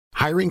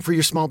Hiring for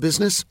your small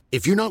business?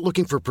 If you're not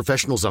looking for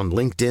professionals on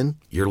LinkedIn,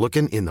 you're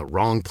looking in the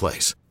wrong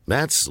place.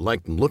 That's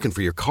like looking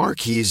for your car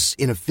keys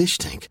in a fish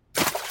tank.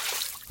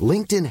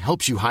 LinkedIn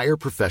helps you hire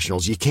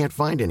professionals you can't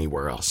find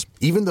anywhere else,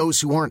 even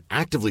those who aren't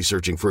actively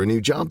searching for a new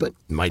job but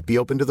might be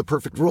open to the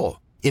perfect role.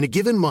 In a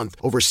given month,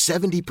 over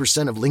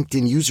 70% of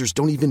LinkedIn users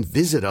don't even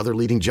visit other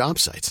leading job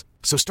sites.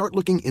 So start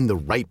looking in the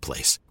right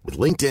place. With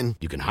LinkedIn,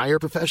 you can hire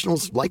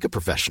professionals like a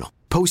professional.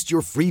 Post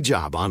your free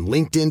job on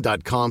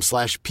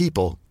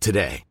linkedin.com/people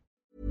today.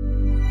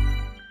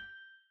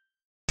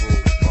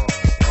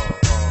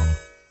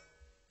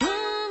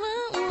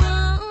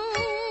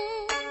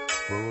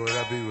 Where would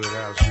I be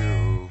without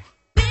you?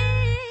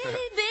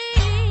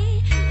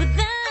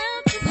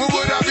 Where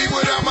would I be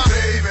without my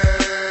baby?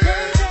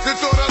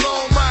 Since all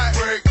alone might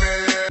break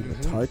me.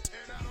 Tart?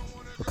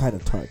 What kind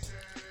of tart?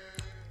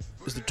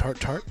 Is the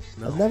tart?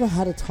 No. I've never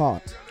had a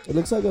tart. It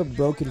looks like a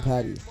broken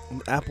patty.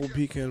 An apple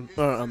pecan,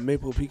 a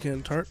maple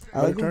pecan tart. I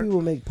like when tart?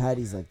 people make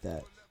patties like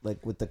that.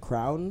 Like with the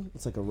crown,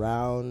 it's like a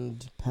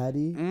round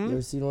patty. You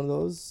ever seen one of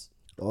those?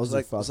 Those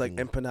It's like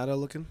empanada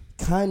looking.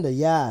 Kinda,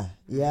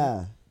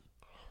 yeah.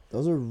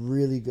 Those are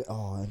really good.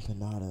 Oh,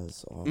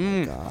 empanadas. Oh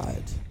my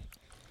god.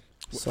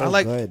 So I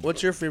like. good.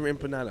 What's your favorite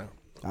empanada?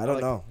 I don't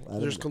know.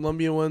 There's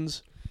Colombian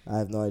ones. I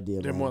have no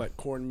idea. They're man. more like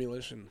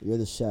cornmealish and. You're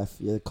the chef.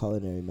 You're the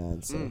culinary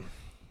man. So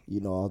you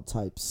know all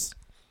types.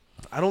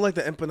 I don't like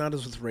the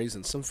empanadas with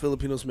raisins. Some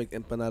Filipinos make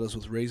empanadas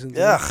with raisins.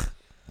 Ugh.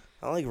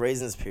 I don't like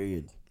raisins,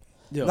 period.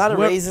 Yo, Not a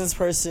raisins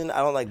person. I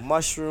don't like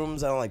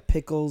mushrooms. I don't like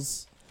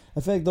pickles. I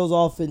feel like those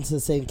all fit into the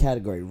same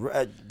category.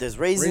 There's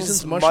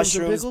raisins, mushrooms,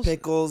 and mushrooms,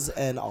 pickles?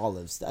 And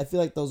olives. I feel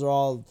like those are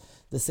all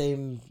the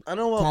same I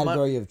don't want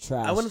category of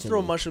trash. I wouldn't to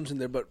throw me. mushrooms in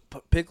there, but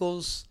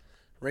pickles,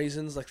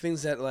 raisins, like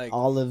things that like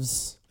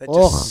Olives. that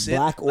Oh, just sit,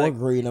 black or like,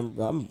 green.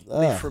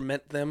 they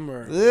ferment them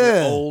or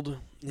they're old.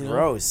 You know?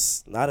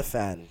 Gross. Not a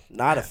fan.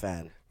 Not a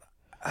fan.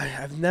 I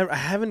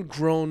haven't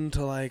grown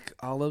to like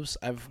olives.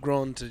 I've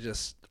grown to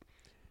just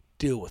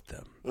deal with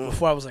them.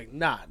 Before I was like,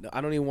 no, I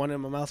don't even want it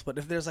in my mouth. But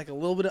if there's like a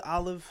little bit of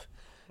olive,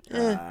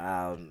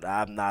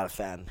 I'm not a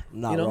fan.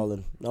 Not you know,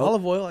 rolling. Nope.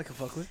 olive oil I can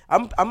fuck with.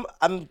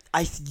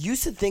 I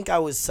used to think I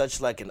was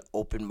such like an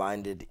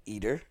open-minded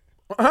eater.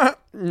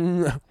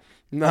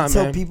 Nah,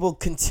 Until man. people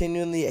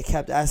continually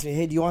kept asking me,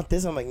 "Hey, do you want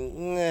this?" I'm like,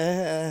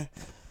 nah.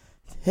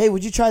 "Hey,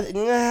 would you try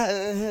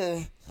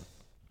that?"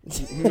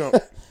 No.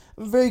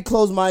 I'm very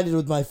close-minded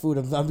with my food.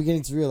 I'm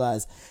beginning to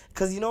realize.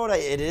 Because you know what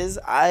it is?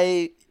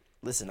 I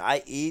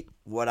eat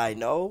what I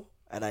know,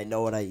 and I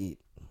know what I eat.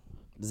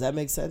 Does that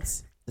make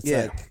sense? It's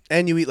Yeah, like,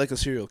 and you eat like a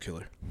serial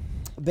killer.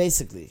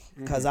 basically,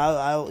 because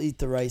I'll eat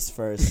the rice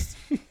first,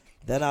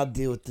 then I'll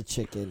deal with the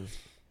chicken,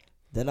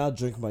 then I'll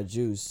drink my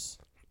juice.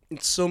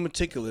 It's so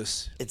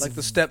meticulous. It's It's like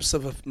the steps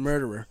of a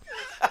murderer.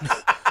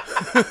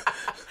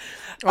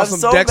 I'm some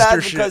so Dexter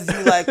bad shit. because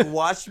you like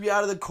watched me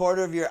out of the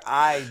corner of your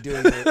eye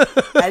doing it,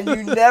 and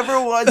you never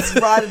once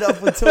brought it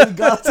up until we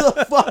got to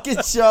the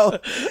fucking show.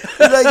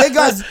 You're like, "Hey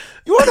guys,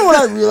 you wanna know what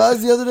I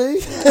realized the other day?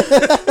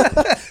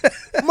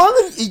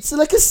 Marlon eats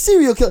like a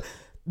serial killer."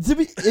 To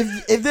be,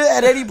 if there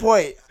at any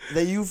point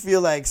that you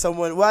feel like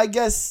someone, well, I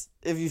guess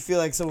if you feel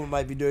like someone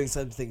might be doing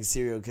something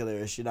serial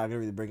killerish, you're not gonna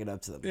really bring it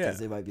up to them because Yeah.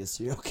 they might be a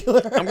serial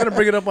killer. I'm gonna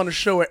bring it up on a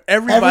show where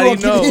everybody Everyone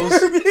can knows.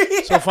 hear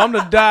me. So if I'm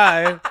to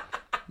die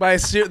by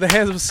the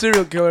hands of a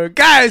serial killer,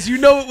 guys, you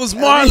know it was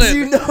Marlon.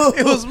 you know.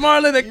 It was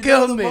Marlon that You know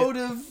killed the me.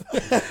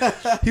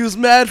 motive. He was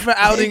mad for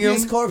outing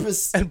Habeas him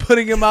corpus. and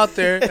putting him out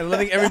there and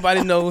letting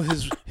everybody know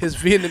his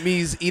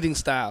Vietnamese eating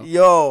style.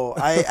 Yo,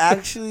 I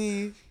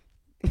actually,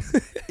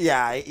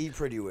 yeah, I eat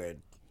pretty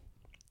weird.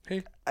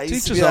 Hey, I teach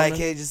used to us be like,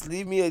 something. "Hey, just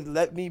leave me,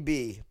 let me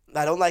be."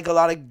 I don't like a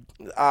lot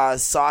of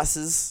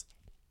sauces.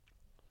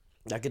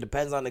 Like, it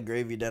depends on the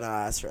gravy. Then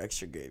I ask for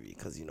extra gravy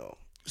because, you know,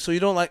 So you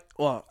don't like?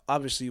 Well,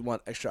 obviously you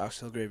want extra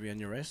oxtail gravy on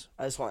your rice.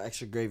 I just want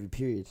extra gravy,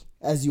 period.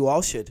 As you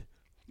all should.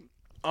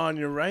 On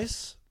your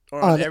rice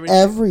or on On everything?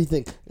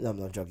 everything. No, I'm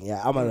not joking.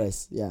 Yeah, on my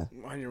rice. Yeah.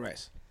 On your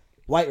rice.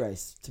 White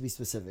rice, to be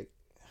specific.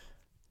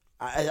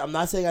 I'm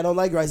not saying I don't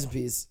like rice and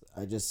peas.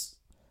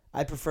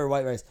 I prefer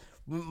white rice.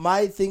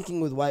 My thinking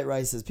with white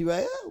rice is people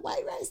are like, "Oh,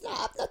 white rice,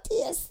 no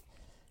taste."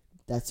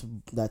 That's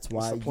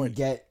why the you point?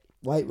 get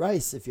white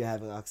rice if you're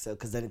having oxtail,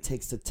 because then it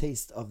takes the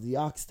taste of the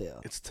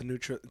oxtail. It's to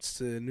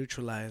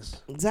neutralize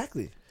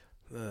Exactly.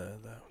 the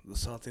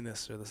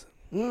saltiness or the.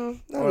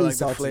 Not Or really like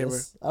the saltiness.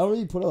 flavor. I don't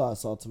really put a lot of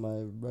salt in my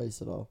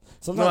rice at all.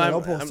 Sometimes No, I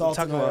don't put I'm salt in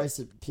talking my about-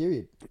 rice,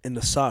 period. In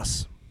the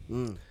sauce.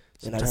 In a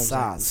Sometimes, like,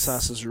 sauce. the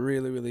sauce is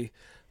really, really.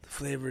 The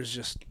flavor is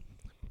just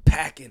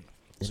packing.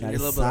 So you In need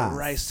a a little bit of sauce.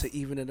 rice to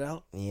even it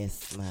out.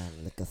 Yes, man,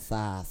 like a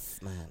sauce,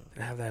 man.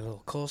 And have that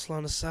little coleslaw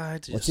on the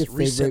side to What's just your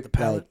reset the favorite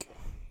palate.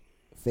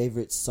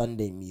 favorite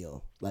Sunday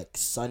meal? Like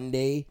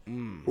Sunday,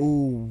 Mm.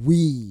 ooh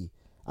wee.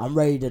 I'm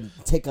ready to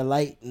take a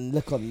light and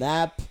little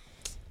nap,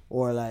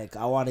 or like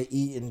I want to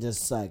eat and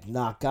just like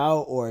knock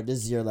out, or this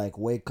is your like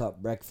wake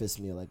up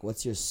breakfast meal. Like,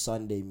 what's your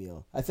Sunday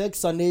meal? I feel like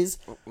Sundays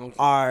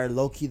are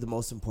low key the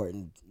most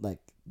important like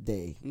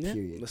day. Yeah,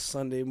 Period. the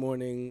Sunday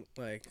morning,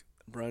 like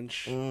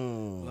brunch,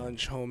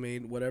 lunch,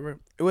 homemade, whatever.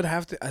 It would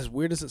have to, as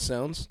weird as it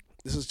sounds,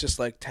 this is just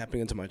like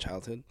tapping into my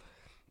childhood.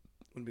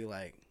 It would be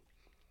like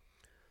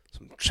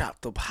some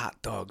chopped up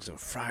hot dogs and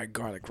fried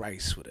garlic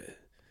rice with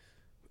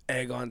a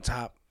egg on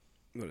top,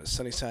 with a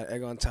sunny side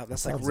egg on top.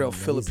 That's like sounds real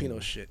amazing. Filipino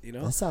shit, you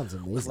know? That sounds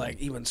amazing. With like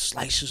even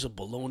slices of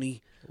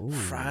bologna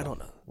fried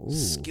on a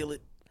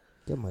skillet.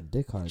 Get my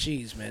dick hard.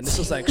 Jeez, man, this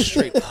is like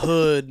straight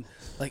hood,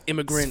 like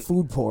immigrant It's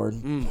food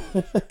porn.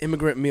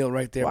 immigrant meal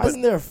right there. Why But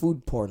isn't there a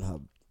food porn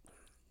hub?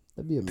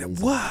 That'd be amazing.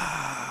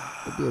 wow,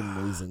 That'd be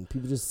amazing.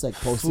 People just like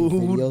posting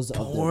food videos of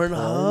their porn.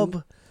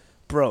 Pornhub,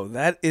 bro,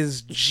 that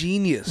is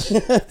genius.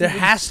 There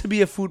has to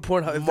be a food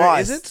Pornhub. If there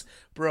Must. isn't,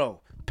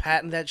 bro,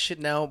 patent that shit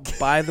now.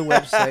 Buy the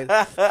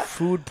website,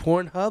 Food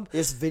Pornhub.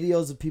 There's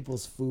videos of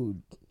people's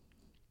food,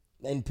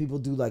 and people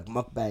do like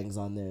mukbangs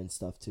on there and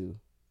stuff too,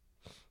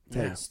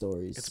 telling Yeah.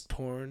 stories. It's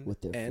porn with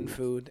their and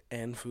food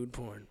and food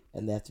porn.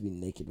 and they have to be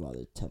naked while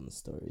they're telling the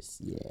stories.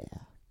 Yeah.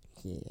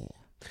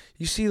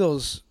 You see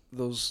those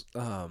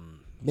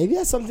Maybe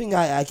that's something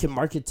I can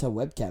market to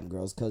webcam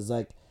girls, because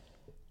like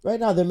right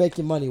now they're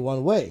making money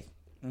one way.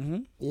 mm-hmm.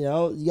 You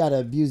know, you gotta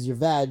abuse your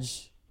vag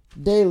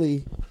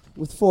daily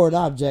with foreign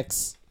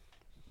objects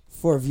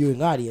for a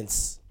viewing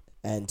audience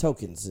and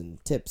tokens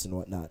and tips and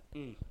whatnot.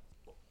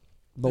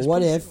 But Just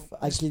what put- if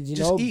I could,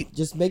 just eat.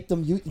 just make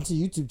them into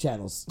YouTube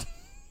channels?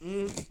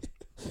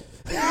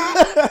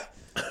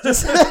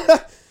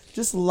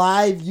 Just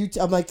live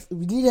YouTube. I'm like,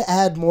 we need to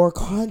add more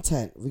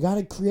content. We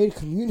gotta create a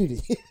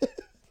community.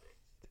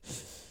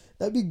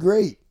 That'd be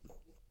great.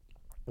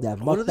 Yeah,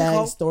 What do they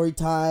call- mukbang, story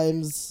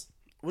times.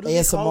 What do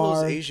they call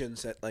those ASMR.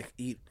 Asians that like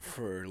eat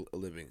for a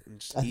living? And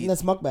just I eat? think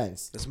that's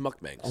mukbangs. That's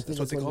mukbangs. I think That's that's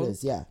what they what call it it.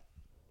 is. Yeah.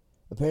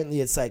 Apparently,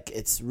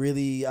 it's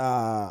really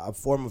a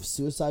form of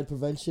suicide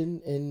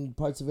prevention in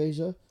parts of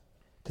Asia,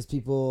 because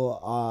people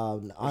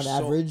on There's so-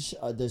 average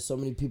there's so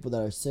many people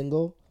that are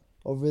single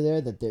over there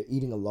that they're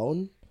eating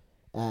alone,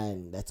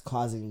 and that's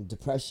causing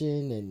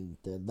depression, and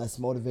they're less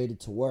motivated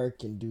to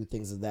work and do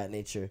things of that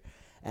nature,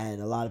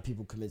 and a lot of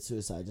people commit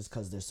suicide just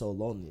because they're so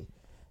lonely,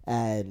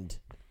 and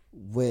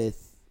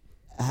with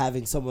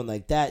having someone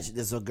like that,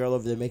 there's a girl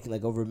over there making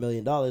like over $1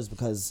 million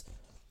because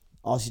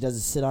all she does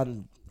is sit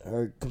on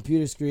her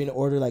computer screen,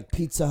 order like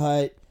Pizza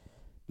Hut,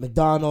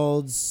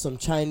 McDonald's, some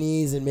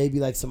Chinese, and maybe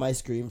like some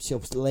ice cream.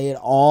 She'll lay it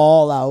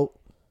all out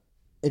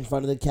in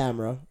front of the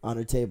camera on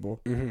her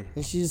table, and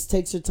she just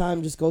takes her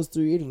time, just goes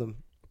through eating them.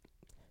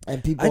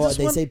 And people,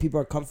 they say people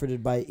are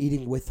comforted by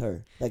eating with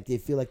her, like they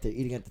feel like they're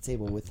eating at the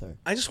table with her.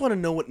 I just want to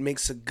know what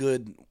makes a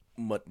good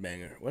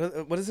mukbanger.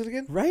 What is it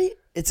again? Right?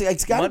 It's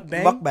got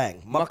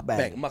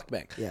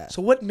mukbang. Yeah.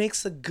 So what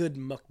makes a good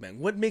mukbang?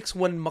 What makes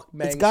one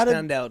mukbang gotta-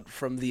 stand out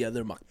from the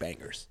other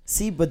mukbangers?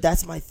 See, but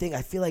that's my thing.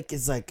 I feel like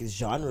it's like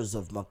genres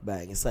of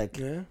mukbang. It's like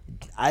Yeah.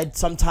 I'd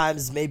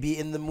sometimes maybe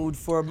in the mood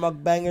for a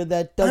mukbanger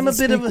that doesn't I'm a bit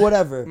speak of a-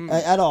 whatever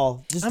at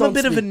all. Just I'm a don't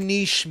bit of a speak.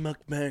 niche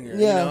mukbanger.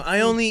 Yeah. You know?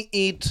 I only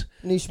eat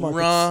Niche markets.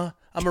 raw.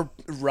 I'm a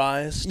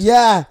rice.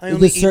 Yeah, I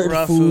only there's eat certain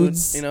raw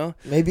foods. food, you know?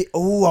 Maybe.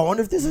 Oh, I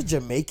wonder if there's a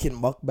Jamaican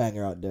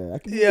mukbanger out there. I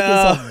could be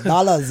Yeah. making some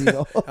dollars, you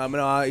know. I'm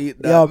gonna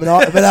eat that.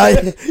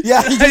 Yeah,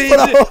 yeah. He just put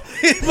out,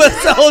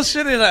 But the whole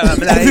shit in it.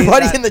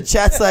 everybody in the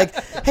chat's like,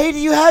 "Hey, do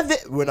you have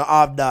it? We not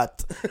have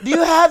that. Do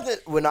you have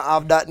it? We not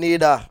have that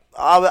neither.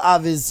 All we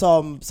have is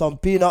some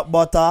peanut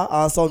butter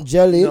and some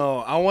jelly No,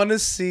 I want to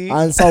see.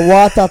 and some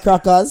water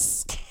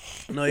crackers."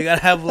 No, you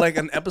gotta have like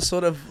an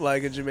episode of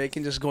like a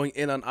Jamaican just going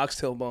in on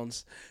oxtail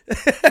bones.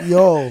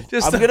 Yo,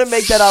 Just I'm gonna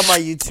make that on my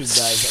YouTube,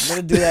 guys. I'm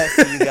gonna do that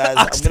for you guys.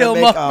 Oxtail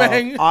I'm gonna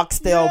mukbang. make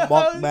oxtail Yeah.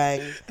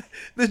 mukbang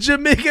The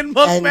Jamaican and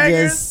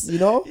mukbangers. just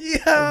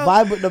Yeah.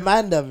 vibe with the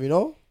man them.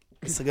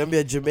 It's gonna be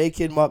a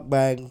Jamaican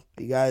mukbang.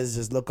 You guys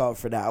just look out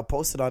for that. I'll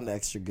post it on the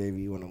Extra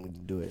Gravy when I'm gonna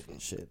do it and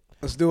shit.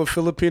 Let's do a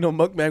Filipino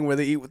mukbang where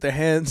they eat with their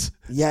hands.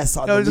 Yes,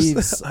 on No, the just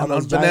leaves, on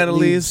those giant banana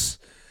leaves.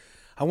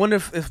 I wonder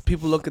if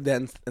people look at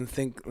that and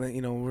think that,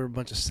 we're a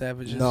bunch of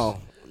savages. No,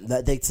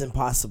 that's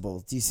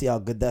impossible. Do you see how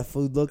good that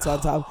food looks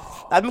on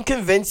top? I'm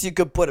convinced you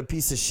could put a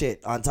piece of shit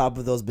on top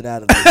of those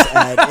banana leaves,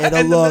 and it'll And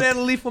the look.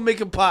 banana leaf will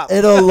make it pop.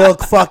 It'll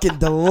look fucking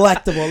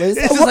delectable. It's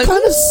just What like,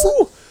 kind of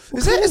ooh, what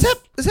is kind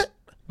that of-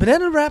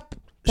 banana wrap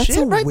That's shit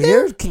a right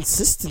weird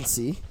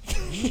consistency.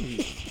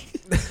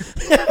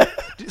 there?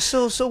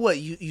 So what?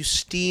 You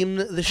steam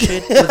the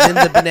shit within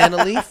the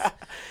banana leaf?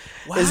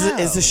 Wow.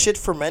 Is the shit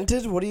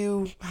fermented?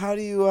 How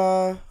do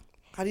you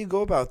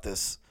go about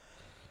this?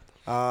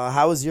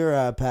 How was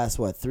your past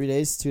 3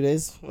 days, 2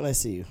 days? When I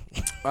see you,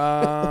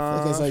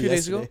 I saw A you few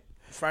days ago, yesterday.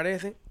 Friday I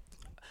think.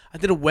 I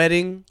did a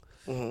wedding,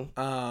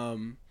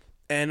 Mm-hmm.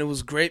 and it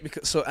was great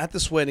because at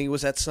this wedding it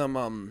was at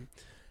some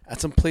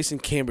place in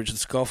Cambridge,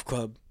 this golf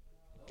club,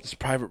 this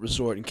private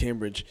resort in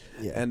Cambridge,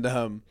 Yeah. and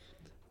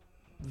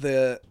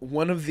the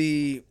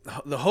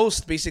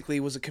host basically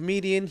was a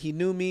comedian. He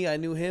knew me, I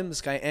knew him.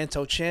 This guy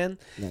Anto Chan.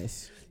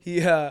 Nice. He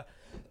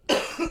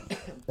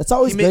That's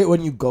always He made- great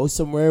when you go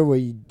somewhere where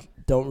you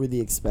don't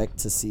really expect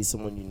to see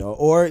someone you know,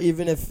 or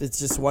even if it's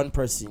just one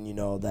person you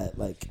know that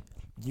like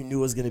you knew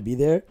was gonna be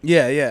there.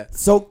 Yeah.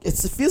 So it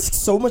feels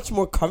so much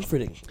more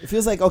comforting. It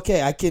feels like,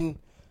 okay, I can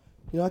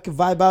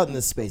vibe out in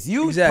this space.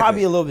 You Exactly.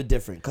 probably a little bit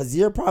different because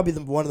you're probably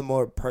one of the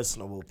more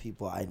personable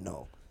people I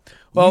know.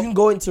 Well- you can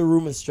go into a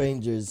room with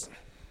strangers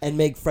and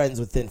make friends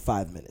within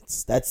 5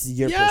 minutes. That's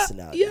your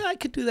personality. Yeah, I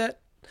could do that.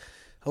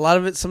 A lot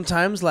of it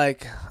sometimes,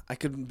 like,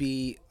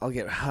 I'll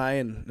get high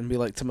and be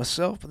like to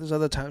myself, but there's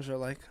other times where,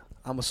 like,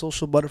 I'm a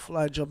social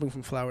butterfly jumping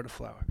from flower to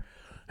flower,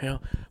 you know?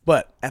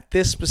 But at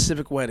this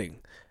specific wedding,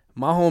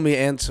 my homie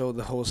Anto,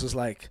 the host, is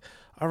like,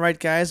 all right,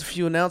 guys, a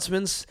few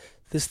announcements,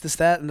 this,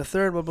 that, and the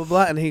third, blah, blah,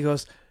 blah. And he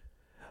goes,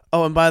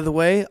 oh, and by the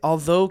way,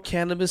 although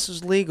cannabis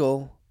is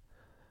legal,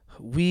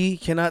 we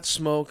cannot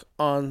smoke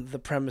on the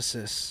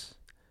premises.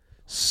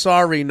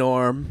 Sorry,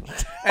 Norm.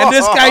 And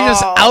this guy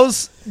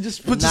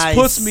just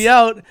puts me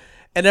out,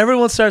 and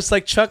everyone starts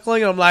like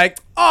chuckling, and I'm like,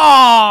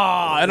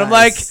 oh, and I'm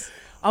like,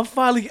 I'm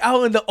finally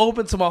out in the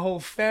open to my whole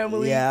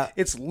family. Yeah.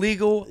 It's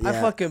legal. I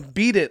Yeah. fucking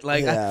beat it.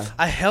 Like Yeah.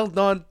 I held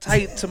on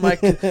tight to my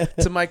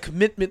to my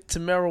commitment to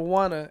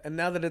marijuana, and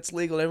now that it's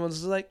legal, everyone's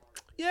just like,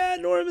 yeah,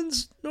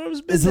 Norman's been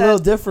It's a that. little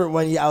different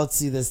when you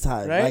outsee this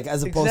time, Right? like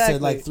as opposed to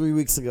like 3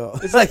 weeks ago.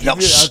 It's like, yo,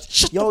 If you're out-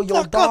 shut yo, the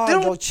fuck up, dog, they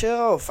don't- yo,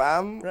 chill,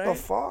 fam. What the Right?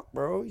 fuck,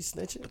 bro? You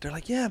snitching? But they're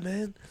like, yeah,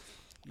 man,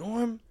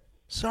 Norm,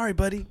 sorry,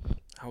 buddy.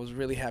 I was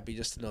really happy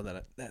just to know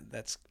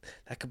that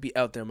could be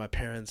out there. My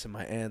parents and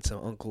my aunts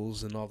and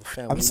uncles and all the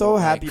family. I'm so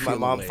like, happy my feel the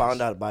mom waves.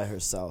 found out by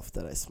herself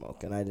that I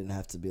smoke, and I didn't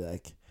have to be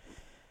like,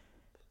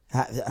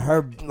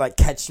 her like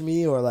catch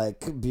me or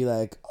like be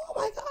like, oh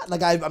my god.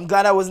 Like I'm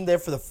glad I wasn't there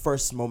for the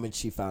first moment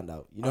she found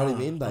out. You know what I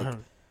mean? Like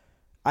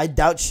I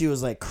doubt she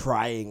was like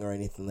crying or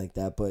anything like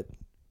that, but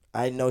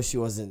I know she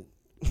wasn't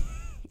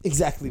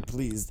exactly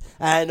pleased.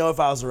 And I know if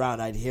I was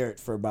around, I'd hear it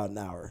for about an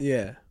hour.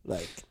 Yeah.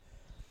 Like.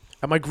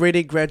 At my grade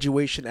 8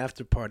 graduation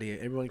after party,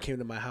 everyone came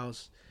to my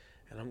house,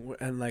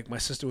 and like my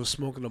sister was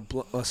smoking a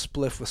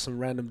spliff with some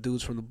random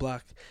dudes from the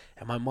block,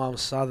 and my mom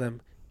saw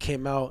them,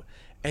 came out,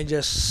 and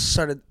just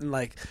started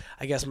like,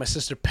 I guess my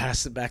sister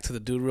passed it back to the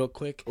dude real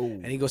quick,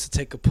 and he goes to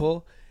take a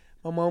pull.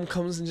 My mom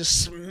comes and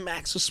just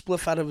smacks a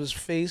spliff out of his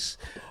face,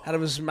 out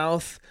of his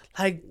mouth,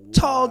 like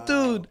tall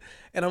dude.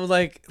 And I'm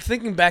like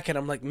thinking back, and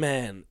I'm like,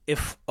 man,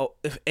 if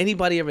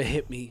anybody ever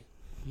hit me.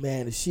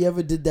 Man, if she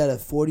ever did that at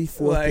 44th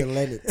Like- and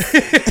Lennox,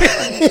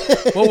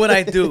 What would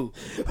I do?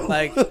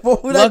 Like,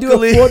 what would I do at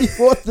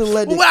 44th and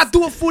Lennox? What would I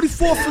do at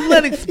 44th and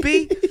Lennox,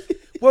 B?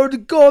 Word to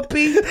God,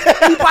 B.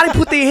 Anybody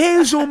put their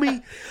hands on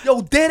me? Yo,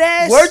 dead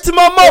ass. Word to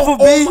my mother,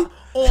 B.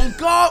 On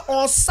guard,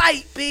 on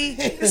sight, B.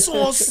 It's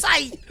on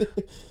sight.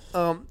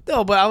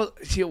 No, but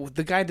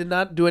the guy did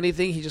not do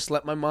anything. He just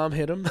let my mom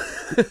hit him.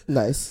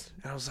 Nice.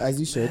 And I was like, As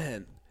you should.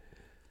 man,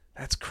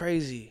 that's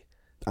crazy.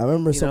 I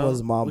remember You know,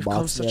 someone's mom we've come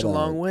boxed me such at a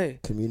long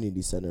way.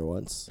 community center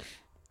once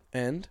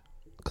And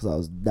because I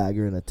was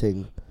daggering a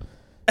thing.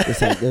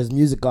 It's like there's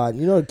music on.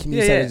 You know, the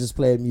community Yeah, center yeah. just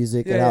playing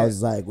music, and Yeah, I yeah.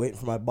 was like waiting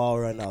for my ball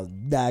run. I was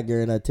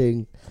daggering a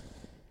thing,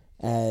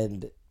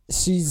 and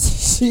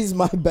she's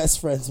my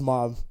best friend's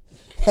mom.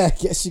 I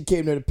guess she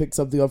came there to pick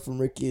something up from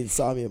Ricky and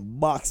saw me and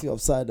boxed me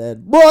upside the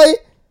head. Boy!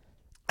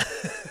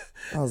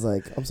 I was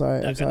like, I'm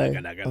sorry. I'm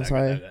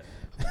sorry.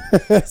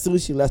 As soon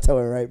as she left, I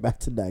went right back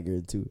to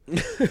daggering too.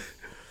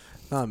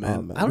 Oh, man.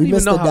 Oh, man. I don't we even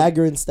missed know the how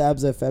daggering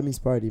stabs at Femi's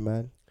party,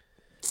 man.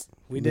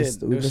 we missed-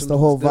 did. we There was missed some- the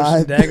whole there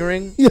was some vibe.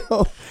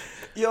 daggering.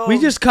 Yo, We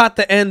just caught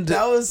the end.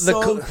 that was the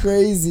so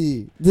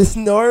crazy. This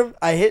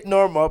I hit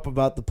Norm up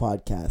about the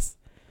podcast,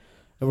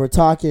 and we're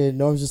talking. And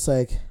Norm's just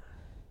like,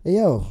 "Hey,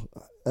 yo,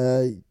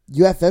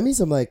 you at Femi's?"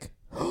 I'm like,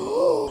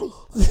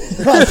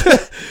 like,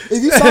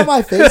 if you saw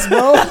my face,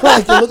 bro,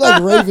 like it looked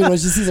like Raven when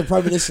she sees a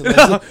premonition.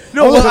 Like,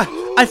 No, I'm well, like,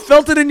 I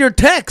felt it in your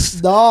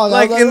text. dog, I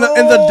Like was in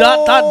the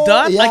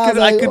dot. Yeah, I was could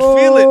like,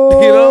 feel it.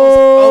 You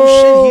know.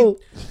 Oh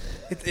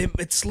shit!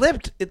 It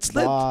slipped. It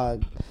slipped.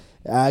 Dog.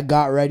 I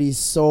got ready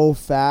so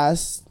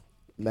fast.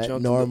 Met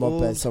Jumped in Norm the up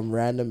ooh. at some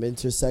random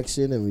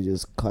intersection, and we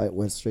just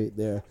went straight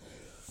there.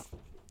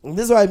 And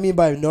this is what I mean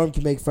by Norm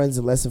can make friends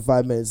in less than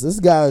 5 minutes. This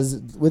guy was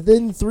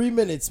within 3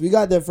 minutes. We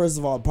got there first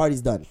of all.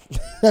 Party's done.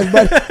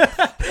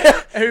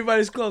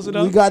 Everybody's close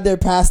enough. We got there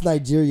past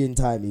Nigerian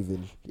time.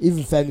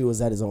 Even Femi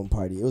was at his own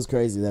party. It was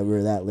crazy that we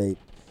were that late.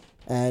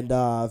 And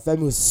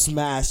Femi was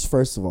smashed.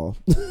 First of all,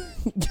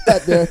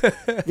 got there,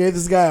 gave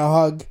this guy a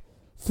hug.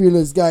 Feel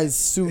this guy's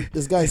suit.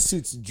 This guy's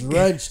suit's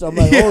drenched. I'm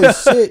like, holy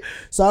shit.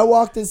 So I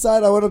walked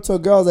inside. I went up to a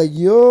girl. I was like,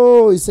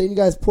 yo, he's saying you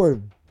guys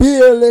poured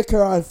beer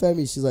liquor on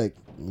Femi. She's like,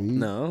 we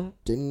No.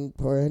 didn't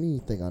pour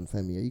anything on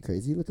Femi. Are you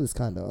crazy? Look at this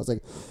condo. I was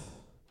like,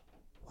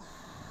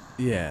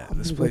 Yeah, I'm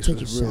this gonna place go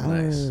take was a real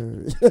nice.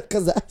 shower.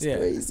 Because that's Yeah.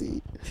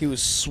 crazy. He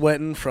was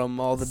sweating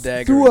from all the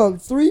daggering. Through a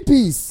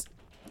 3-piece.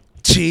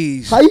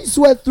 Jeez. How you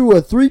sweat through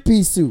a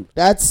 3-piece suit?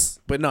 That's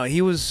But no,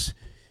 he was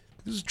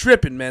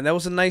dripping, man. That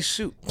was a nice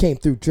suit. came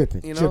through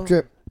dripping. You know? Drip,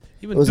 drip.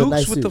 Even It was a Dukes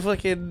nice with the suit.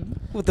 fucking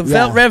with the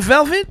Yeah. red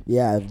velvet.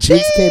 Yeah,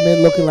 Dukes came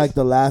in looking like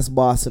the last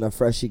boss in a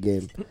freshie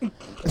game.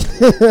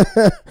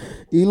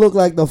 He looked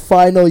like the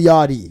final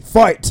Yachty.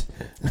 Fight!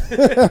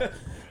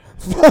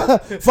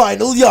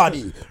 Final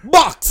Yanni.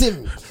 Box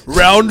him.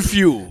 Round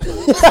few.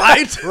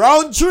 Fight.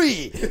 Round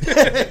 3.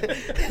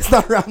 It's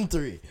not round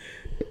 3.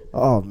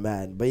 Oh,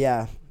 man. But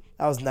yeah,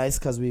 that was nice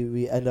because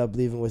we ended up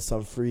leaving with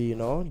some free,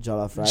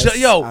 jollof rice.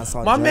 Yo, and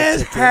some my jerk man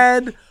chicken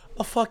had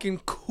a fucking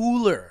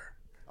cooler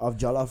of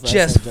jollof rice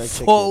just and jerk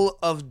chicken. full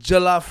of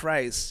jollof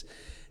rice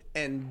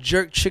and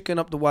jerk chicken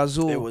up the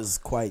wazoo. It was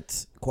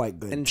quite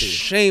good, and too.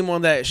 shame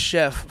on that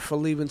chef for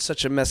leaving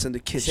such a mess in the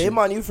kitchen. Shame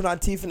on you for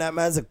not teething that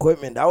man's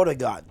equipment. That would have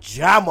got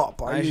jam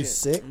up. Are you should-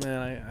 sick?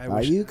 Man, I Are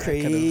wish you I could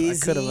have. I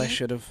crazy?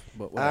 should have.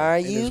 But whatever. Are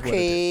It is you what it is.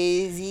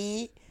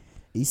 crazy?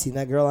 You seen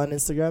that girl on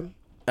Instagram?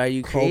 Are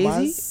you Chromas?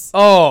 crazy?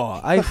 Oh,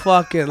 I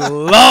fucking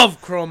love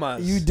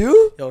Chromas. You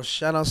do? Yo,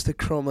 shout outs to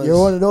Chromas. You're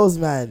one of those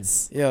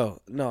mans. Yo,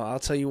 no, I'll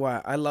tell you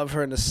why. I love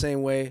her in the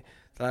same way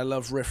that I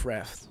love Riff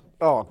Raff.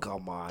 Oh,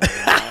 come on.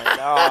 Man.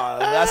 Oh,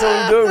 that's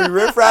what we do. We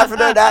riff rapping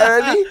her that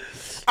early?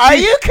 Are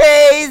you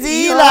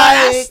crazy?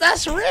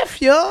 That's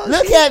Riff, yo.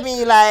 look at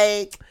me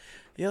like.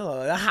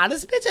 Yo, the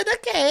hottest bitch in the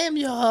game,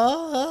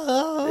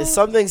 yo. There's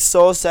something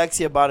so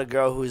sexy about a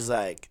girl who's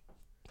like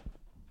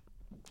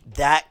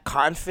that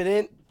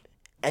confident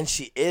and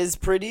she is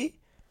pretty,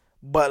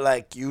 but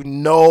like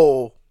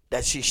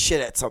that she's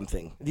shit at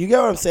something. Do you get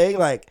what I'm saying?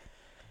 Like,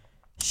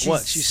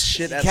 What, she's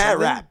shit at can't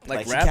something? rap.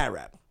 Like She rap? can't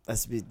rap.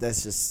 Let's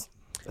just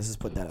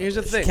put that. Here's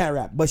out the there. thing. She can't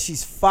rap, but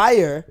she's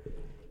fire.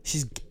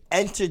 She's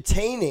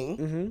entertaining.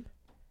 Mm-hmm.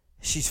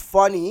 She's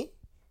funny,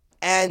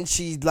 and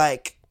she's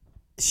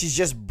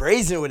just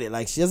brazen with it.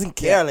 Like, she doesn't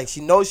care. Yeah. Like,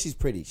 she knows she's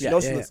pretty. She Yeah,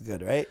 knows yeah, she looks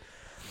good, right?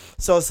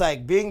 So it's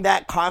like being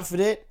that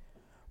confident,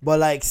 but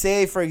like,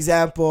 say for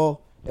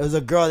example, it was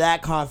a girl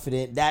that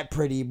confident, that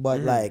pretty, but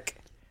Mm-hmm. like,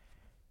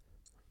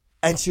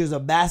 and she was a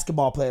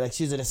basketball player. Like,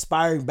 she was an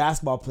aspiring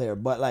basketball player,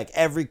 but like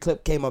every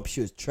clip came up,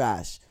 she was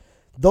trash.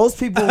 Those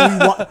people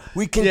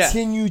we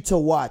continue to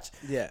watch.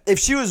 Yeah. If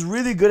she was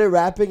really good at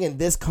rapping and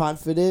this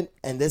confident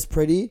and this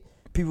pretty,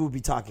 people would be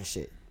talking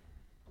shit.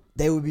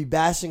 They would be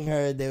bashing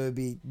her. They would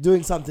be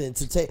doing something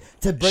to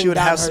bring She would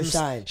down have her some.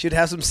 shine. She would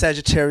have some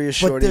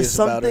Sagittarius But there's shorties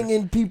about her. something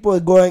in people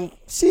going,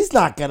 she's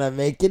not gonna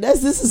make it.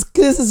 This is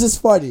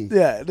just funny.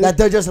 Yeah, that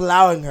they're just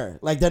allowing her.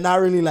 Like, they're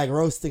not really like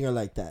roasting her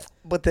like that.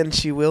 But then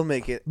she will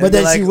make it. But And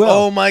then they're she like, will.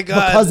 Oh my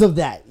god! Because of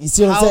that. You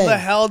see what I'm How saying? the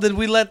hell did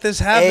we let this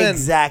happen?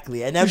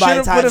 Exactly. And then We by the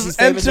should've time put she's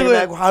an end famous, to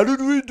they're it. like, how did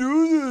we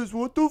do this?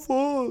 What the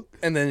fuck?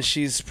 And then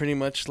she's pretty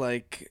much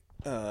like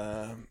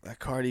a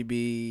Cardi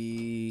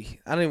B.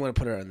 I don't even want to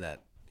put her on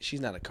that. She's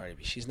not a Cardi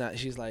B. She's not.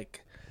 She's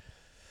like.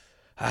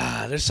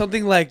 There's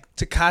something like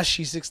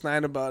Tekashi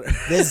 6ix9ine about her.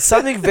 There's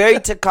something very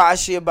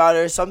Tekashi about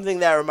her. Something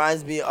that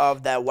reminds me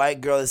of that white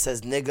girl that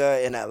says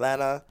nigga in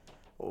Atlanta.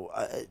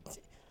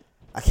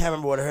 I can't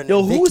remember what her name Yo,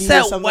 is. who's Vicky or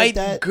that something white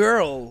like that?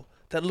 girl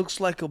that looks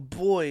like a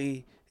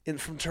boy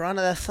from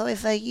Toronto? That's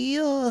always like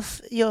yo,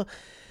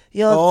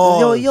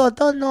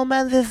 don't know,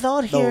 man. This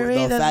out here, the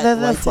right? fat There's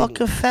a white thing.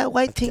 fucking fat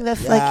white thing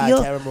that's Yeah, like I yo.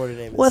 can't remember what her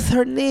name is. What's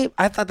her name?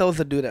 I thought that was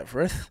a dude at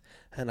first,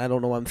 and I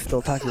don't know why I'm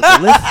still talking about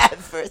the list. At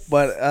first.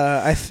 But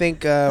I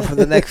think for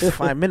the next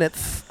 5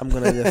 minutes, I'm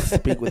gonna just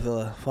speak with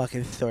a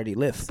fucking 30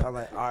 list. Sound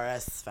like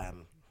RS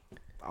fam.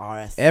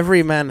 RS.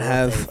 Every man Real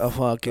has safe. a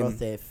fucking Real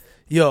safe.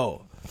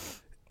 yo.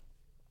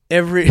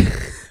 Every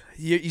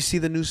you see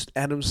the new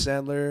Adam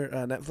Sandler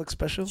Netflix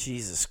special?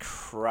 Jesus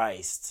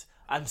Christ.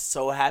 I'm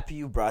so happy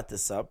you brought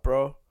this up,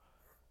 bro.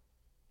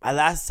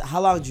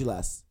 How long did you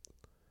last?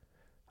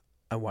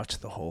 I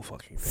watched the whole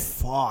fucking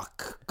thing.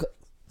 Fuck.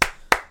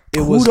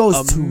 It was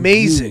Kudos to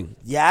amazing. you.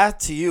 Yeah,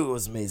 to you it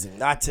was amazing.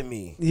 Not to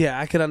me. Yeah,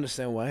 I can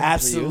understand why. For you.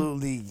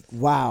 Absolutely.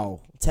 Wow.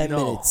 10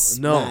 minutes.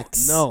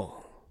 Max. No.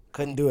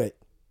 Couldn't do it.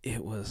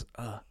 It was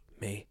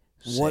amazing.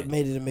 What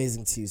made it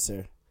amazing to you,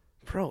 sir?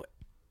 Bro,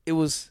 it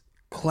was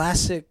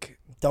classic.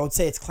 Don't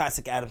say it's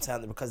classic Adam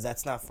Sandler because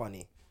that's not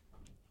funny.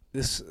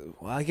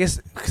 I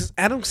guess because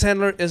Adam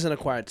Sandler is an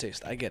acquired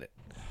taste. I get it.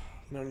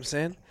 You know what I'm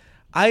saying?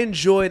 I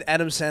enjoyed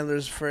Adam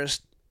Sandler's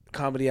first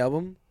comedy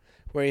album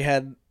where he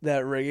had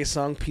that reggae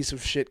song, Piece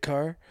of Shit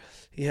Car.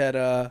 He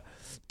had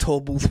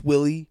Toll Booth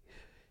Willie.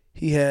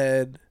 He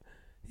had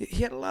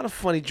a lot of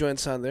funny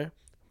joints on there.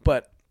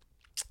 But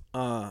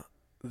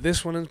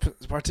this one in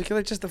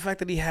particular, just the fact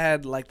that he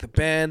had like the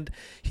band.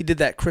 He did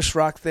that Chris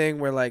Rock thing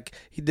where like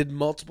he did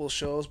multiple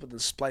shows but then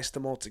spliced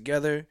them all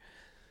together.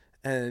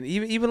 And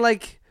even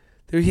like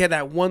he had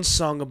that one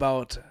song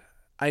about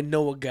I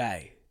Know a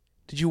Guy.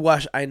 Did you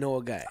watch I Know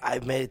a Guy? I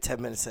made it 10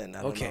 minutes in.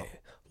 I don't know.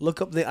 Look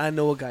up the I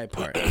Know a Guy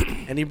part.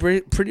 And he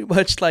pretty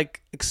much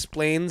like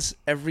explains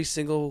every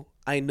single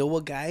I know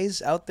a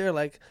guys out there.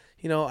 Like,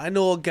 you know, I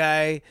know a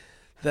guy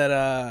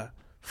that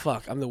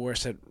fuck, I'm the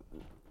worst at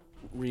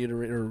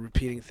reiterating or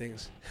repeating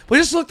things. But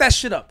just look that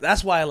shit up.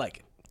 That's why I like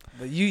it.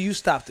 But you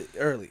stopped it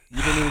early.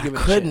 You didn't even give it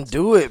a Couldn't chance.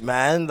 do it,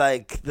 man.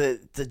 Like the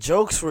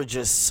jokes were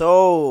just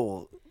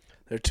so.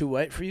 They're too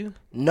white for you?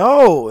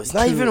 No, it's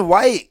not even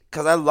white.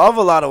 Because I love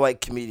a lot of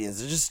white comedians.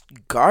 They're just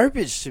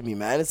garbage to me,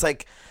 man. It's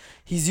like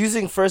he's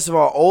using, first of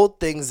all, old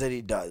things that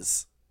he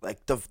does.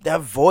 Like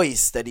that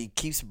voice that he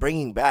keeps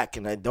bringing back,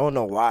 and I don't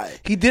know why.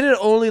 He did it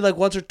only like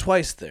once or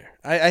twice there.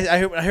 I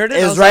heard it.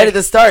 It I was right like, at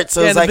the start, so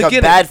yeah, it was like a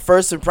beginning. bad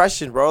first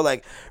impression, bro.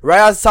 Like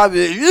right on top, and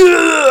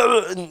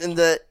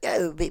the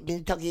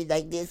been talking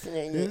like this,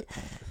 and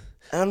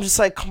I'm just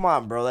like, come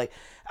on, bro. Like,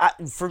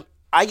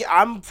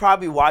 I'm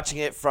probably watching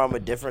it from a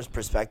different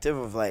perspective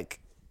of like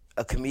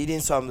a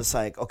comedian, so I'm just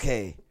like,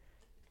 okay,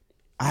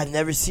 I've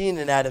never seen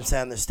an Adam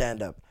Sandler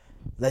stand up.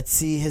 Let's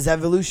see his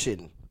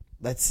evolution.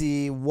 Let's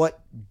see what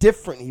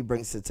different he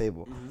brings to the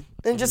table.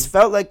 And it just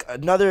felt like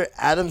another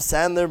Adam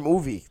Sandler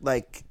movie.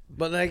 Like,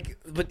 but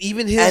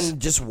even his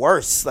and just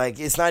worse. Like,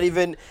 it's not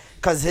even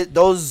because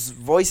those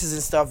voices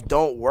and stuff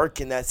don't work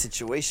in that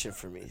situation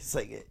for me. It's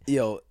like it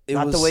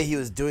not was the way he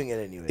was doing it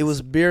anyway. It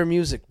was beer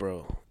music,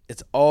 bro.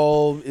 It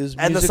was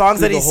and the music songs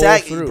through that he the whole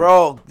sang, through.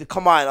 bro.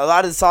 Come on, a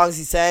lot of the songs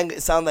he sang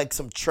it sound like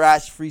some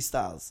trash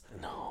freestyles.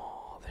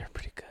 No, they're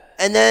pretty good.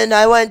 And then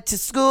I went to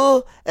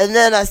school, and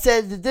then I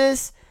said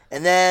this,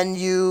 and then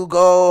you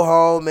go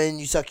home and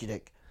you suck your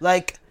dick.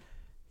 Like,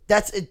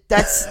 that's it.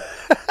 That's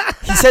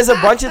he says a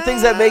bunch of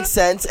things that make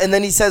sense, and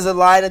then he says a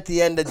line at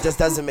the end that just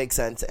doesn't make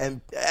sense,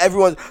 and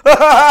everyone's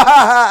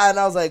and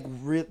I was like,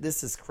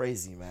 this is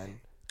crazy, man.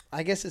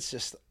 I guess it's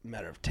just a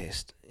matter of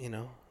taste, you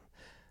know.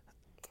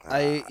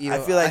 I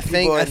feel like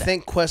I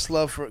think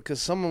Questlove for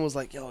because someone was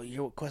like, "Yo, you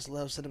know what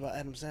Questlove said about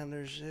Adam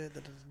Sandler shit."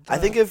 I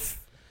think if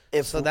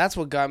so, that's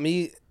what got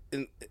me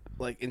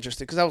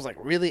interested because I was like,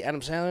 "Really,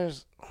 Adam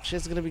Sandler's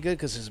shit's gonna be good?"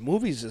 Because his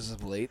movies as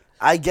of late.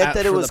 I get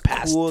that it for was the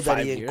past cool that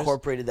 5 he years.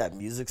 incorporated that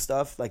music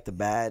stuff, like the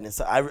band and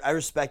stuff. I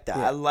respect that.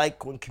 Yeah. I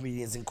like when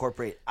comedians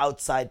incorporate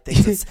outside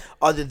things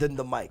other than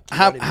the mic. You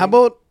know How what I mean? how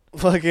about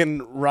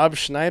fucking Rob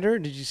Schneider?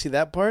 Did you see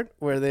that part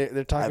where they're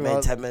I talking made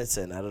about? 10 minutes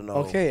in. I don't know.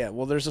 Okay, yeah.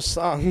 Well, there's a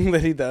song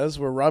that he does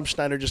where Rob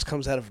Schneider just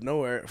comes out of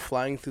nowhere,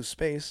 flying through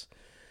space,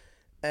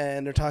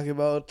 and they're talking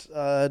about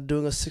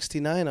doing a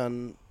 69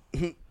 on,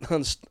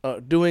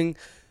 doing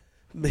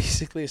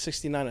basically a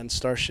 69 on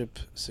Starship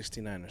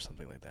 69 or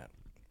something like that.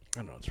 I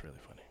don't know. It's really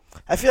funny.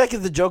 I feel like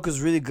if the joke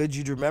was really good,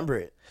 you'd remember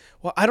it.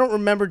 Well, I don't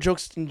remember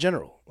jokes in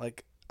general.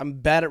 Like, I'm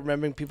bad at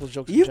remembering people's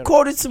jokes. You in general.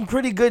 quoted some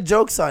pretty good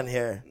jokes on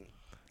here.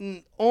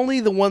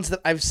 Only the ones that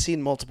I've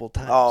seen multiple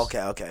times. Oh,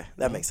 okay.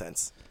 That makes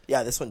sense.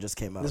 Yeah, this one just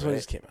came out. This one right?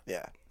 just came out.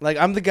 Yeah. Like,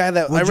 I'm the guy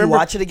that Would I remember. you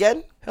watch it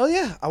again? Hell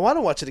yeah, I want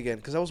to watch it again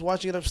because I was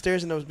watching it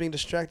upstairs and I was being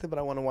distracted, but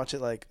I want to watch it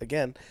like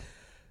again.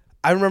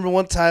 I remember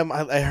one time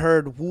I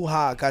heard "Woo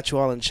Ha Got You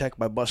All in Check"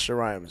 by Busta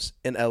Rhymes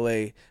in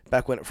L.A.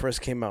 back when it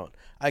first came out.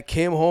 I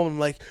came home and I'm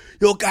like,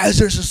 "Yo, guys,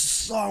 there's a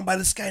song by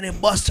this guy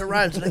named Busta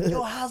Rhymes." Like,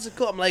 "Yo, how's it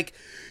go?" I'm like,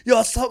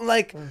 "Yo, something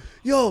like,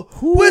 yo,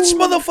 which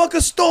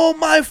motherfucker stole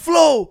my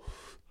flow?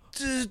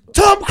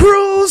 Tom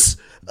Cruise."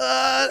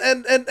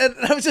 And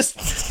I was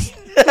just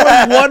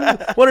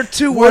one or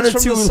two words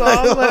from the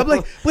song. Like, I'm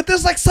like, but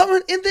there's like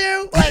something in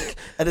there, like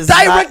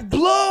direct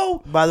blow.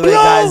 By the way,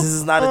 guys, this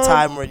is not a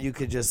time where you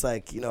could just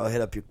like hit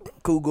up your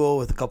Google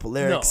with a couple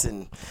lyrics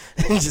and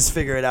just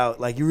figure it out.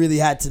 Like you really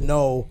had to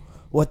know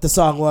what the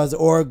song was,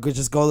 or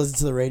just go listen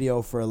to the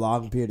radio for a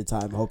long period of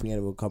time, hoping it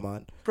would come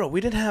on. Bro, we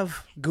didn't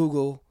have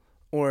Google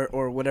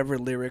or whatever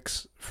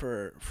lyrics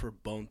for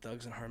Bone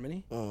Thugs and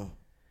Harmony.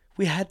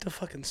 We had to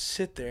fucking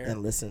sit there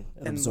And listen.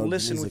 and absorb the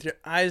listen with music. your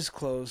eyes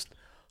closed,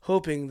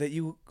 hoping that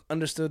you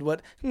understood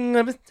what I'm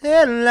gonna miss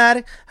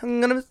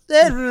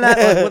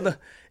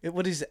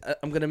what is it?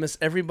 I'm gonna miss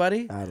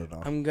everybody. I don't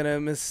know. I'm gonna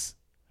miss.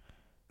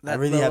 That I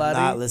really have melody,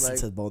 not listened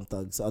like, to Bone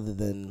Thugs other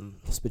than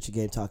Spit Your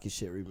Game Talk Your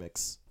Shit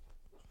remix.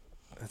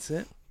 That's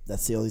it.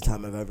 That's the only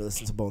time I've ever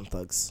listened to Bone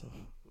Thugs.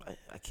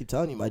 I keep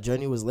telling you, my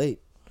journey was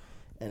late.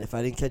 And if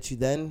I didn't catch you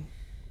then,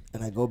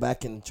 and I go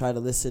back and try to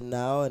listen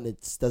now and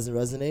it just doesn't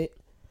resonate,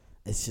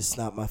 it's just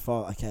not my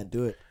fault. I can't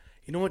do it.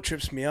 You know what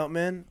trips me out,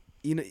 man?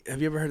 You know,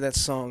 have you ever heard that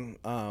song,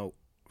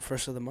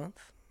 First of the Month?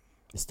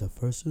 It's the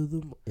first of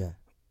the... Yeah.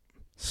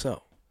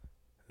 So,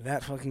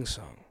 that fucking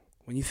song,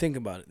 when you think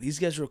about it, these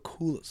guys were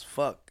cool as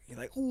fuck. You're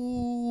like,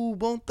 ooh,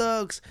 Bone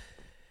Thugs.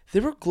 They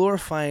were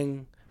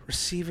glorifying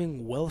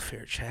receiving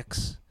welfare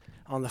checks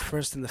on the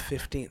 1st and the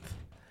 15th.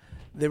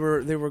 They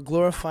were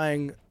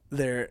glorifying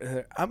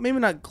their maybe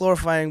not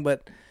glorifying,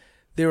 but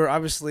they were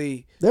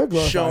obviously They're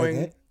glorifying showing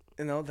it.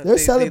 that They're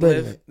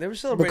celebrating live. it. They were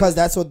celebrating Because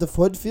that's what the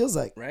hood feels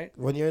like. right.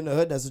 When you're in the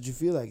hood, that's what you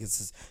feel like.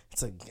 It's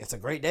a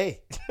great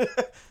day.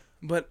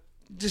 But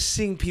just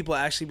seeing people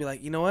actually be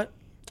like, you know what,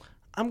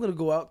 I'm gonna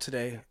go out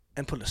today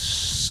and put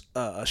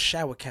a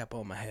shower cap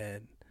on my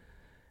head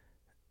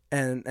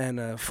and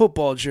a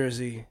football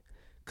jersey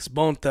because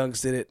Bone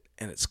Thugs did it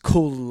and it's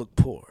cool to look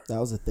poor. That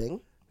was a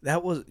thing?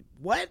 That was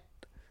what?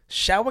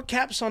 Shower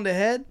caps on the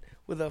head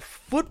with a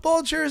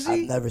football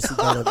jersey? I've never seen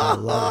that in my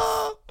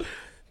life.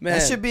 Man,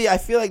 That should be, I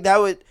feel like that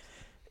would,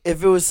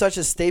 if it was such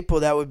a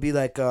staple, that would be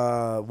like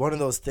one of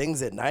those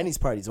things at 90s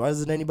parties. Why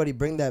doesn't anybody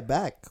bring that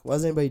back? Why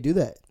doesn't anybody do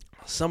that?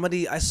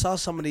 I saw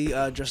somebody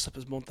dressed up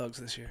as Bone Thugs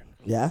this year.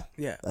 Yeah?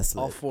 Yeah, That's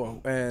all lit.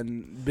 4.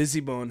 And Busy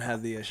Bone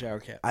had the shower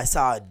cap. I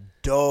saw a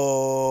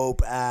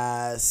dope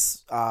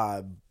ass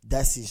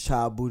Destiny's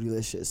Child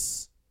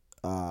Bootylicious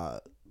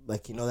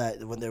like you know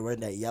that when they're wearing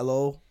the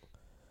yellow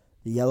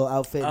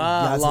outfit,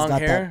 Ah, Beyonce's long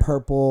got hair? that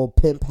purple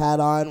pimp hat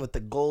on with the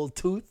gold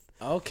tooth.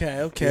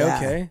 Okay.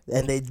 Yeah.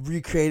 And they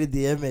recreated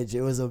the image.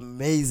 It was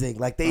amazing.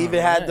 Like they even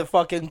had Alright. the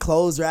fucking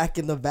clothes rack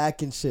in the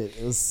back and shit.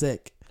 It was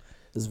sick.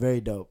 It was very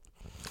dope.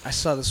 I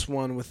saw this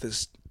one with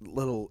this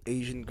little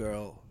Asian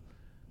girl.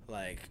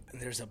 Like,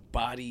 there's a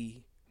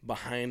body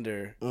behind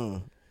her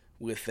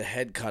with the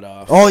head cut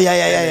off. Oh yeah.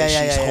 and then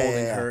she's yeah,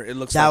 holding yeah. her. It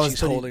looks That like was she's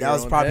pretty, holding that her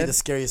was own probably head. the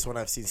scariest one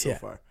I've seen so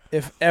far.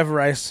 If ever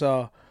I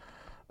saw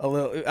a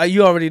little,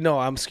 you already know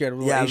I'm scared of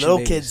little Asian little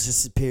babies. kids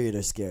just period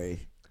are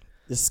scary.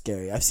 Just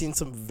scary. I've seen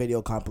some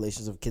video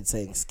compilations of kids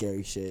saying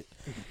scary shit.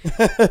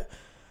 Shout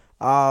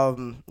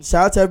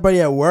out to everybody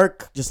at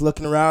work, just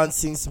looking around,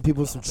 seeing some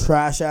people in some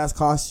trash ass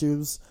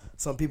costumes.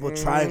 Some people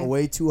trying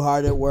way too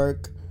hard at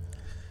work.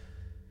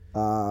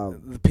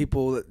 The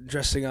people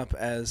dressing up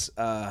as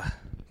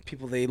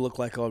people they look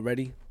like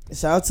already.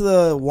 Shout out to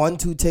the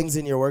 1-2 things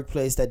in your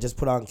workplace that just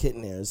put on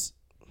kitten ears.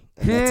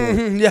 And that's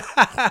it.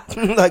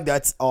 Yeah. Like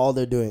that's all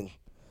they're doing.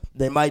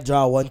 They might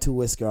draw a 1-2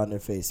 whisker on their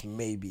face,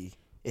 maybe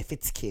if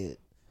it's cute.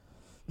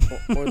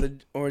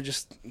 or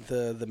just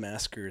the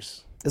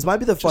maskers. This might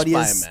be the Just buy a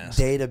funniest mask.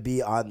 day to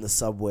be on the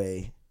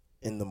subway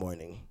in the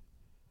morning.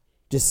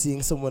 Just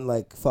seeing someone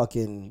like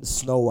fucking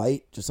Snow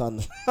White just on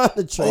the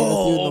train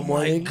with you in the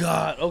morning. Oh my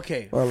god!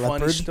 Okay, Or a funny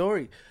leopard.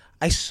 story.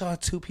 I saw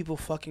 2 people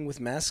fucking with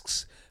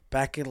masks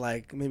back in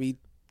like maybe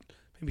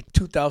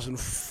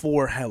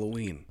 2004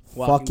 Halloween.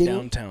 Walking Fucking?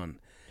 downtown,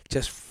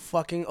 just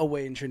fucking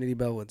away in Trinity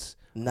Bellwoods.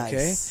 Nice.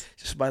 Okay,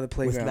 just by the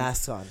playground With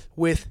masks on.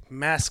 With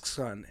masks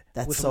on.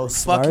 That's with so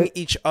fucking smart.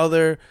 each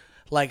other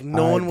like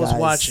no All one right, was guys,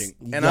 watching,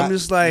 you and got- I'm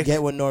just like, you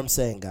get what Norm's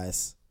saying,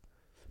 guys.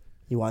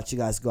 He wants you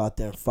guys to go out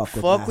there and fuck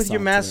fuck your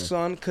masks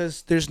on,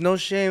 because there's no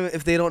shame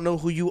if they don't know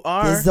who you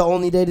are. This is the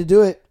only day to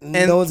do it. And,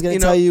 no one's gonna you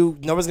know- tell you.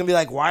 No one's gonna be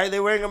like, "Why are they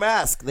wearing a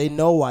mask?" They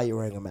know why you're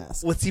wearing a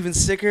mask. What's even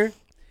sicker,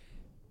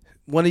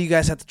 one of you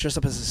guys have to dress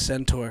up as a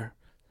centaur,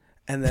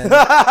 and then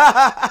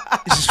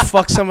just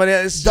fuck somebody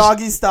else. Just-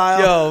 Doggy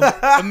style.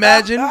 Yo,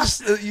 imagine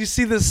just, you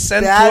see the That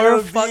centaur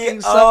would fucking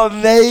be stuff.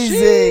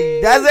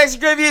 amazing. That's extra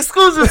gravy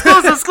exclusive.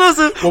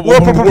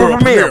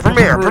 Premiere.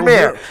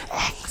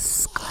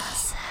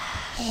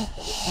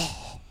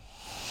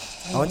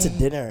 I went to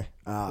dinner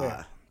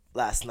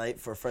last night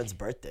for a friend's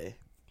birthday,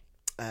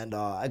 and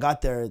I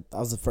got there. I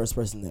was the first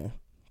person there,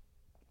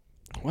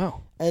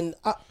 Wow. and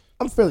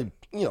I'm fairly,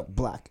 black. I'm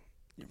black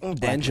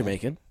And man.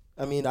 Jamaican.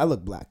 I mean, I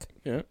look black.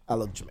 Yeah. I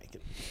look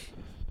Jamaican,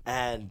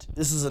 and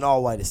this is an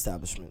all-white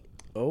establishment.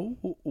 Oh,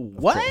 of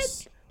what?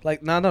 course.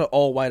 Like not an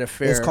all white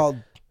affair. It's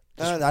called.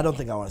 I don't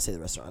think I want to say the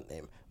restaurant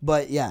name,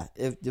 but yeah,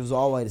 it was an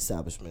all-white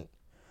establishment,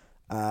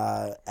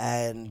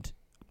 and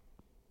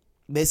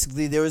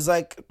basically there's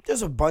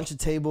a bunch of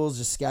tables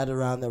just scattered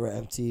around that were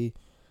empty.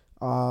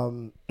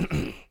 There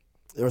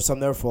were some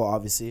that were full,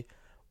 obviously,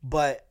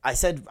 but I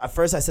said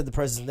the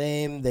person's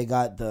name. They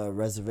got the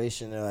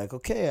reservation. They're like,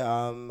 okay,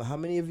 how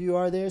many of you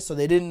are there? So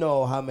they didn't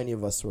know how many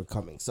of us were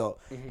coming. So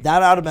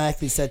that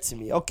automatically said to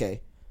me,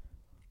 okay,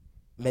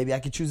 maybe I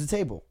could choose a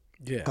table.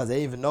 Yeah. Because they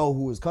didn't even know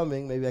who was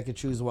coming. Maybe I could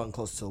choose one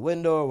close to the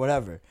window or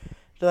whatever.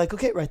 They're like,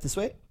 okay, right this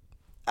way.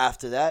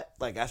 After that,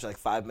 after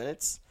 5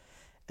 minutes.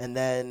 And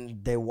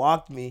then they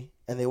walked me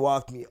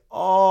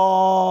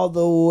all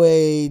the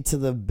way to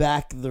the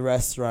back of the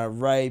restaurant,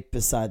 right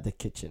beside the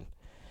kitchen.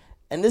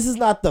 And this is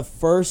not the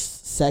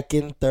first,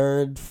 second,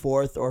 third,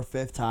 fourth, or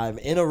fifth time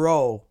in a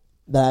row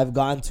that I've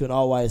gone to an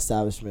all-white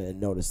establishment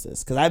and noticed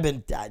this. Because I've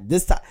been,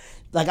 this time,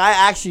 I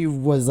actually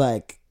was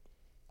like,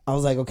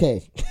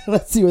 okay,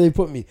 let's see where they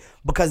put me.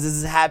 Because this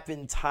has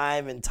happened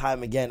time and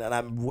time again. And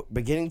I'm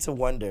beginning to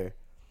wonder,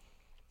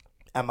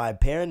 am I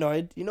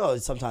paranoid?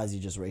 Sometimes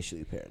you're just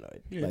racially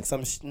paranoid. Yeah.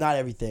 Not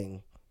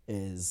everything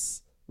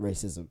is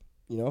racism,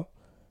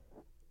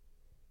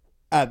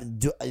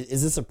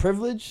 is this a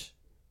privilege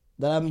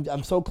that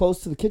I'm so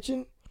close to the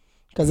kitchen?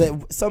 Because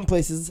some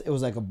places, it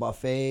was like a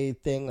buffet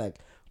thing, like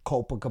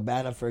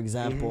Copacabana, for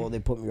example. They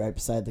put me right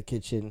beside the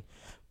kitchen.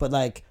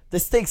 But, the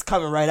steak's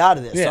coming right out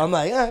of this. Yeah. So I'm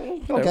like,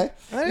 okay.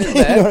 I You did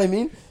know that. what I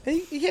mean?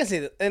 Hey, you can't say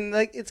that. And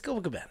it's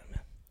Copacabana, man.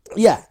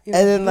 Yeah. And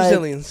then,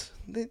 Brazilians.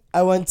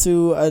 I went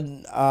to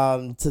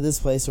to this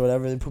place or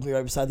whatever. They put me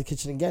right beside the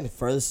kitchen again.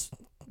 Furthest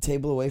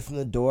table away from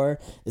the door.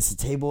 It's a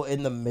table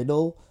in the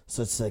middle,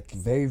 so it's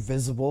very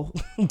visible.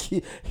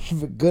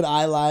 Good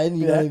eye line,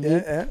 you know what I mean?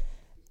 Yeah.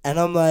 And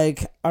I'm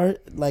like,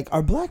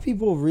 are black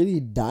people really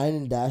dine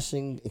and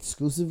dashing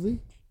exclusively?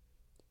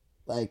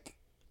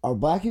 Are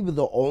black people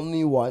the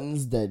only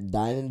ones that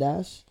dine and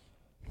dash?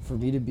 For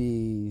me to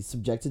be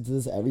subjected to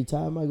this every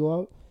time I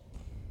go out?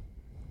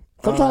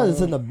 Sometimes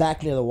it's in the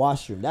back near the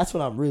washroom. That's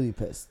when I'm really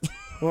pissed.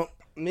 Well,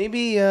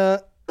 maybe. No,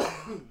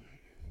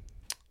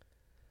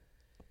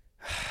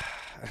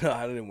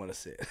 I didn't want to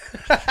say it.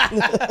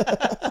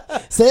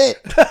 Say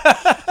it.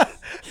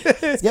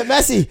 Let's get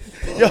messy.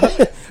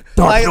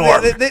 Dark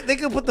Norm. They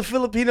could put the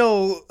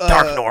Filipino.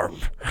 Dark Norm.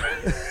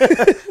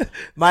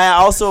 Might I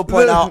also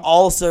point out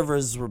all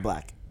servers were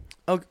black.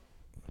 Okay.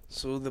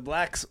 So the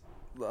blacks,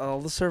 all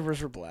the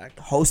servers were black.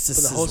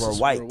 Hostesses, But the hostesses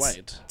were white. were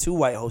white. 2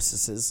 white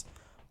hostesses.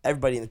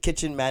 Everybody in the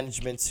kitchen,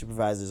 management,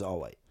 supervisors, all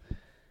white.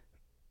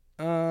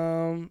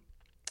 Am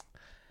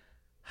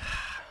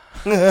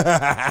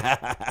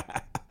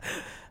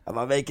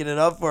I making it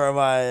up or am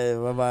I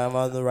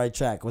on the right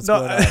track? What's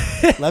going on?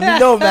 Let me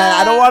know, man.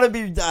 I don't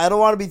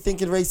want to be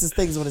thinking racist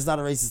things when it's not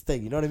a racist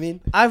thing. You know what I mean?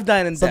 I've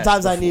dined in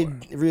Sometimes I before,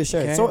 need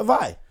reassurance. okay? So have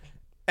I.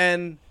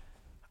 and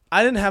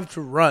I didn't have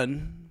to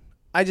run.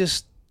 I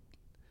just,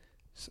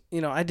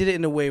 I did it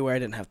in a way where I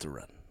didn't have to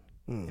run.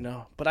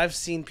 But I've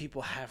seen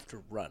people have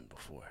to run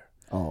before.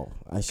 Oh,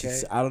 I should.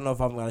 Okay. I don't know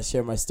if I'm gonna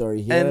share my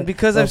story here. And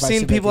because or I've if I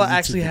seen should make a people YouTube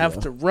actually have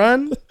video. to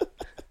run,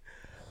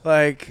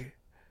 like,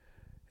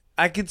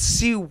 I could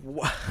see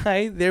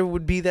why there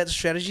would be that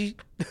strategy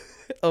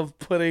of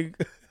putting.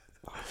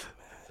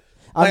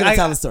 I'm like, gonna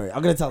tell the story.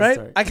 I'm gonna tell the Right?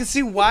 story. I can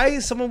see why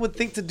someone would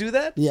think to do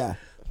that, Yeah.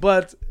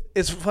 but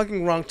it's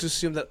fucking wrong to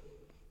assume that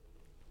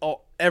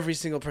every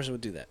single person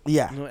would do that.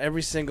 Yeah.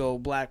 Every single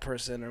black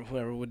person or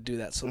whoever would do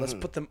that. So let's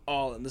put them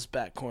all in this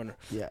back corner.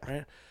 Yeah.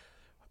 Right?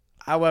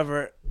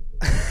 However,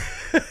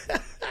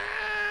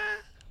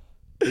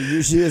 It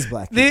usually is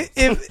black.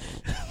 if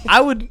I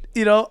would,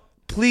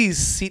 please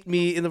seat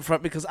me in the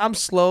front because I'm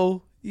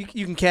slow. You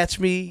can catch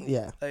me.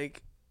 Yeah.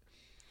 Like,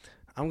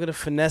 I'm gonna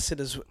finesse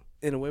it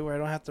in a way where I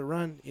don't have to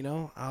run.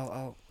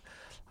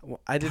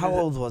 I did. How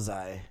old was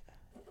I?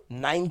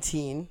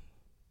 19.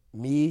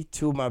 Me,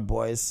 2 of my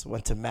boys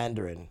went to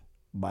Mandarin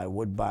by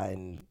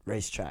Woodbine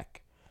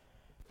Racetrack.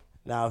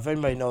 Now, if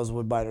anybody knows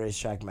Woodbine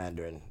Racetrack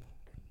Mandarin,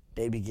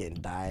 they be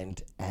getting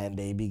dined and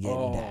they be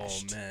getting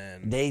dashed.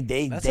 Man. They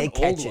That's they an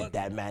catch old it, one.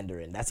 that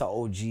Mandarin. That's an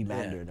OG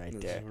Mandarin right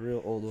That's there. a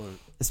real old one.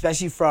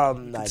 Especially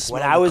from like smell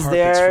when the I was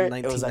carpets there, from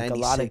it was like a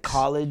lot of 1996.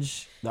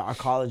 college. Our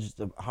college,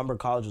 the Humber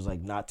College, was like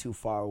not too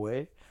far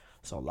away,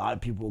 so a lot of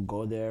people would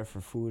go there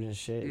for food and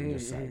shit, and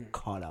just like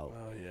caught out.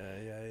 Oh yeah.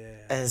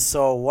 And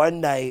so one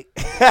night,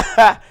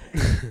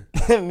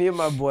 me and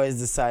my boys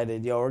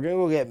decided, yo, we're gonna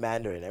go get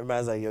Mandarin.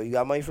 Everybody's like, yo, you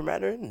got money for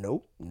Mandarin?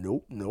 Nope.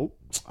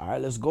 All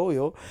right, let's go,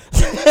 yo.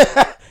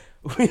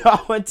 We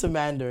all went to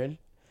Mandarin.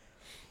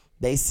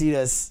 They see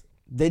us.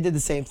 They did the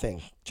same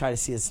thing. Try to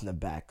see us in the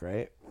back,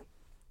 right?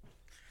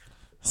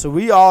 So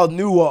we all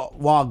knew what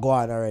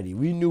Wagwan already.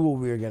 We knew what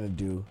we were gonna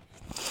do.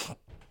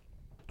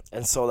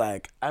 And so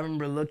like I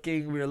remember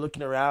we were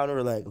looking around, and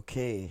we're like,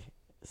 okay,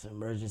 there's an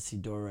emergency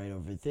door right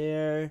over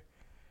there.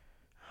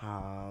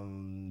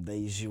 They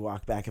usually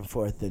walk back and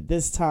forth at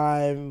this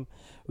time.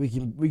 We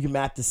can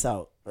map this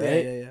out,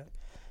 right? Yeah.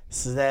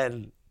 So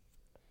then,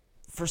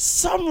 for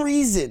some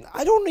reason,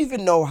 I don't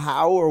even know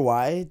how or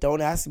why. Don't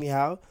ask me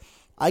how.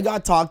 I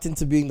got talked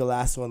into being the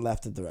last one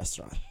left at the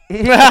restaurant.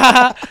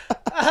 Because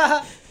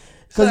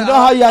you know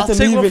how you have to I'll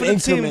take leave one in for the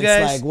team, increments.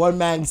 guys. Like one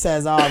man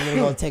says, "Oh, I'm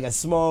gonna go take a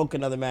smoke."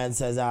 Another man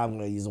says, "Oh, I'm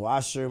gonna use the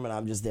washroom," and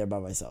I'm just there by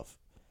myself.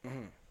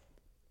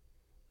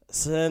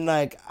 So then,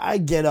 like, I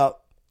get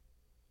up,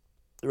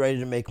 ready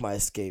to make my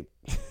escape.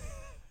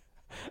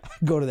 I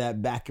go to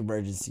that back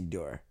emergency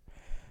door.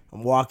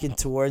 I'm walking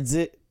towards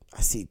it. I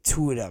see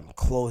 2 of them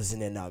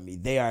closing in on me.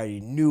 They already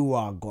knew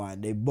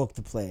Wagwan. They booked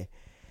the play.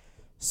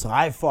 So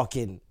I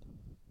fucking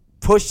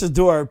push the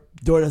door.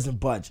 Door doesn't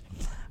budge.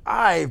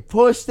 I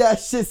pushed that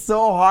shit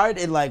so hard,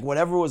 and like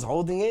whatever was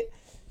holding it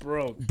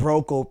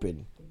broke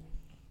open.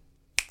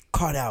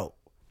 Cut out.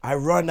 I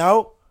run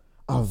out.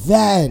 A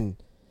van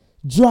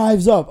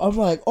drives up. I'm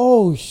like,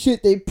 oh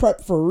shit, they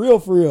prepped for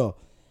real.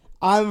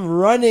 I'm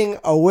running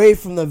away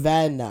from the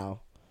van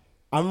now.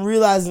 I'm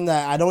realizing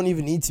that I don't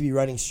even need to be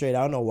running straight.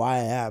 I don't know why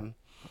I am.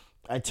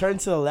 I turn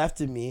to the left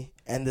of me,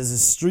 and there's a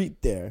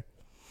street there.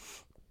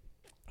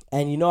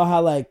 And you know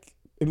how like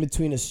in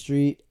between a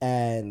street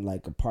and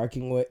like a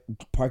parking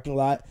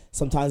lot,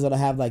 sometimes it'll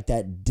have like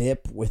that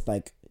dip with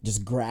like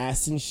just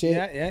grass and shit.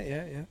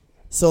 Yeah.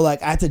 So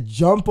like I had to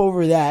jump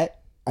over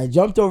that. I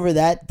jumped over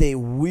that. They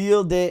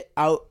wheeled it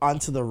out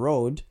onto the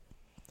road.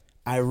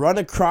 I run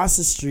across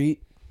the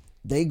street.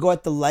 They go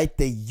at the light.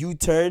 They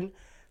U-turn,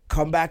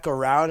 come back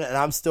around, and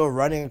I'm still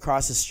running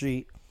across the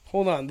street.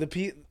 Hold on,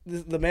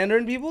 the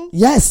Mandarin people?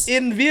 Yes.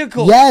 In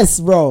vehicle. Yes,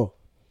 bro.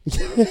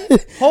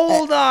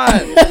 Hold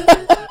on.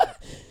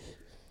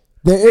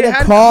 They're in a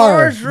had car.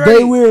 cars ready.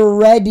 They were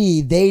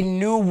ready. They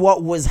knew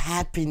what was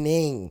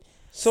happening.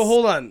 So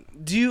hold on.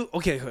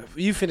 Okay,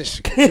 you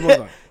finish. Keep on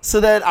going. So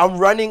then I'm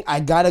running.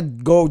 I gotta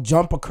go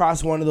jump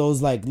across one of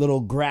those like little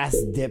grass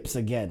dips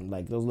again,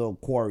 like those little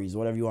quarries,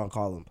 whatever you want to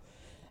call them.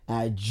 And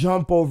I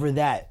jump over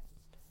that.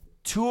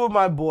 2 of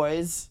my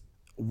boys,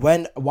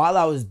 while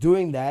I was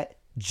doing that,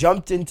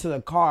 jumped into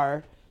the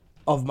car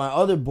of my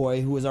other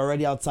boy who was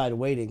already outside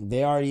waiting.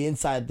 They're already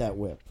inside that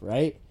whip,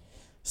 right?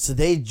 So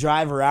they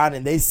drive around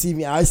and they see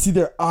me. I see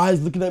their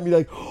eyes looking at me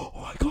like, oh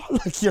my God,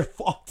 like you're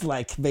fucked,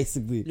 like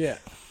basically. Yeah.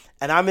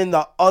 And I'm in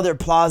the other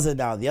plaza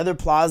now. The other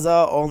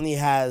plaza only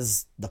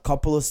has the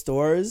couple of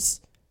stores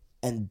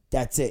and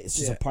that's it. It's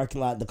just a parking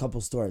lot and a couple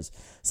of stores.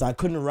 So I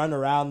couldn't run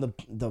around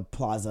the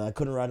plaza. I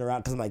couldn't run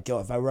around because I'm like, yo,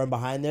 if I run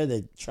behind there,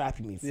 they're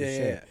trapping me for sure.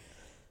 Yeah.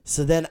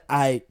 So then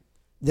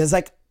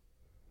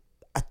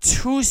a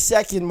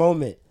 2-second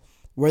moment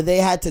where they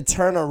had to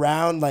turn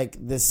around like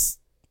this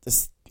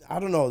I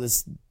don't know,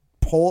 this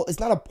pole. It's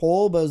not a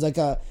pole, but it was like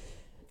an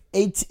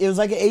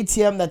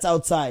ATM that's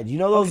outside. You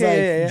know those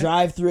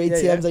drive-through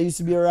ATMs that used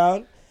to be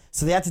around?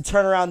 So they had to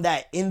turn around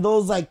that. In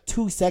those like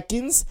 2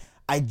 seconds,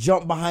 I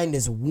jumped behind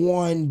this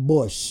one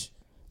bush.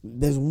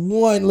 There's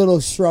one little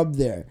shrub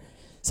there.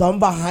 So I'm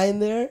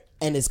behind there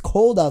and it's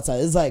cold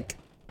outside. It's like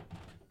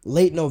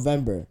late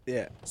November.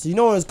 Yeah. So you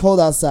know when it's cold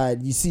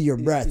outside, you see your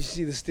breath. You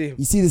see the steam.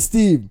 You see the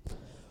steam.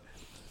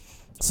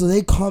 So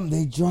they come,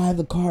 they drive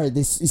the car.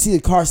 You see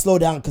the car slow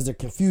down because they're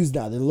confused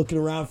now. They're looking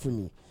around for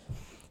me.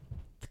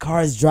 The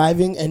car is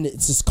driving and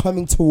it's just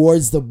coming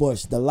towards the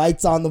bush. The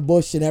light's on the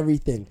bush and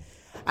everything.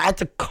 I had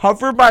to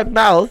cover my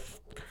mouth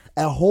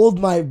and hold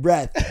my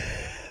breath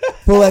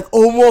for like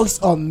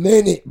almost a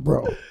minute,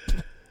 bro.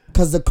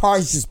 Because the car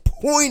is just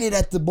pointed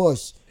at the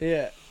bush.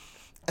 Yeah.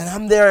 And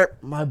I'm there.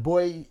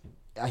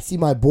 I see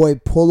my boy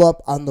pull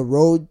up on the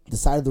road, the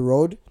side of the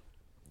road,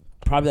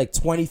 probably like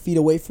 20 feet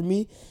away from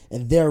me.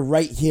 And they're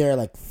right here,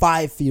 like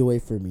 5 feet away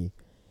from me.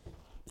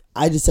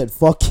 I just said,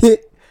 fuck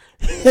it.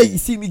 You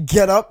see me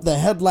get up, the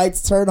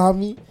headlights turn on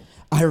me.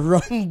 I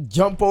run,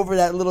 jump over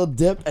that little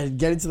dip, and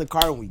get into the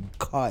car, and we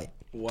cut.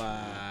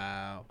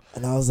 Wow.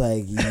 And I was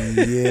like,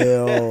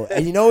 yo.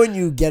 And you know when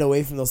you get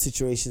away from those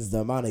situations, the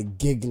amount of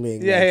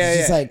giggling. Yeah.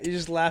 Just like you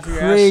just laughing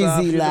your crazy ass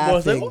off. You're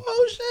laughing. like,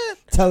 oh, shit.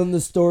 Telling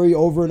the story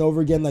over and over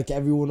again like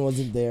everyone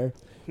wasn't there.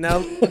 Now,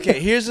 okay,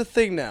 here's the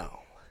thing now.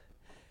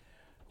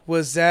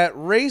 Was that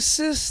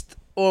racist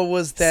or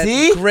was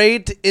that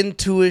great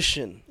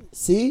intuition?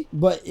 See?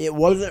 But it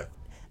wasn't.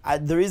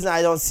 The reason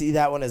I don't see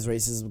that one as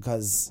racist is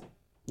because,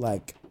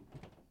 like,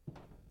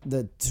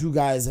 the two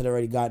guys had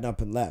already gotten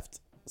up and left.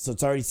 So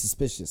it's already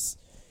suspicious.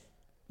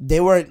 They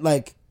weren't,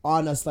 like,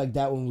 on us like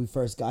that when we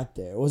first got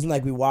there. It wasn't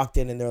like we walked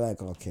in and they're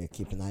like, okay,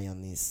 keep an eye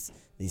on these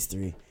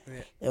three.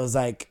 Yeah. It was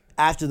like,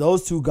 after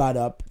those two got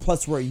up,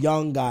 plus we're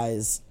young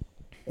guys,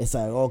 it's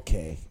like,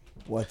 okay,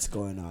 what's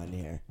going on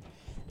here?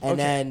 And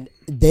then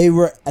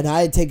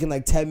I had taken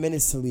like 10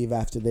 minutes to leave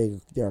after they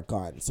were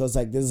gone. So it's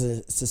like, there's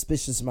a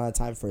suspicious amount of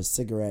time for a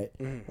cigarette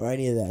or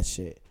any of that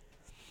shit.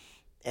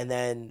 And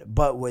then,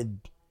 but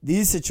with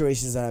these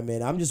situations that I'm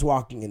in, I'm just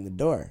walking in the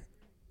door.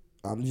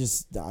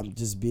 It's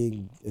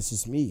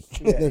just me.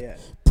 Yeah.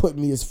 Put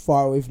me as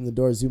far away from the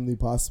door as humanly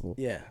possible.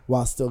 Yeah.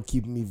 While still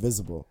keeping me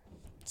visible.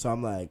 So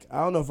I'm like,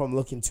 I don't know if I'm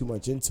looking too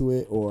much into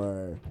it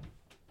or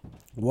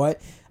what.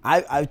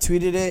 I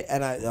tweeted it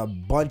and a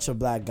bunch of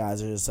black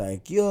guys are just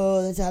like,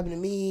 yo, that's happened to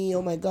me.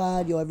 Oh my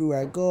God, yo, everywhere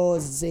I go,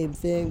 it's the same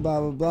thing, blah,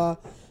 blah, blah.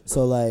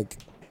 So like,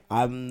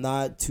 I'm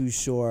not too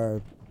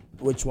sure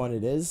which one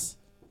it is,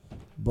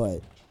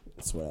 but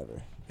it's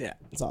whatever. Yeah.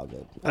 It's all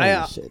good.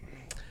 Shit.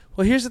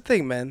 Well, here's the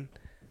thing, man.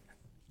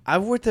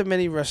 I've worked at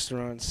many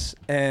restaurants,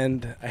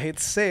 and I hate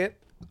to say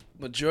it,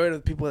 majority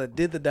of the people that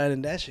did the dine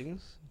and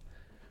dashings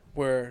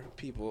were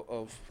people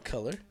of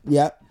color.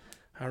 Yep.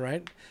 All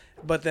right.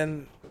 But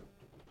then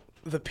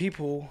the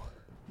people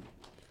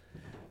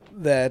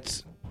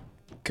that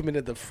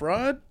committed the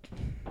fraud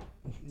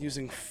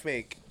using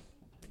fake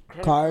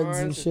cards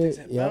and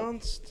shit.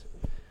 Bounced,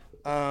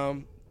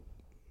 I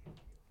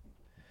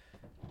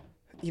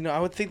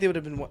would think they would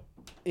have been,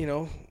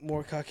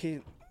 more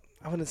Caucasian.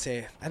 I wouldn't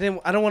say. I don't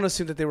want to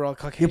assume that they were all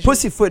Caucasian. You're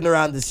pussyfooting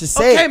around this. Just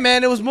say okay, it.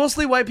 man. It was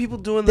mostly white people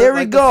doing there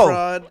we go. the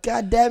fraud.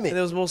 God damn it. And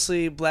it was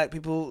mostly black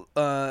people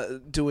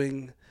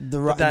doing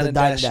the dine and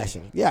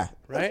dashing. Yeah.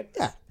 Right?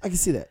 Yeah, I can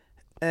see that.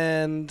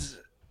 And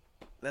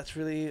that's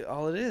really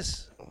all it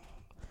is.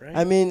 Right?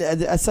 I mean,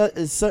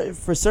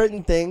 for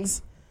certain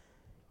things,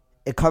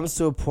 it comes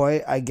to a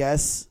point, I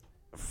guess,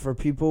 for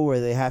people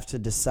where they have to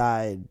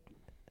decide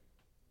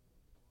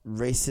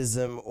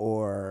racism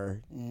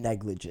or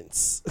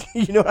negligence.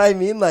 You know what I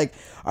mean? Like,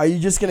 are you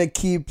just going to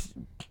keep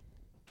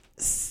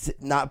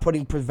not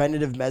putting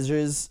preventative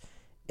measures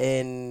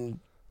in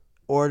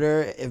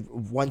order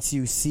once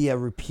you see a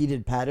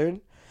repeated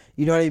pattern?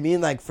 You know what I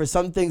mean? Like, for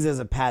some things, there's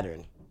a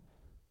pattern.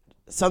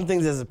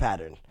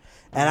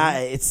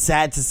 And it's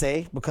sad to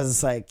say because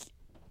it's like,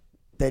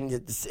 then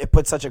it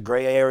puts such a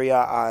gray area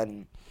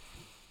on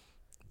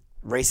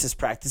racist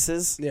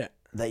practices. Yeah.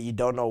 That you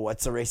don't know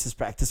what's a racist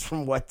practice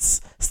from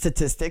what's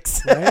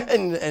statistics. Right?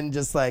 and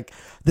just like,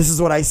 this is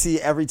what I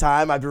see every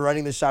time. I've been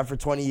running this shop for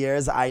 20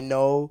 years. I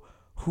know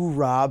who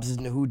robs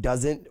and who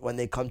doesn't when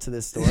they come to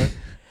this store.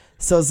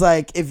 So it's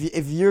like,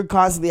 if you're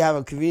constantly have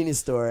a convenience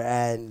store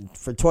and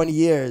for 20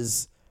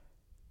 years,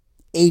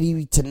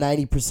 80 to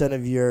 90%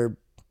 of your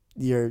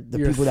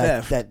people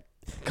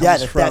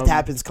that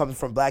happens coming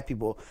from black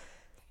people.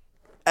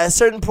 At a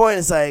certain point,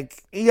 it's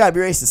like, you gotta be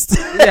racist.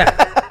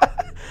 Yeah.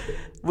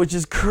 Which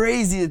is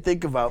crazy to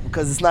think about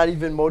because it's not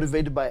even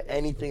motivated by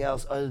anything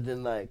else other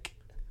than like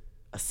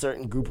a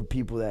certain group of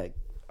people that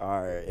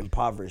are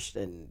impoverished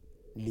and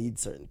need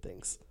certain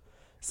things.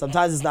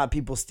 Sometimes it's not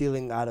people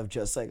stealing out of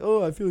just like,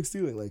 oh, I feel like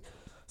stealing. Like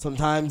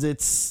sometimes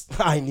it's,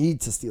 I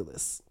need to steal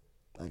this.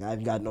 Like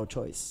I've got no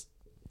choice.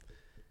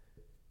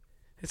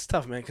 It's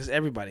tough, man, because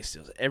everybody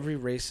steals. Every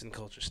race and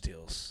culture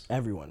steals.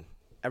 Everyone.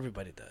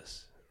 everybody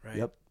does, right?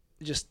 Yep.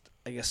 Just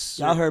I guess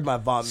Y'all heard my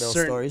Von Mill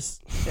certain- stories.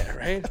 Yeah,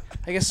 right.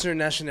 I guess certain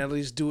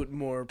nationalities do it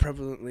more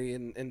prevalently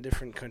in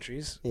different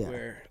countries Yeah.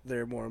 where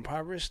they're more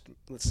impoverished.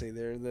 Let's say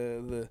they're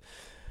the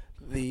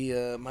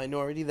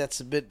minority that's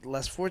a bit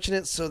less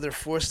fortunate, so they're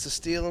forced to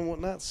steal and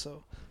whatnot.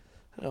 So,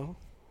 you know,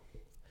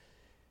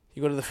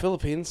 you go to the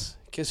Philippines.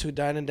 Guess who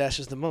dine and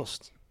dashes the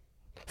most?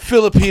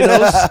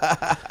 Filipinos.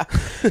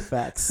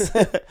 Facts.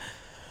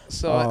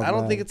 So Oh, I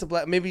don't man. think it's a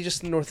black. Maybe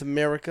just in North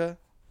America.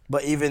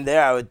 But even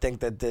there, I would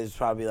think that there's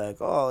probably like,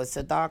 oh, it's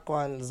the dark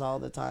ones all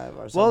the time,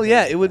 or something. Well,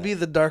 yeah, like it would that. be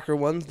the darker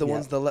ones, the Yeah.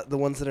 ones the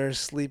ones that are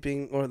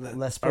sleeping or that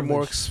Less are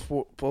more privileged.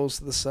 exposed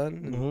to the sun.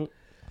 And Mhm.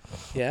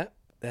 yeah,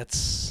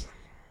 it's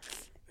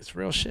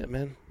real shit,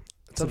 man.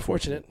 It's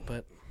unfortunate,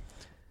 but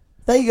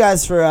Thank you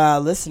guys for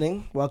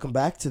listening. Welcome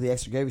back to the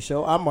Extra Gravy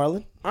Show. I'm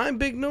Marlon. I'm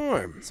Big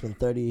Norm. It's been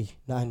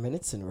 39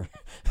 minutes, and we're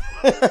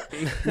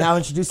now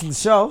introducing the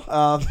show.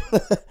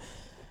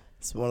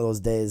 It's one of those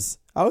days.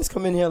 I always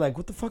come in here like,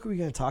 what the fuck are we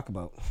going to talk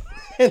about?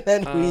 And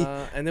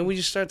then We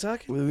just start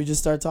talking. we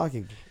just start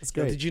talking. It's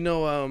Yo, great. did you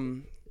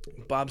know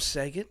Bob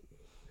Saget,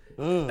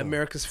 Mm.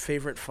 America's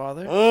favorite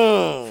father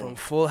Mm. from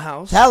Full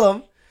House, Tell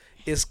him.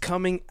 is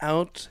coming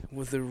out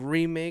with a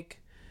remake,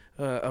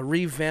 a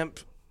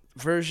revamped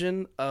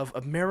version of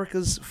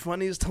America's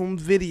Funniest Home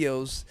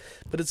Videos,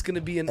 but it's going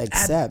to be an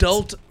Except-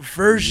 adult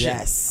version.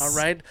 Yes. All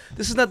right?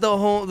 This is not the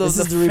whole This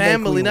the is the remake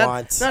family, we not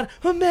want.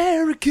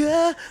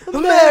 America.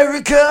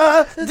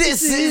 America,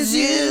 this is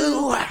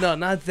you. No,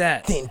 not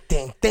that. Ding,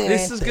 ding, ding,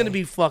 This is ding. going to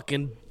be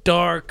fucking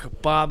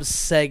dark Bob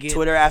Saget.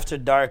 Twitter After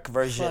Dark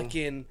version.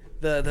 Fucking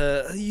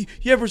you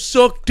ever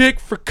suck dick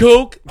for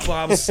coke?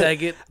 Bob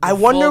Saget. I the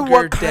wonder vulgar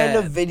what kind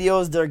dad. of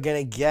videos they're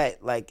gonna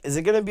get. Like, is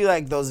it gonna be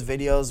like those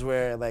videos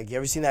where, like, you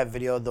ever seen that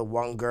video of the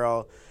one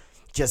girl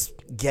just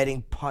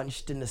getting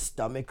punched in the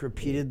stomach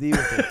repeatedly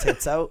with her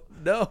tits out?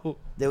 No.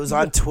 It was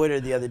on Twitter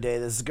the other day.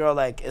 This girl,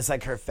 like, it's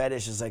like her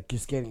fetish is like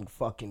just getting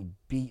fucking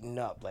beaten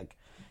up. Like,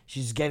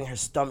 she's getting her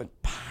stomach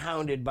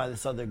pounded by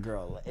this other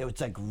girl. It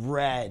was like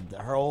red.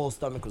 Her whole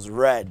stomach was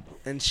red.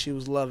 And she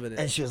was loving it.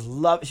 And she was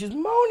she's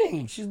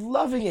moaning. She's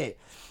loving it.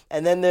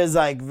 And then there's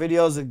like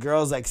videos of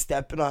girls like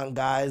stepping on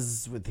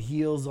guys with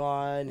heels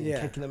on and Yeah.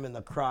 kicking them in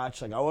the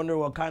crotch. Like, I wonder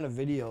what kind of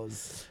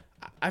videos.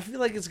 I feel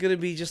like it's gonna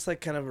be just like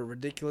kind of a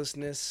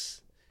ridiculousness,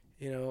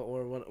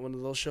 or one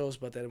of those shows,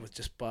 but then with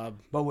just Bob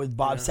But with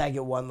Bob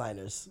Saget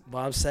one-liners.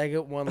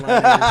 Saget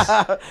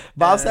one-liners.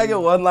 Bob Saget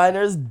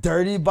one-liners,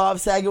 dirty Bob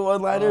Saget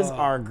one-liners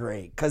are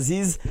great. Because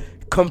he's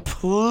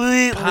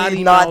completely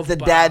Potty not mouth the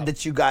Bob. dad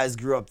that you guys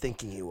grew up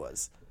thinking he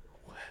was.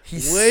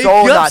 He's Wake so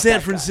up, not San that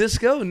guy.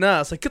 Francisco!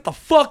 Nah, it's like get the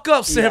fuck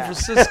up, San Yeah.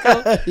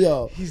 Francisco.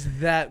 Yo. He's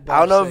that. Bob I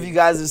don't know if Saget. you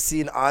guys have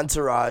seen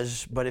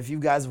Entourage, but if you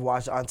guys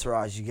watch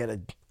Entourage, you get a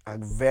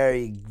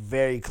very,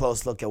 very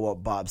close look at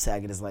what Bob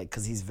Saget is like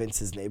because he's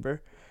Vince's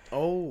neighbor.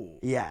 Oh.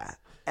 Yeah.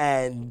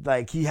 And,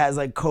 like, he has,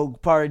 like,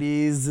 coke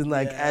parties and,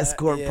 like, Yeah,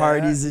 escort yeah,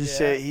 parties and yeah.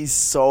 shit.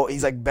 He's,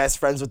 like, best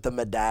friends with the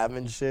madame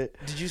and shit.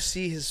 Did you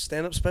see his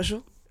stand-up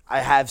special? I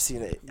have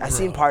seen it. I've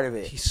seen Bro, part of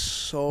it. He's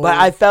so. But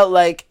I felt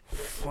like,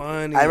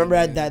 funny. I remember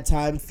at man. that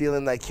time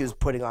feeling like he was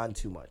putting on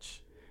too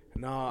much.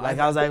 No, Like,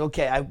 I was like,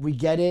 okay, we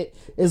get it.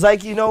 It's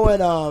like, you know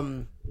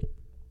when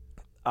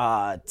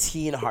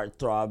teen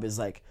heartthrob is,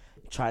 like,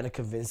 trying to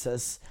convince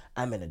us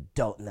I'm an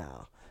adult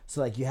now.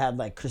 So, like, you had,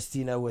 like,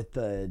 Christina with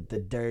the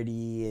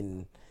dirty,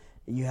 and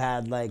you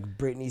had, like,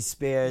 Britney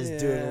Spears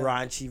doing Yeah.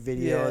 raunchy videos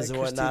Yeah, and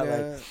whatnot.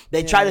 Christina. Like,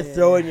 they Yeah, try to yeah,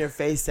 throw yeah. in your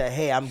face that,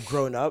 hey, I'm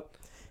grown up.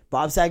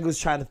 Bob Saget was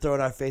trying to throw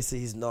in our face that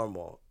he's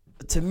normal.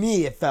 To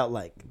me, it felt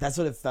like. That's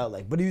what it felt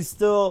like. But he was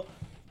still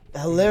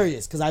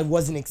hilarious because I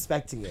wasn't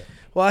expecting it.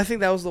 Well, I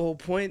think that was the whole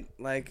point.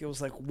 Like, it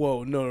was like,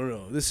 whoa,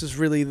 no. This is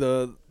really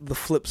the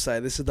flip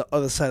side. This is the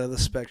other side of the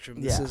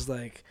spectrum. This Yeah. is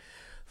like,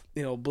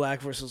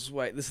 black versus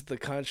white. This is the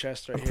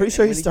contrast right I'm here. pretty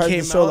sure And he when started the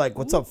came show out- like,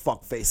 what's up,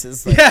 fuck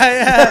faces? Like,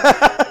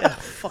 Yeah.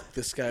 Fuck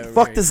this guy over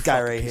fuck here, this you guy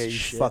fucking right piece here, of you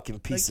shit. fucking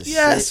piece Like, of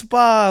yes, shit.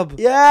 Bob.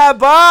 Yeah,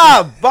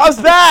 Bob!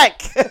 Bob's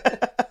back!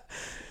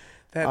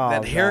 That Oh,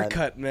 that man.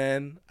 haircut,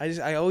 man.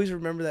 I always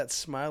remember that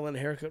smile and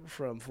haircut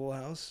from Full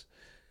House,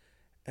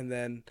 and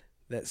then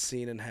that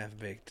scene in Half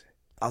Baked.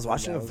 I was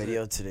watching a That was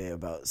video today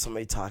about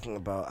somebody talking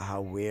about how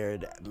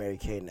weird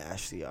Mary-Kate and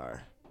Ashley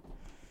are.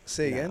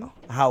 Say again. now.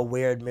 How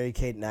weird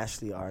Mary-Kate and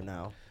Ashley are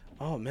now.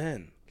 Oh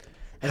man.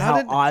 And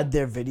how odd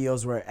their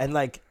videos were. And,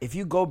 like, if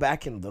you go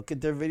back and look at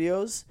their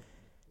videos,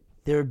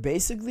 they were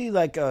basically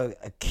like a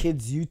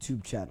kid's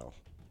YouTube channel.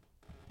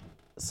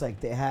 It's like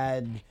they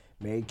had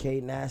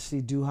Mary-Kate and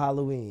Ashley do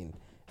Halloween.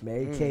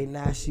 Mary-Kate and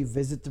Ashley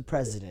visit the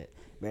president.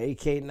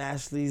 Mary-Kate and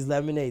Ashley's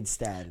lemonade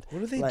stand. What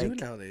do they Like, do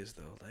nowadays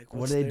though? Like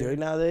What are they doing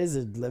nowadays?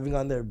 They're living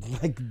on their,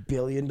 like,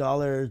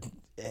 billion-dollar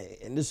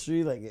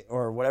industry, like,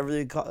 or whatever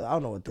they call it. I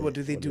don't know what they What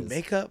do they what do? it is.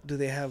 Makeup? Do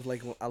they have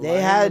like a line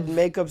They had of-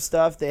 makeup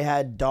stuff. They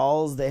had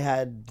dolls. They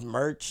had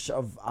merch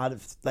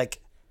like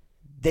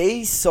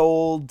they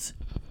sold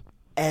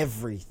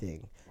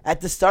everything.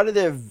 At the start of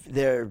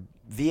their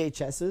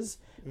VHSs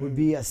would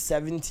be a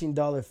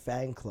 $17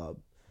 fan club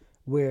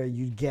where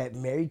you'd get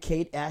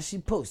Mary-Kate Ashley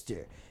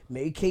poster,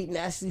 Mary-Kate and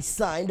Ashley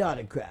signed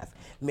autograph,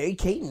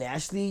 Mary-Kate and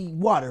Ashley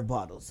water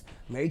bottles,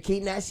 Mary-Kate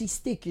and Ashley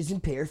stickers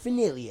and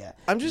paraphernalia.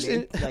 I'm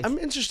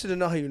interested to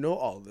know how you know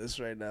all this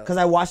right now. Because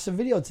I watched a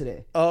video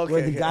today Oh, okay,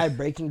 where the okay. guy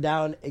breaking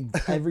down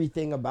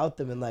everything about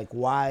them and like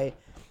why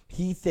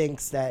he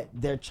thinks that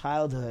their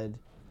childhood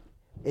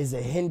is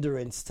a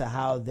hindrance to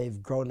how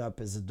they've grown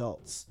up as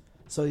adults.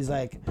 So he's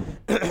like,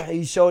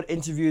 he showed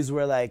interviews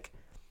where like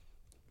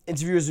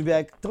interviewers would be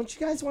like, don't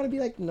you guys want to be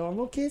like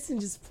normal kids and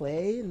just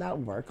play and not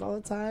work all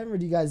the time? Or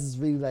do you guys just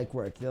really like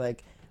work? They're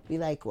like, we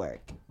like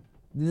work.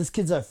 These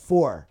kids are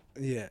 4.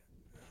 Yeah.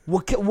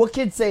 What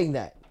kid's saying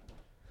that?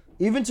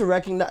 Even to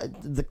recognize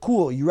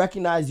you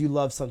recognize you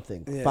love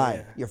something. Yeah, Fine,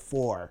 yeah. you're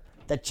 4.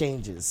 That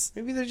changes.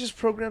 Maybe they're just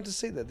programmed to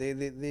say that.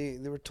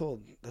 They were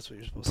told that's what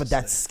you're supposed to But say.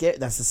 that's scary.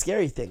 That's the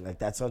scary thing. Like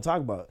that's what I'm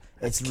talking about.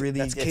 It's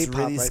really K-pop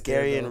right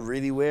scary there, and though.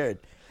 really weird.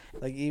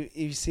 Like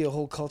you see a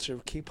whole culture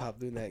of K-pop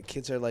doing that.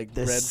 Kids are like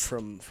bred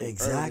from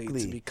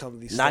early to become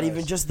these Not stars.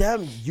 even just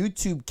them.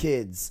 YouTube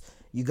kids.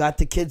 You got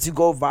the kids who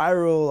go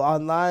viral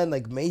online,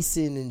 like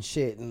Mason and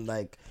shit, and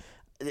like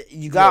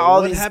you got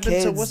all these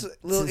kids. To what's the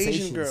little Asian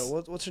sensations.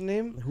 girl? What's her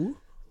name? Who?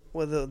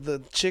 Well,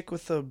 the chick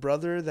with the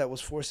brother that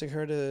was forcing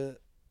her to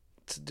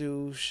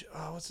do.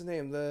 What's her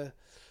name? The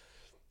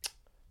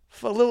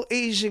little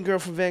Asian girl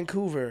from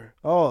Vancouver.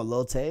 Oh,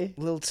 Lil Tay.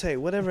 Lil Tay,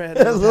 whatever. Had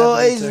Little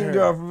happened to Asian her.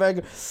 girl from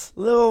Vancouver.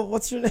 Little,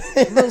 what's your name?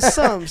 Little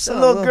some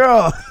little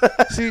girl.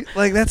 See,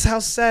 like that's how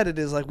sad it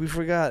is. Like we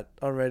forgot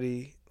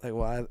already. Like,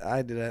 well,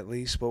 I did at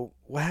least. But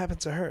what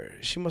happened to her?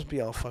 She must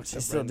be all fucked up.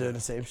 She's still right doing now.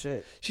 the same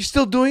shit. She's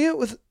still doing it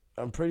with.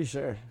 I'm pretty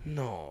sure.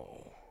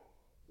 No.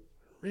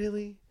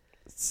 Really?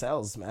 It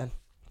sells, man.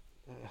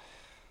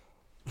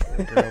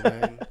 Girl,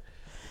 man.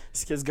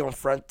 These kids going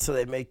front till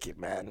they make it,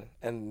 man.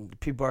 And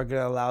people are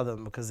going to allow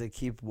them because they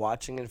keep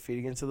watching and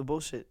feeding into the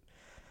bullshit.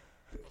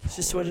 It's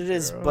just what it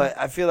is. girl. But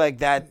I feel like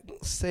that,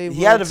 Save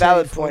he had a Lil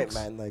valid Tay, point, folks.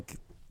 man. Like,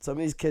 some of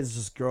these kids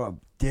just grow up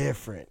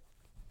different.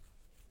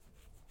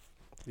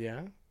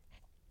 Yeah,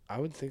 I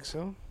would think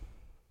so.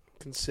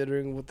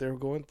 Considering what they're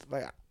going through.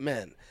 Like,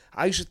 man,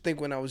 I used to think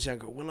when I was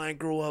younger, when I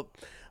grow up,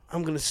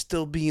 I'm going to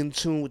still be in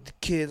tune with the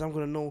kids. I'm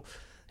going to know,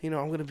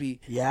 I'm going to be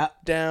Yeah.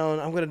 down.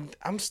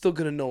 I'm still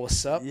going to know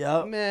what's up.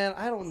 Yep. Man,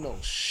 I don't know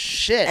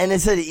shit. And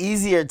it's an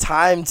easier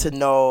time to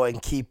know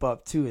and keep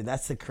up, too. And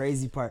that's the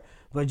crazy part.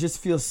 But it just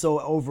feels so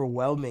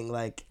overwhelming.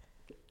 Like,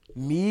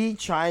 me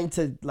trying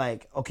to,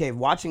 like, okay,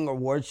 watching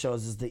award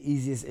shows is the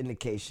easiest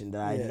indication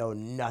that I Yeah. know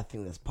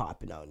nothing that's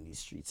popping out in these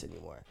streets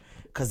anymore.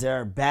 Because there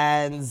are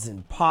bands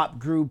and pop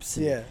groups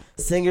and Yeah.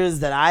 singers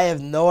that I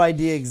have no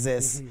idea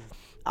exist.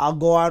 I'll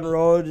go on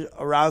road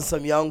around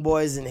some young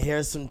boys and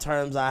hear some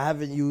terms I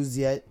haven't used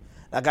yet.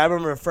 Like, I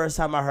remember the first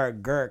time I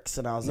heard Gurks,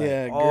 and I was like,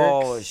 Yeah,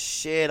 oh, Gurks.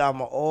 shit,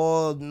 I'm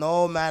old.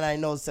 No man I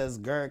know says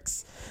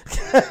Gurks.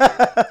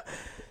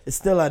 It's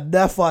still a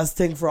Nefos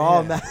thing for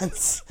all Yeah.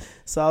 mans.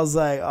 So I was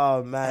like, oh,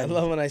 I man.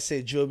 love when I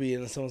say Joby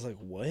and someone's like,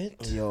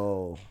 what?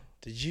 Yo.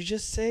 Did you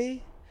just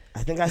say?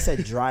 I think I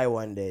said dry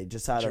one day,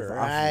 just out of off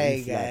Dry,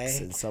 reflex.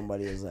 guy. And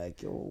somebody was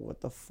like, yo, what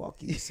the fuck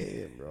are you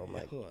saying, bro? I'm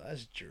like, Oh,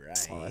 that's dry.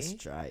 oh, that's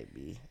dry,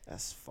 B.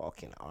 That's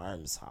fucking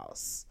Arms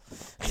house.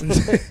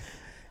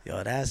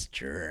 Yo, that's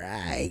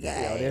dry,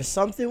 guy. Yo, there's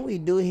something we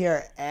do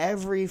here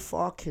every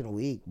fucking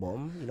week,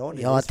 boom. You know what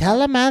it Yo, is?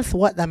 tell a man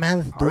what the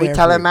man do. Are we every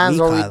telling man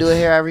week what we of. do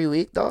here every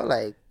week, though?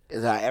 Like,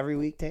 is that every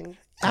week thing?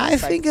 I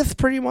think it's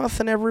pretty much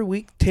an every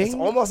week it's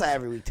thing. almost an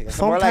every week thing. It's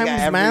more Sometimes like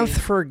a every, man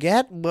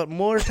forget, but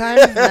more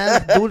times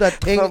man do the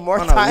thing but more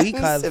on times, a week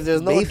if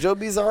there's no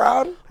jobbies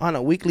around, on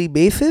a weekly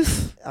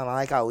basis. on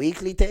like a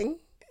weekly thing,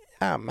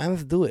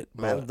 Man's do it.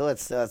 man, do it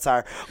still. It's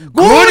our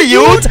good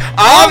youth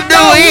of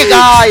the week.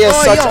 Ah, you're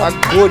Oh, such yo, a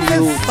good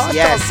man, youth. such a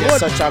Yes, you're good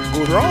such a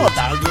good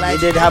youth. You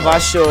did have a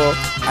show,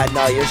 and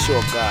now your show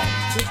gone.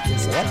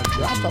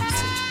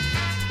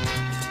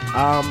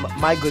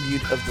 My good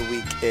youth of the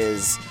week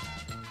is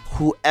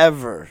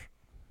whoever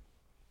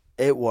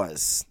it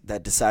was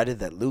that decided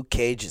that Luke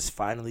Cage is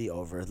finally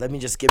over. Let me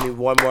just give me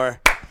one more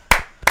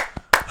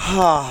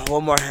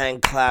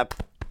hand clap.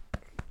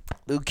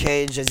 Luke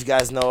Cage, as you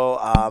guys know,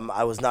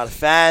 I was not a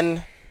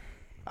fan.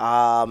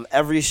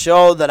 Every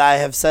show that I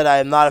have said I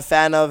am not a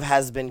fan of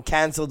has been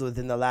canceled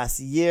within the last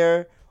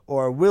year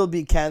or will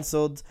be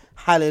canceled.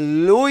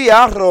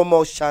 Hallelujah.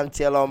 Romo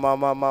Chantielo,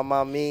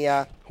 mamma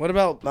mia. What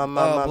about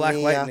Mamma Black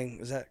mia. Lightning?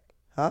 Is that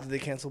Huh? did they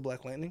cancel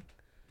Black Lightning?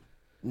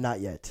 Not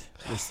yet.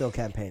 We're still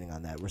campaigning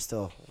on that. We're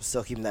still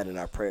keeping that in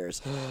our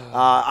prayers.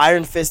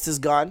 Iron Fist is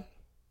gone.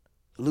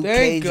 Luke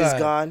Thank Cage is God.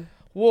 gone.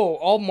 Whoa,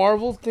 all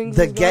Marvel things.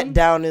 The is Get gone?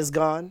 Down is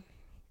gone.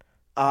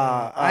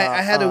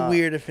 I had a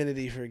weird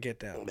affinity for Get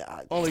Down,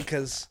 uh, only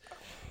because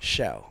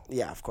Shell.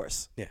 Yeah, of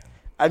course. Yeah.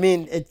 I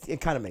mean, it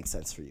kind of makes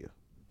sense for you.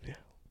 Yeah.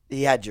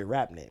 He had your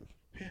rap name.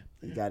 Yeah.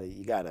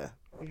 You gotta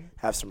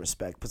have some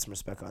respect. Put some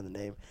respect on the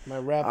name. My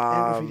rap and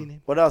graffiti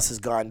name. What else is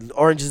gone?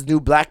 Orange is New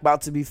Black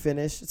about to be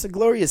finished. It's a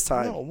glorious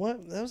time. No,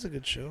 what? That was a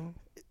good show.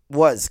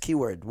 Was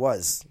keyword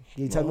was.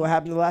 Can you tell me what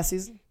happened the last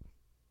season?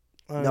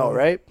 I don't No, know.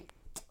 right?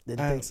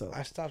 Didn't think so.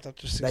 I stopped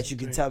after 6. Bet you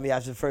can tell me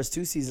after the first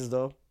 2 seasons,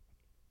 though.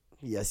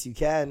 Yes, you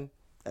can.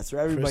 That's what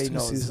everybody two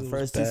knows. The seasons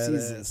first was 2 badass.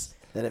 seasons.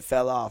 Then it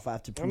fell off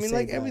after I mean, Crusade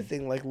like died.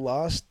 everything, like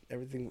Lost,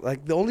 everything.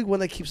 Like the only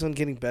one that keeps on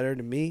getting better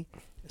to me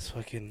is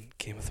fucking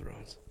Game of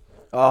Thrones.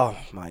 Oh,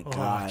 my Oh,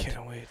 God. I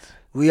can't wait.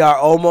 We are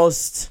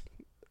almost...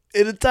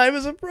 And the time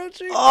is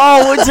approaching.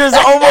 Oh, winter's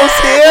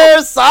almost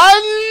here,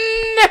 son!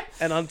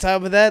 And on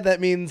top of that, that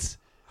means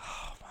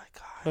Oh, my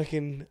God.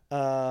 fucking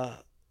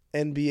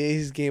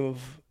NBA's Game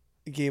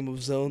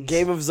of Zones.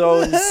 Game of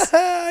Zones.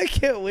 I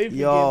can't wait for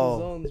Game of Yo,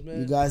 Zones, man.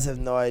 you guys have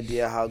no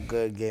idea how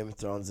good Game of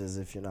Thrones is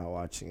if you're not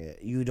watching it.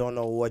 You don't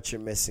know what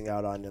you're missing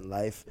out on in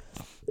life.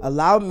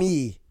 Allow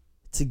me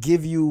to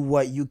give you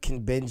what you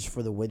can binge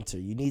for the winter.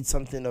 You need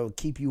something to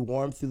keep you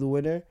warm through the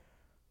winter?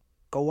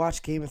 Go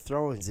watch Game of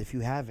Thrones if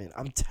you haven't.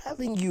 I'm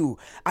telling you.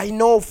 I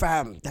know,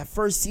 fam. That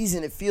first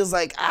season, it feels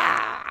like,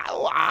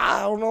 I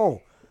don't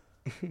know.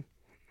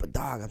 But,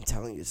 dog, I'm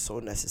telling you, it's so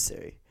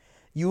necessary.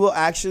 You will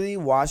actually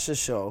watch the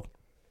show,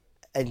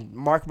 and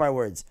mark my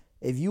words,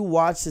 if you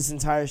watch this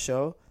entire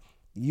show,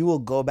 you will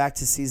go back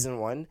to season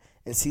 1,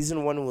 and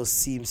season 1 will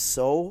seem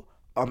so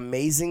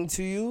amazing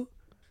to you,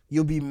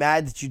 you'll be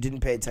mad that you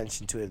didn't pay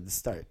attention to it at the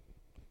start.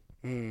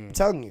 I'm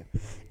telling you.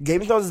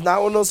 Game of Thrones is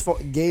not one of those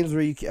games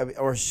where you can,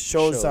 or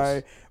shows,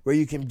 where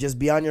you can just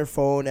be on your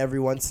phone every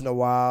once in a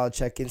while,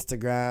 check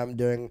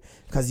Instagram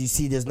because you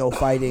see there's no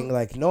fighting.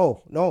 Like,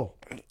 no.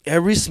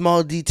 Every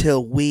small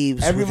detail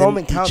weaves. Every within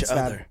moment each counts,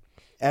 other. man.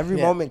 Every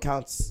moment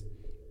counts.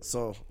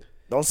 So,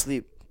 don't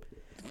sleep.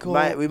 Cool.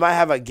 We might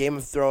have a Game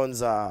of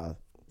Thrones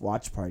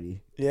watch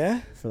party Yeah.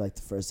 for like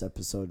the first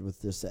episode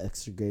with this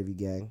extra gravy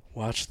gang.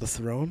 Watch the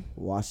throne.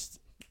 Watch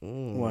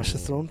Watch the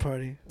throne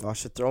party.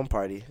 Watch the throne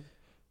party.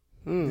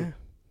 Yeah.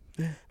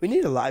 We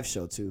need a live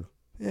show too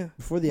Yeah.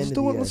 before the end of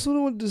the year. Let's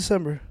do one in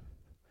December.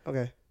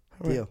 Okay.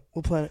 All right, Deal.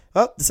 We'll plan it.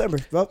 Oh, December.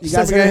 Well, you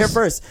December, guys heard it here guys.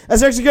 first.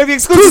 That's extra gravy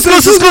exclusive.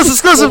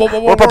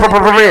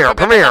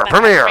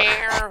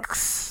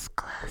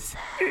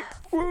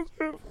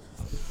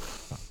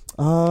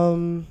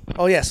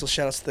 Oh yeah. So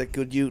shout out to the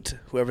good Ute,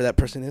 whoever that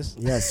person is,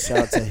 Yes, shout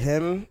out to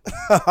him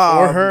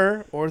or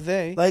her, or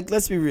they. Like,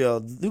 let's be real.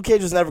 Luke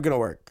Cage was never gonna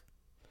work.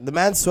 The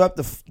man swept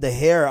the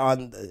hair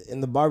in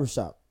the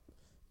barbershop.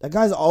 That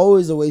guy's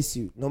always a waist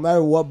suit. No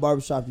matter what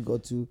barbershop you go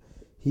to,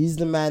 he's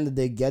the man that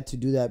they get to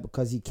do that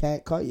because he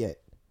can't cut yet.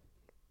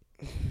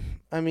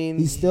 I mean,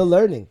 He's still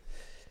learning.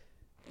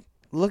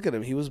 look at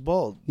him. He was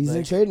bald. He's in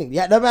Like, training.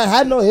 Yeah, that man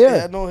had no hair. He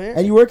had no hair.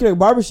 And you work at a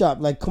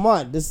barbershop. Like, come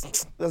on. This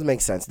doesn't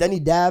make sense. Then he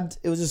dabbed.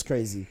 It was just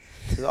crazy.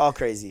 It was all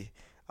crazy.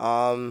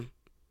 But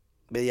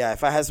yeah,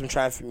 if I had some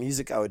time for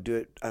music, I would do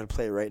it. I would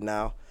play it right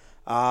now.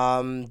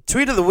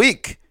 Tweet of the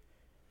week.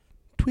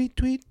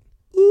 Tweet.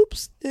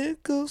 Oops, there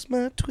goes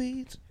my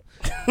tweet.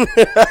 You're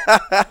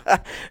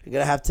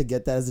gonna have to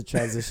get that as a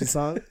transition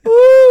song.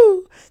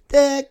 Ooh,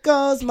 there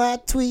goes my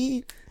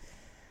tweet.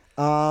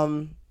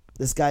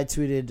 This guy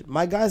tweeted,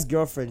 my guy's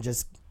girlfriend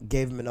just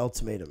gave him an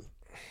ultimatum.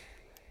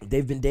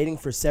 They've been dating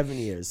for 7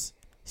 years.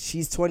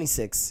 She's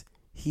 26.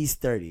 He's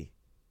 30.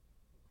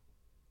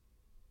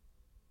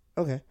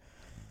 Okay.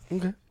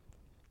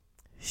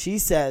 She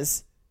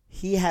says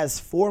he has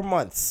 4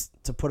 months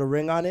to put a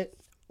ring on it,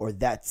 or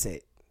that's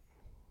it.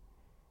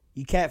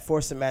 You can't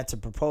force a man to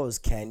propose,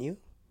 can you?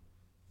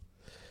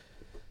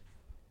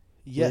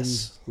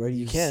 Yes, Where do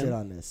you can. sit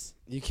on this?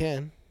 You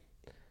can.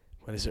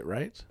 But is it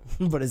right?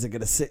 But is it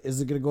gonna sit? Is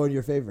it gonna go in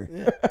your favor?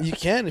 Yeah. You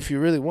can if you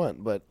really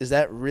want, but is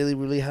that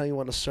really how you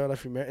want to start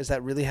off your marriage? Is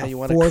that really how you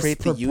want to Forced create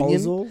the union?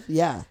 proposal?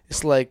 Yeah.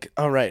 It's like,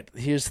 all right,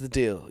 here's the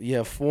deal. You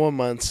have 4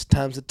 months,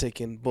 time's a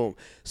ticking, boom.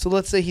 So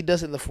let's say he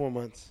does it in the 4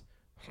 months.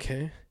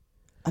 Okay.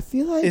 I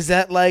feel like Is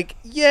that like,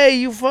 yay,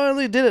 you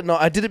finally did it? No,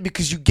 I did it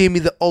because you gave me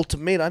the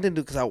ultimatum. I didn't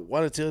do it because I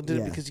wanted to. I did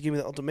it because you gave me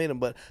the ultimatum,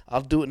 but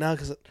I'll do it now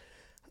because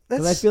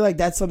because I feel like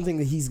that's something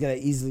that he's gonna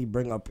easily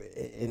bring up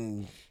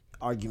in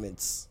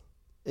arguments.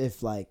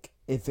 If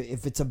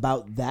it's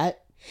about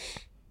that,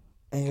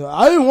 and you're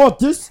like, I didn't want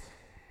this,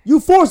 you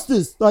forced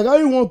this. Like, I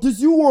didn't want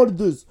this, you wanted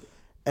this,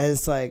 and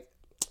it's like,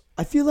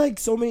 I feel like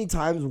so many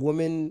times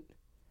women,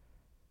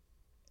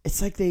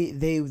 it's like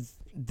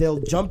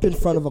they'll jump in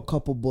front of a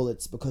couple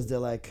bullets because they're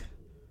like,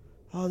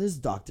 oh, this is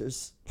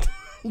doctors.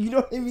 You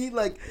know what I mean?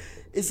 Like,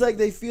 it's like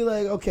they feel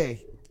like,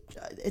 okay,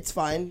 it's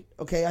fine.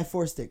 Okay, I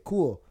forced it.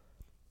 Cool.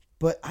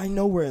 But I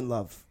know we're in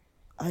love.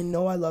 I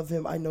know I love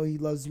him. I know he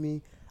loves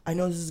me. I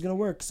know this is going to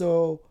work.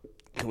 So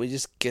can we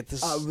just get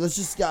this? let's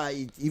just,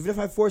 even if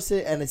I force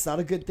it and it's not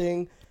a good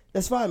thing,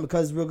 that's fine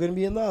because we're going to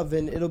be in love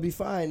and it'll be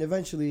fine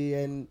eventually.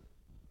 And,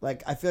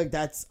 like, I feel like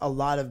that's a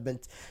lot of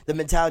the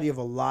mentality of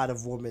a lot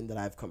of women that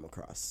I've come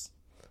across.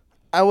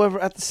 However,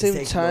 at the same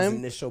Taking those time,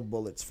 initial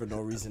bullets for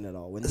no reason at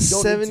all. When you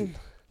don't need to.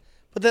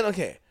 But then,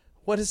 okay,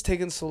 what has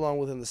taken so long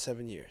within the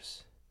 7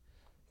 years?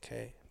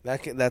 Okay,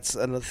 that's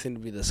another thing to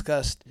be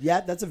discussed. Yeah,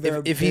 that's a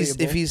very if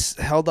he's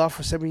held off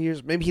for 7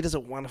 years, maybe he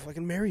doesn't want to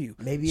fucking marry you.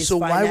 Maybe it's so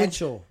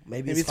financial.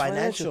 Maybe it's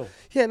financial.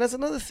 Yeah, and that's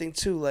another thing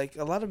too. Like,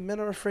 a lot of men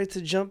are afraid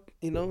to jump,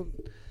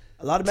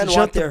 A lot of men To want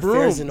jump the their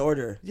affairs broom. in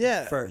order.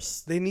 Yeah.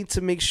 First, They need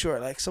to make sure.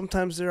 Like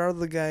sometimes there are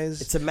the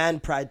guys it's a man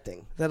pride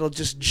thing. that'll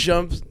just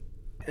jump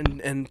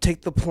and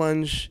take the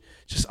plunge,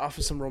 just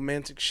offer some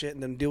romantic shit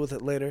and then deal with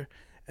it later.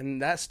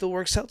 And that still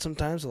works out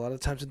sometimes. A lot of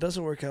times it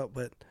doesn't work out.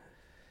 But,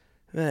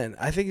 man,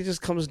 I think it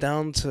just comes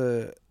down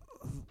to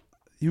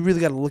you really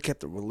got to look at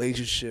the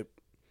relationship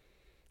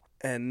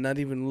and not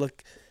even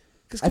look.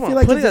 Because I come feel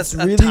on, like if putting it's a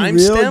really timestamp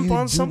real, on you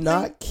do something.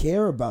 not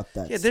care about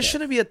that. Yeah, there stuff.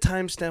 shouldn't be a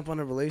timestamp on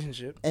a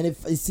relationship. And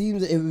if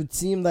it would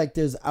seem like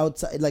there's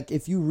outside, like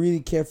if you really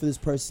care for this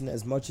person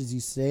as much as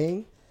you're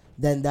saying,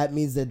 then that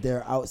means that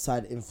there are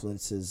outside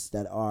influences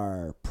that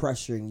are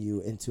pressuring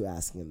you into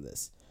asking him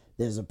this.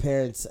 There's a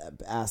parents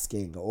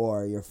asking,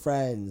 or your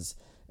friends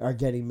are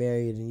getting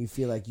married, and you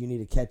feel like you need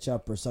to catch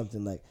up or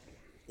something. Like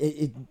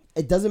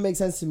it doesn't make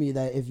sense to me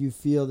that if you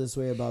feel this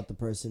way about the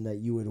person that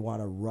you would want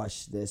to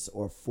rush this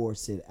or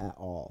force it at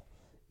all.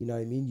 You know what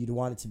I mean? You'd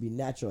want it to be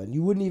natural, and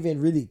you wouldn't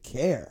even really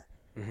care.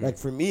 Like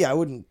for me, I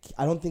don't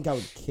think I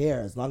would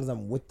care as long as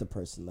I'm with the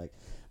person. Like,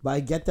 but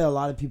I get that a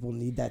lot of people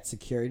need that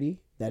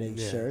security, that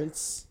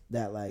insurance,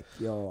 that like,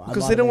 yo,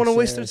 Because they don't want to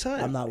waste their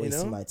time. I'm not you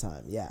wasting know? my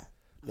time. Yeah,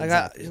 I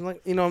got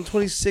like I'm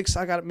 26.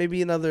 I got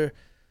maybe another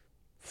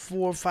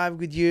 4 or 5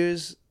 good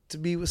years to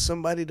be with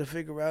somebody to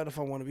figure out if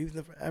I want to be with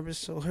them forever.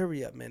 So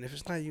hurry up, man. If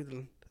it's not you,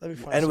 then let me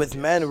find. And with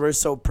somebody men, else. we're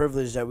so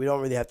privileged that we don't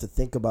really have to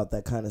think about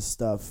that kind of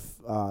stuff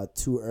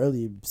too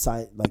early,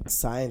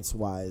 science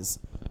wise,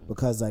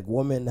 because like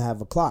women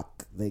have a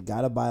clock. They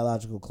got a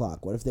biological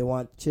clock. What if they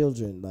want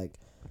children? Like,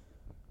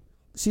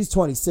 she's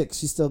 26.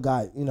 She still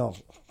got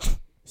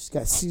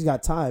she's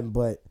got time.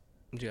 But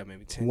You got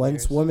maybe 10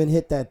 once years. women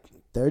hit that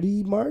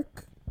 30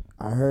 mark,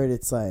 I heard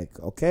it's like,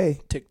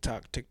 okay,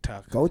 TikTok.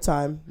 go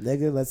time,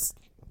 nigga. Let's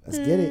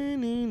get it.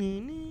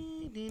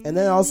 And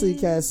then also you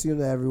can't assume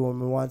that every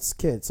woman wants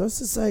kids. So it's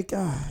just like,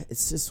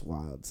 it's just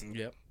wild.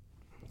 Yep.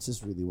 It's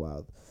just really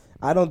wild.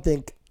 I don't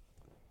think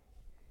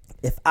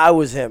if I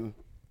was him,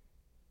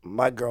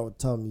 my girl would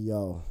tell me,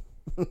 yo,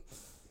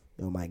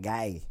 my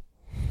guy,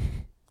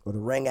 where the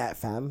ring at,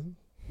 fam?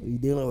 What you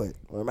dealing with?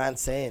 What am I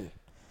saying?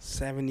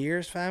 7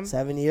 years, fam.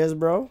 7 years,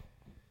 bro?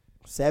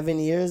 7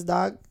 years,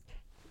 dog?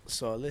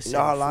 So listen. You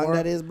know how long 4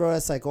 that is, bro?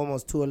 That's like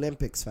almost 2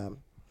 Olympics, fam.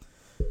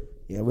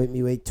 Yeah, wait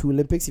me wait 2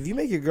 Olympics. If you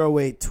make your girl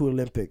wait 2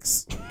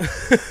 Olympics.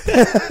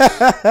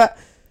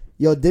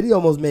 Yo, Diddy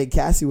almost made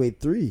Cassie wait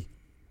 3.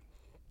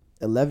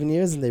 11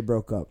 years and they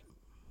broke up.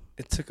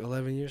 It took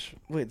 11 years.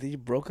 Wait, did you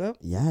broke up?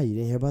 Yeah, you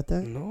didn't hear about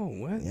that? No,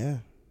 what? Yeah.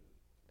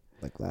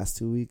 Like last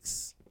 2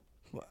 weeks.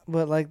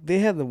 But like they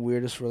had the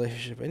weirdest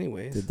relationship,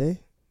 anyways. Did they?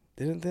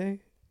 Didn't they?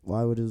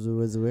 Why was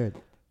it weird?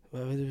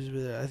 Well,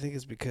 I think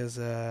it's because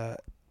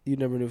you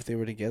never knew if they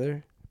were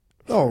together.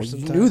 Oh, For some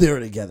you time. knew they were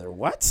together.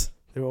 What?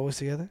 They were always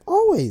together.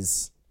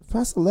 Always.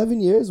 Past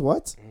 11 years,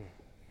 what?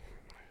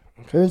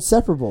 They're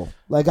inseparable.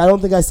 Like, I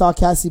don't think I saw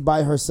Cassie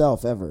by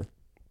herself ever.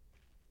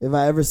 If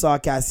I ever saw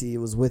Cassie, it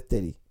was with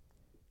Diddy.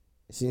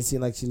 She didn't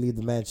seem like she'd leave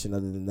the mansion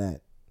other than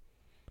that.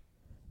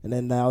 And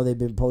then now they've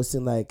been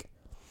posting, like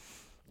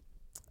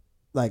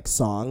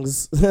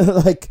songs.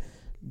 Like,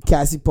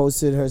 Cassie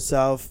posted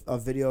herself, a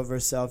video of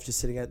herself just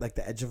sitting at, like,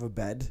 the edge of a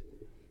bed.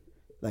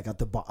 Like,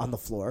 on the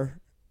floor.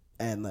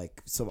 And,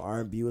 like, some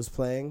R&B was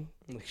playing.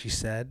 Like she's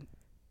sad.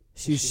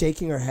 She was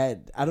shaking her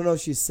head. I don't know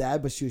if she's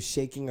sad, but she was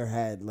shaking her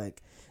head.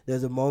 Like,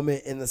 there's a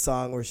moment in the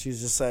song where she was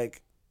just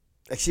like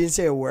she didn't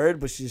say a word,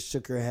 but she just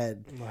shook her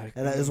head. Like,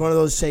 And it was one of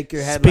those shake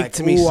your head Speak like,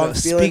 to me, ooh, so- I'm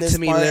feeling speak this to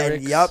me part. lyrics.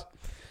 And yup,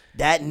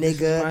 that This is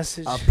nigga,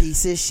 message. a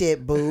piece of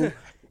shit, boo.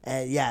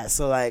 And yeah,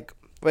 so like,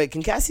 wait,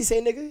 can Cassie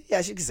say nigga?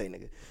 Yeah, she can say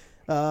nigga.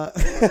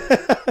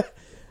 I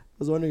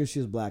was wondering if she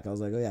was black. I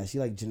was like, oh yeah, she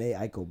like Janae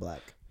Aiko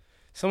black.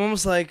 Someone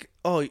was like,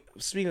 oh,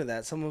 speaking of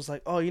that, someone was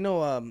like, oh,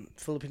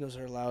 Filipinos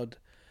are allowed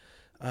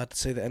to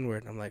say the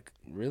N-word. I'm like,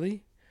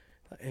 really?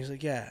 And he's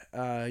like,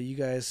 yeah, you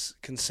guys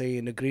can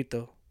say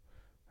negrito.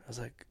 I was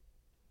like,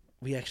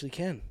 we actually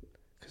can.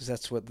 Because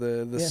that's what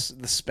the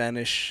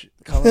Spanish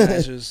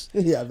colonizers,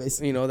 Yeah,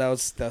 basically.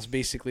 that's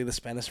basically the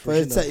Spanish But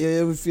version of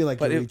it would feel like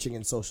but you're it- reaching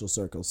in social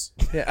circles.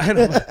 Yeah, I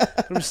know.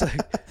 I'm just like,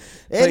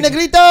 Hey, Like-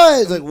 negrito!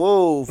 It's like,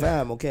 whoa,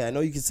 fam, okay, I know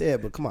you can say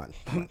it, but come on.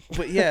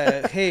 but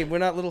yeah, hey, we're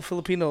not little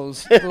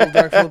Filipinos, little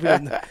dark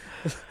Filipinos.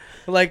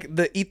 Like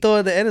the ito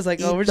at the end is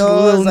like, oh, we're just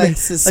Ito little is like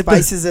the-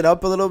 spices it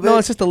up a little bit. No,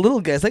 it's just a little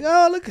guy. It's like,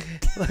 oh, look.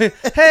 Like,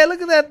 hey,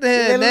 look at that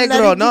Little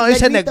negro. No, he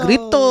said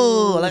negrito.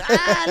 negrito.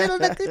 Like, little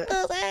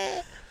negrito.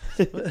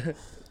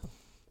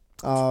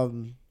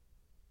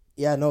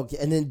 Yeah, no,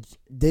 and then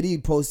Diddy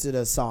posted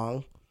a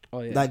song.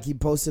 Oh, yeah. Like he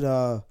posted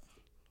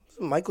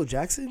Michael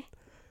Jackson.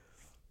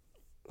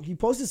 He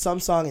posted some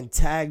song and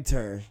tagged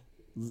her,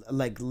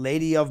 like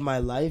 "Lady of My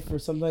Life" or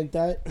something like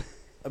that.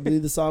 I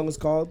believe the song was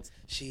called.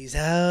 She's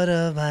out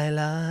of my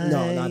life.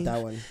 No, not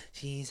that one.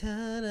 She's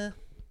out of...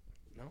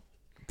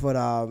 But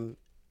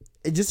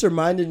it just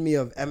reminded me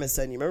of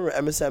MSN. You remember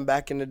MSN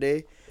back in the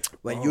day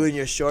when you and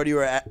your shorty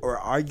were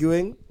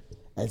arguing,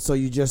 and so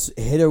you just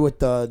hit her with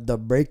the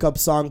breakup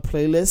song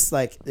playlist,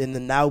 like in the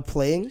now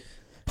playing.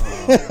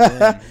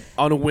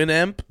 On a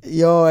Winamp.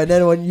 Yo, and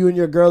then when you and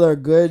your girl are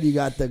good, you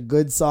got the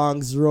good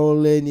songs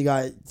rolling. You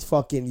got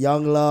fucking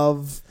Young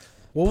Love.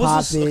 What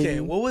was this? popping. Okay,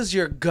 what was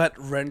your gut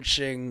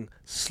wrenching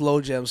slow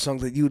jam song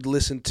that you'd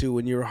listen to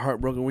when you were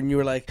heartbroken, when you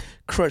were like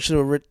crushing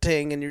over a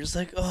thing, and you're just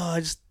like,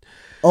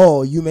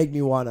 Oh, You Make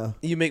Me Wanna.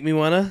 you make me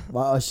wanna.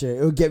 By Usher.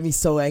 It would get me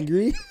so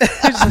angry.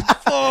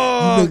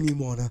 Oh, You Make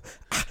Me Wanna.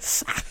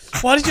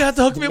 why did you have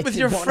to hook me up with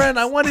your wanna. friend?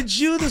 I wanted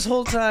you this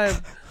whole time.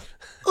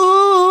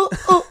 Ooh,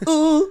 ooh,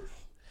 ooh.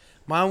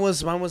 Mine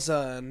was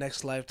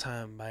Next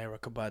Lifetime by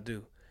Erykah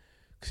Badu.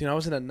 Cause I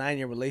was in a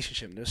 9-year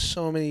relationship. And there's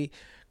so many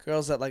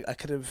girls that like I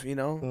could have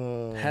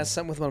had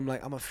something with them. I'm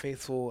like, I'm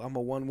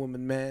a one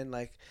woman man.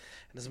 Like,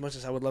 and as much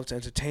as I would love to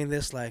entertain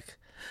this, like,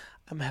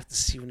 I'm gonna have to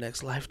see you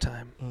next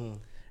lifetime.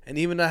 And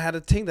even I had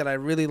a thing that I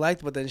really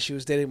liked, but then she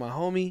was dating my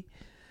homie.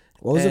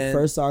 What was the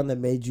first song that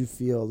made you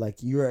feel like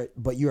you're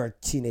a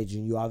teenager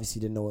and you obviously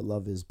didn't know what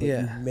love is, but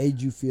Yeah. it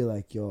made you feel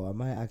like, yo, I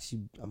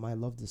might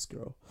love this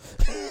girl.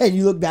 And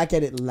you look back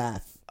at it and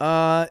laugh.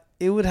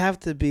 It would have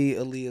to be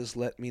Aaliyah's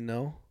 "Let Me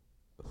Know."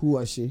 Who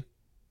was she?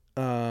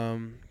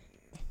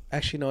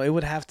 Actually, no, it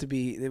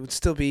would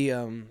still be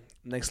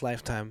Next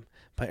Lifetime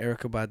by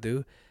Erykah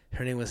Badu.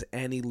 Her name was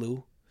Annie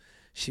Lou.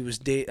 She was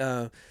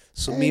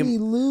Annie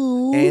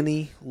Lou.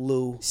 Annie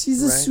Lou.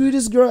 She's the right?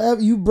 sweetest girl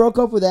ever. You broke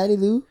up with Annie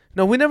Lou?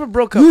 No, we never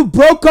broke up. You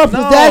broke up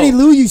No. with Annie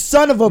Lou, you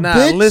son of a Nah,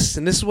 bitch.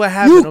 listen, this is what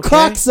happened. You okay?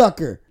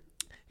 cocksucker.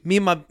 Me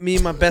and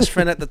my best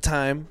friend at the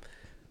time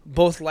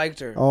both liked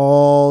her.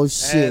 Oh,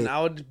 shit. And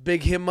I would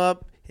big him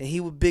up, and he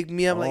would big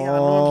me up. Like, yo, I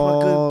know I'm a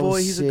good boy.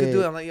 He's a good shit.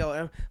 dude. I'm like,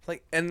 yo,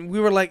 and we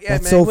were like, yeah,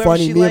 That's man, so whoever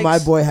funny. she Me and my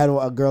likes, boy had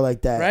a girl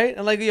like that. right?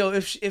 And like, yo,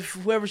 if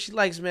whoever she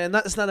likes, man,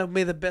 it's not a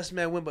may the best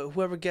man win, but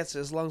whoever gets it,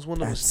 as long as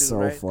one of That's us do, so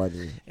right?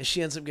 funny. And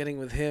she ends up getting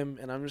with him,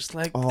 and I'm just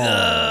like, Oh.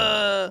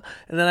 ugh.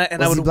 And then I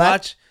Was he would black?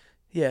 watch,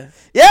 yeah.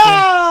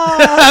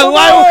 Yeah!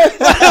 Why?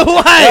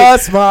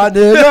 That's my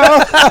nigga.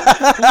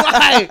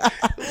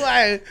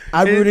 Why?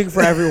 I'm rooting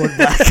for everyone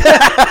black.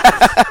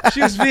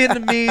 She was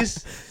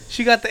Vietnamese.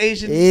 She got the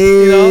Asian,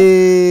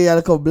 Hey, I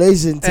look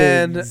Blazing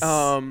And things.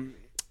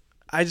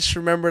 I just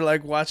remember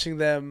like watching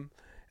them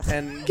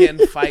and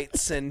getting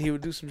fights, and he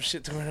would do some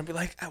shit to her, and I'd be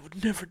like, I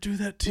would never do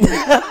that to you,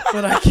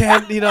 but I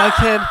can't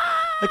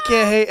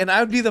hate. And I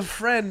would be the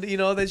friend,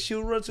 that she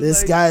would run to.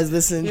 This like, guy is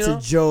listening you to know?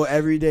 Joe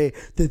every day.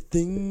 The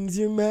things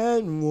your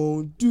man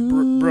won't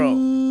do.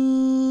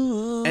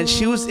 Bro. And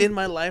she was in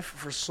my life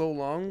for so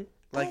long.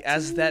 Like,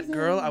 as that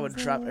girl, I would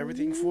drop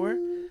everything for her.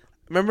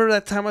 Remember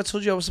that time I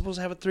told you I was supposed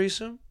to have a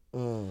threesome?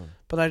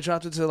 But I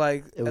dropped it to,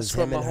 like, It was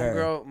escort him and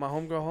her. my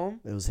homegirl home?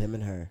 It was him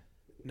and her.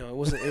 No, it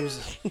wasn't. It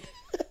was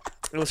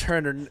it was her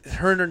and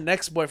her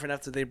next boyfriend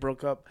after they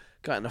broke up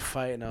got in a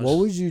fight, and I was. What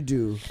would you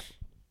do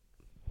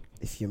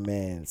if your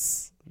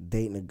man's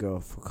dating a girl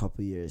for a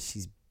couple years?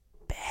 She's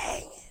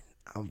banging.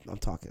 I'm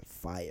talking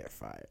fire.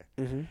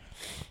 Mm-hmm.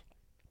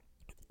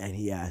 And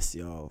he asked,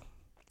 yo.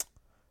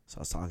 So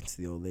I was talking to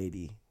the old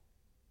lady,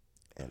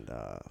 and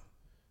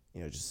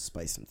just to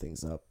spice some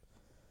things up.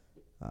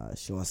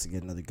 She wants to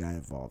get another guy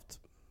involved.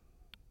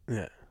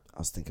 Yeah. I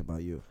was thinking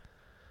about you.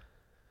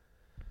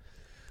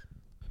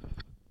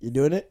 You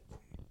doing it?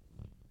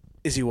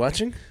 Is he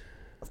watching?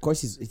 Of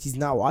course he's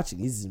not watching.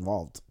 He's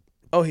involved.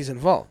 Oh, he's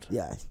involved.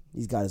 Yeah,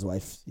 he's got his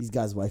wife. He's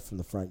got his wife from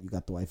the front. You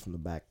got the wife from the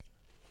back.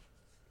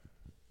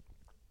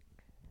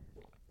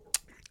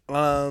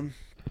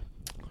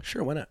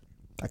 Sure, why not?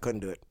 I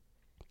couldn't do it.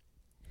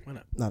 Why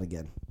not? Not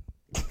again.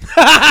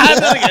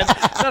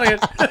 Not again.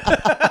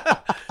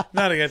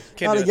 Not again.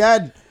 Can't Not do it.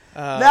 again.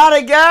 Not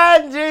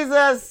again,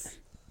 Jesus.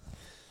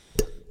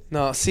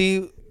 No,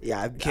 see.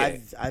 Yeah,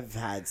 Okay. I've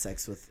had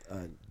sex with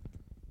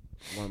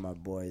one of my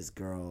boys'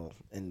 girl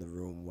in the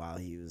room while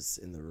he was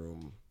in the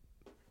room.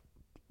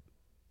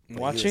 But he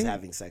Watching? was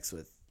having sex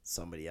with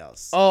somebody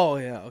else. Oh,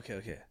 yeah.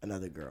 Okay.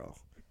 Another girl.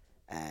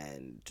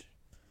 And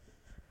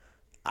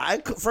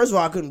first of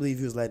all, I couldn't believe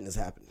he was letting this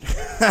happen.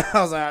 I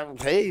was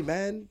like, hey,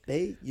 man.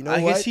 Hey, you know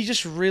I what? guess he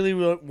just really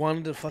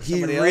wanted to fuck He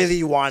somebody else.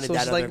 really wanted so that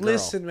it's other like, girl.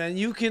 listen, man,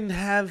 you can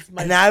have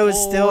my And I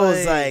was still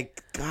boy.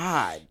 like,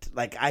 God.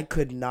 Like, I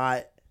could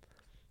not.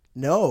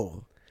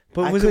 No.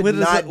 But I was could it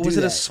not was do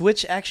it a that.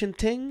 switch action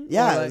thing?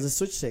 Yeah, Or it like- was a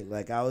switch thing.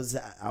 Like, I was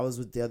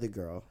with the other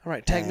girl. All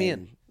right, tag me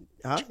in.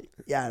 Huh?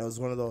 Yeah, it was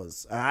one of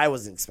those. I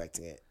wasn't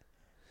expecting it.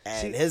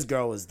 And his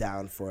girl was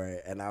down for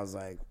it. And I was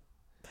like,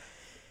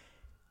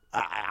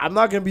 I'm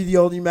not going to be the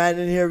only man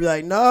in here be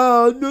like,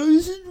 no,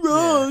 this is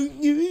wrong.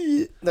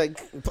 Yeah. Like,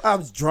 I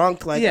was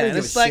drunk. Like, I Yeah, didn't and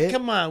give it's a like, shit.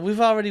 come on, we've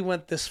already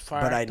went this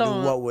far. But I knew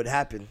what would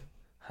happen.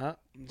 Huh?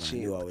 I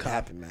knew what would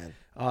happen, man.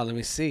 Oh, let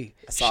me see.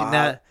 I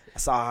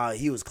saw how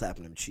he was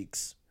clapping them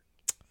cheeks.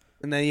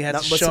 And then you had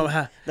Nothing to but show some, him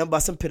how. nothing but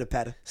some pitter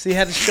patter. So you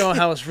had to show him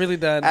how it's really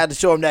done. I had to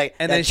show him that,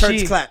 And that then church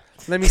she- clap.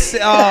 Let me see.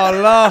 Oh,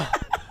 Lord.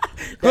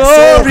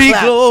 soul Glory,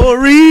 clap.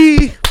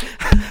 glory.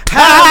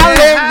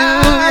 Hallelujah.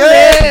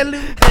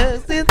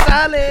 Hallelujah. Since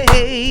I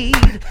laid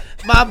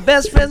my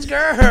best friend's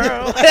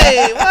girl.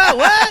 Hey,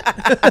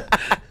 what?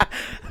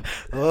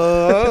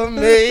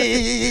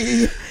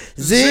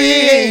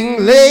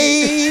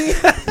 Amazingly.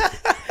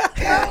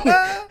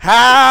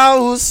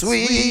 How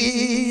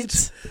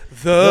sweet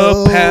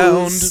The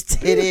pound.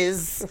 it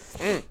is.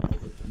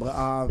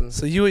 But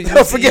So you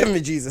forgive me,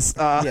 Jesus.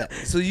 Yeah.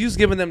 So you was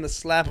giving them the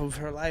slap of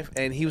her life,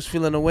 and he was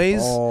feeling the ways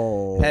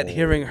Oh, at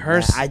hearing her.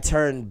 man, I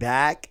turned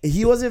back.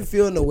 He wasn't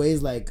feeling the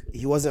ways, like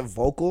he wasn't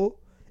vocal.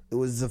 It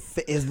was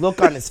his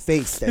look on his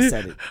face that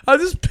said it. I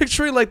was just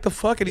picturing like the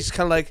fuck, and he's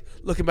kind of like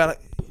looking back,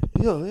 like,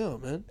 yo,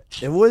 man,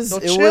 It was.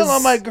 don't It chill was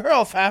on my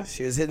girl, fam.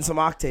 She was hitting some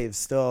octaves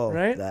still,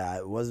 Right? that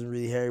I wasn't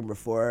really hearing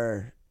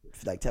before,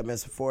 like 10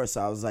 minutes before.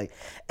 So I was like,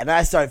 and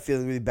I started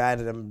feeling really bad,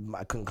 and then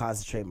I couldn't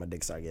concentrate. My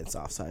dick started getting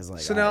soft, so I was like,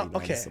 So all now, right, you know,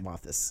 I okay. guess I'm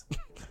off this.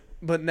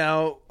 But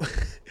now,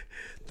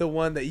 the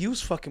one that you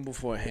was fucking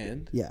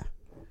beforehand, Yeah,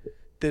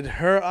 did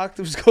her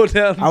octaves go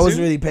down? I wasn't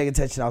too? really paying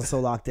attention. I was so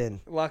locked in.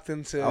 locked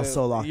into. I was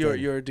so locked in.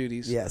 your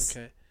duties. Yes.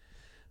 Okay.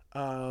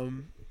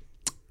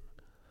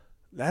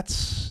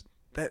 That's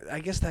that. I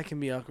guess that can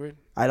be awkward.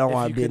 I don't If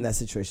want you to be in could- that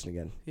situation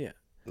again. Yeah.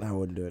 I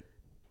wouldn't do it.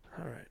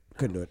 All right.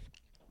 Couldn't do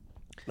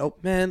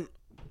it. Man.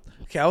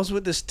 Okay, I was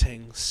with this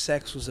thing.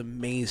 Sex was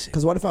amazing.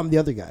 Because what if I'm the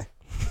other guy?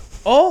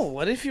 Oh,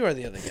 what if you are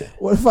the other guy?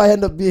 What if I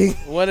end up being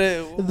What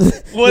if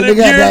the what if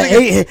nigga you're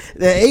that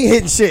the ain't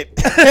hitting shit?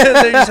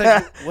 They're just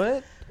like,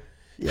 what?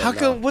 Yeah, How no.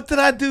 come? What did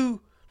I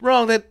do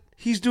wrong that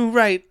he's doing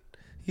right?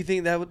 You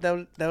think that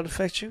would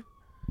affect you?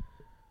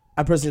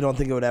 I personally don't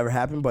think it would ever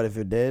happen, but if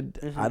it did,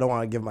 Mm-hmm. I don't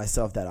want to give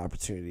myself that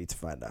opportunity to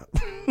find out.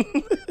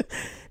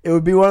 It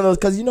would be one of those,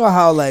 because you know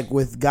how, like,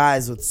 with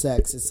guys with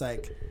sex, it's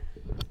like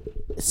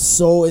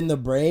so in the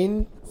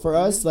brain for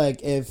Mm-hmm. us.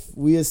 Like, if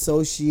we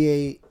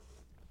associate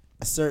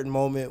a certain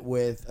moment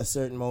with a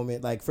certain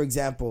moment, like, for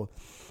example,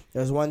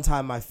 there was one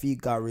time my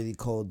feet got really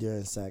cold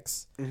during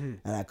sex, and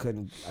I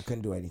couldn't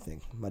do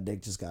anything. My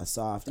dick just got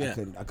soft. Yeah.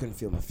 I couldn't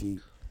feel my feet,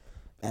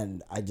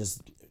 and I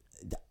just.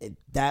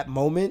 That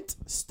moment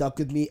stuck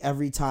with me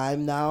every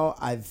time. Now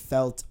I've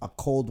felt a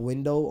cold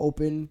window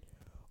open,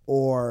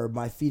 or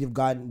my feet have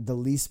gotten the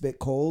least bit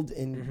cold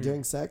in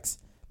during sex.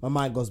 My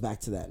mind goes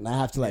back to that, and I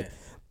have to like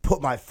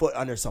put my foot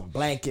under some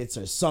blankets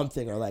or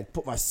something, or like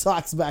put my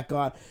socks back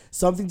on,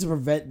 something to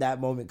prevent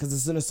that moment, because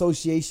it's an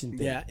association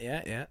thing.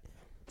 Yeah.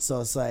 So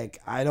it's like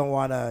I don't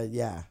want to.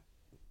 Yeah.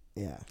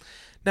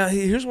 Now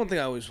here's one thing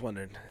I always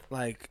wondered,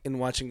 like in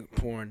watching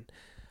porn,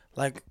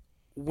 like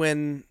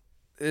when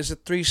there's a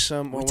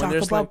threesome or We when talk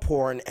there's about like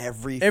porn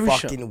every show.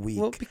 fucking week.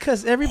 Well,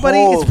 because everybody,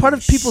 it's part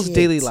of Holy people's shit.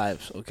 daily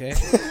lives. Okay.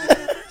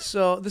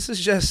 So this is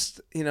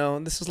just,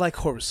 this is like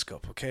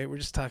horoscope. Okay, we're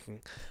just talking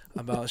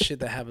about shit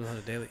that happens on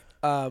a daily.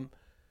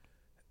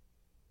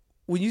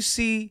 When you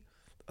see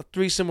a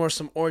threesome or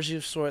some orgy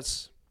of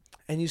sorts,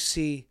 and you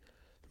see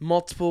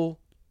multiple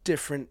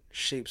different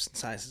shapes and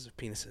sizes of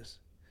penises.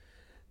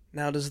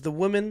 Now, does the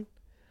woman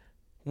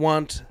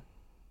want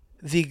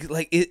the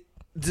it?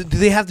 Do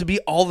they have to be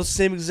all the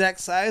same exact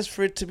size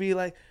for it to be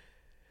like?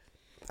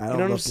 I know don't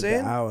what I'm look at that.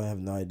 saying? I don't have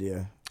no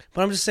idea.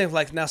 But I'm just saying,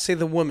 like, now say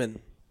the woman,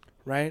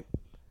 right,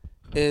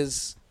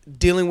 is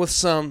dealing with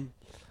some.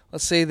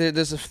 Let's say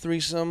there's a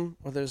threesome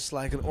or there's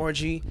like an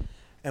orgy,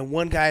 and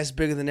one guy is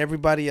bigger than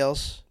everybody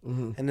else,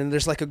 and then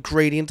there's like a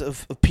gradient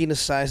of penis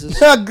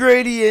sizes. A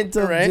gradient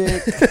of Right.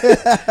 dick.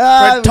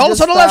 Right, We tallest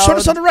just on the left, found-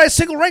 shortest on the right,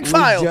 single rank We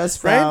file.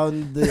 just right?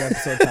 found the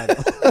episode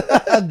title.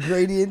 A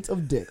gradient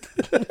of dick.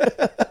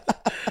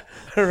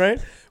 All right,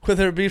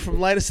 whether it be from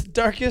lightest to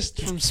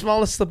darkest, from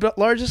smallest to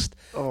largest.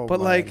 Oh, But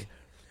man. like,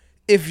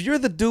 if you're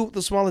the dude with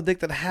the smaller dick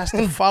that has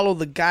to follow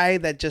the guy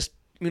that just,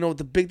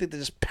 the big dick that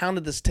just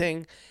pounded this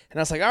thing, and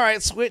I was like, all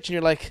right, switch, and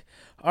you're like,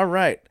 all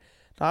right.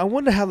 Now I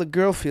wonder how the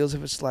girl feels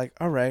if it's like,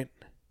 all right.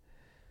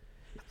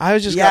 I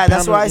was just yeah, got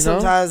that's pounded, why you know?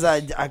 sometimes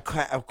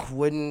I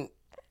wouldn't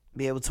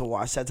be able to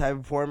watch that type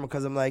of porn,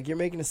 because I'm like, you're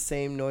making the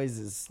same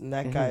noises, and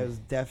that guy was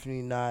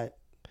definitely not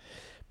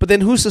But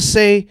then who's to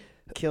say,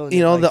 killing.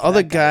 it like the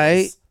other that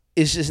guy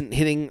is. isn't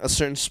hitting a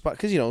certain spot?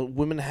 Because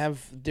women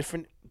have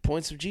different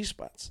points of G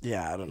spots.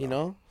 Yeah, I don't know. You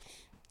know,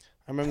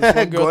 I remember this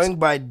one girl. Going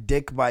by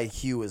dick by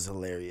hue is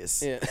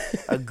hilarious. Yeah.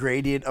 A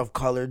gradient of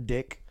colored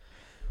dick.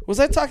 Was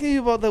I talking to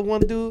you about that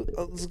one dude?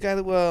 This guy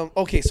that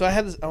okay, so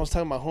I was talking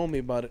to my homie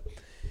about it.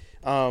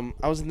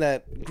 I was in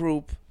that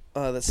group,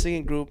 that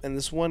singing group, and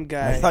this one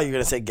guy. I thought you were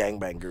gonna say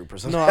gangbang group or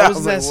something. No, I was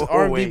in like, that whoa,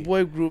 R&B wait.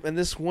 boy group, and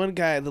this one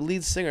guy, the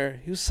lead singer,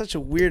 he was such a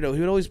weirdo.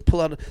 He would always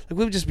pull out, like, we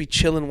would just be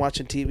chilling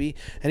watching TV,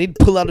 and he'd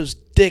pull out his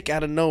dick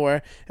out of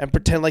nowhere and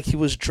pretend like he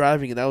was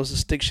driving, and that was a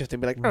stick shift,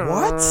 and be like,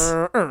 What?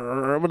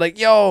 We're like,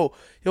 yo,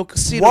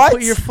 Casino, What?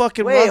 put your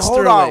fucking Wait, monster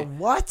hold away. on.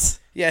 What?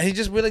 Yeah, he'd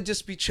just really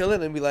just be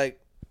chilling and be like,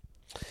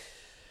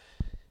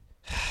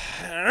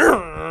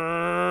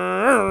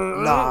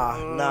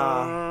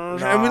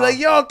 Nah. and we like,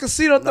 yo,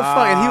 Casino, what the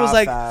fuck? And he was Nah,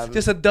 like, fam.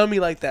 just a dummy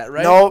like that,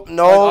 right? Nope, like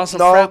nope, on some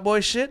nope. frat boy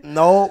shit.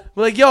 No,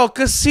 We're like, yo,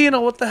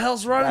 Casino, what the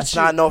hell's wrong that's with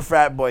you? not no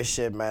frat boy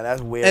shit, man.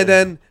 That's weird. And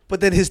then, but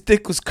then his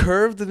dick was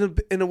curved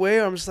in a way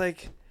where I'm just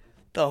like,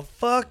 the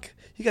fuck?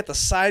 You got the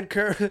side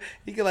curve.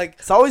 You can like,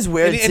 it's always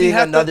weird and he seeing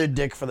had to- another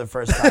dick for the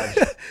first time.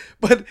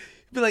 but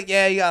be like,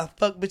 yeah, you gotta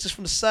fuck bitches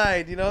from the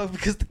side,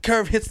 because the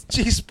curve hits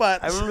the G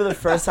spot. I remember the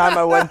first time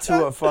I went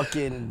to a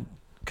fucking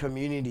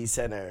community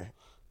center.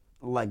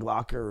 like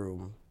locker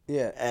room,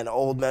 Yeah. and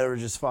old men were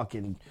just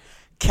fucking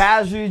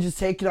casually just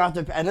taking off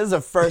their. And this is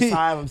the first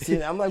time I'm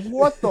seeing it. I'm like,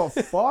 what the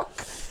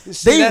fuck?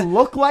 see They that?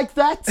 look like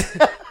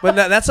that. But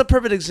that's a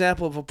perfect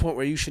example of a point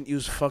where you shouldn't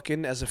use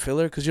fucking as a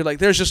filler because you're like,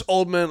 there's just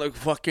old men like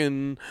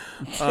fucking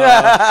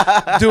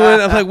doing.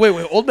 I'm like,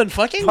 wait, old men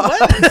fucking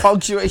what?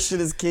 Punctuation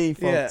is key,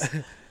 folks.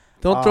 Yeah.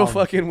 Don't throw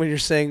fucking when you're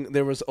saying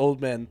there was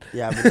old men.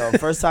 Yeah, but no,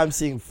 first time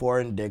seeing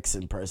foreign dicks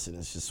in person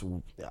is just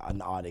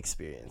an odd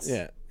experience.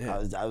 Yeah.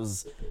 I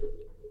was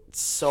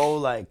so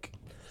like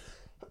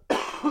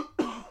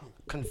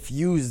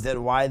confused at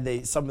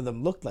why some of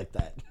them looked like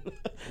that.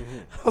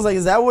 I was like,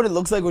 is that what it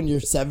looks like when you're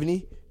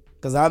 70?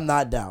 Because I'm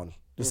not down.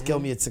 Just kill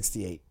me at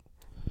 68.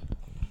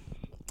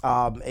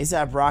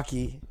 ASAP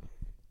Rocky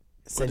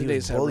said he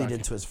was bullied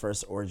into his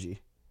first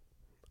orgy.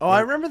 Oh,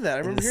 I remember that. I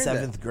in remember the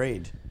hearing 7th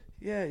grade.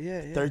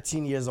 Yeah.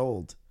 13 years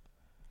old.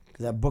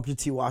 Because at Booker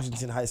T.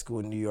 Washington High School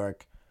in New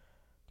York,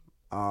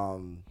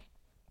 mom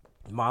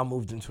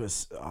moved into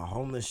a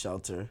homeless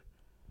shelter.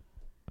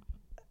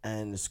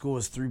 And the school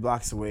was 3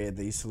 blocks away. And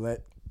they used to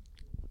let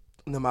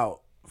them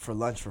out for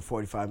lunch for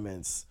 45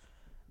 minutes.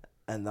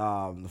 And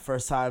the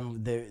first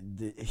time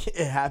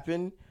it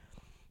happened,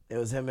 it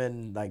was him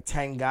and like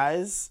 10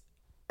 guys.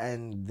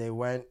 And they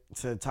went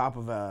to the top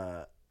of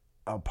a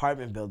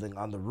apartment building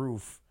on the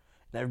roof.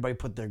 And everybody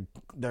put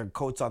their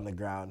coats on the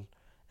ground.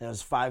 And it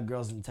was 5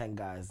 girls and 10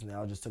 guys. And they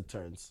all just took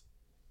turns.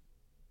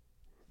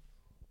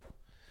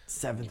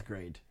 7th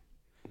grade.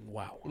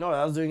 Wow. You know what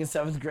I was doing in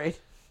 7th grade?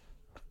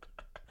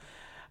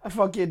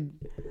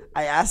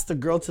 I asked the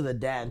girl to the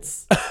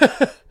dance,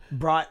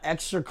 brought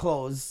extra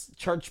clothes,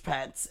 church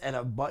pants, and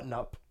a button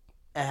up,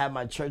 and had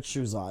my church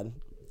shoes on,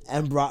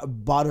 and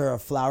bought her a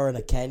flower and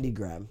a candy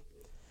gram.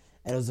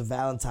 And it was a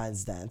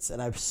Valentine's dance,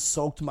 and I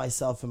soaked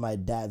myself in my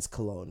dad's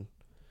cologne.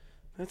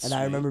 That's and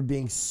I remember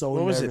being so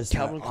What was it, nervous.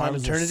 Calvin Klein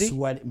Eternity?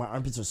 My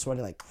armpits were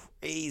sweating like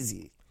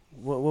crazy.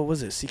 What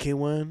was it?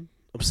 CK1?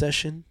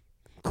 Obsession?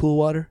 Cool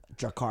Water?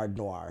 Jacquard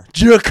Noir.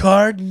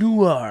 Jacquard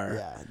Noir.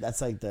 Yeah,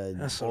 that's like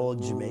That's the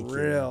old Jamaican.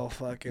 real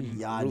fucking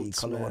Yachty roots,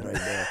 cologne man. right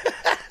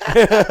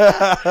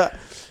there.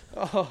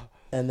 Oh.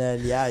 And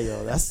then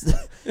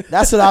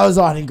that's what I was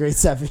on in grade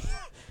 7.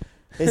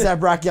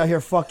 ASAP Rocky out here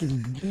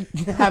fucking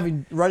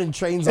running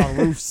trains on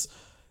roofs.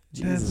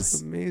 That's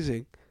Jesus.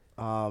 amazing.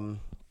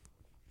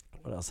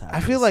 What else happened?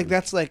 I feel like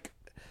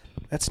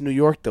that's New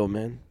York though,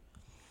 man.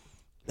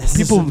 This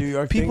is people- a New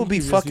York people thing? be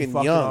You just fucking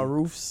young. on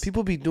roofs.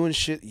 People be doing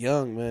shit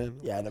young, man.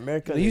 Yeah, in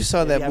America. You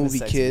saw they that having movie,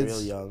 sex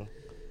Kids. Real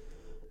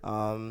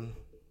young.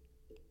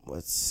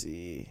 Let's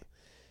see.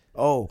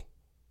 Oh,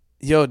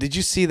 Yo, did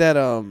you see that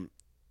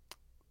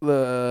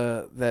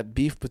that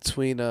beef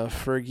between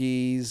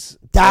Fergie's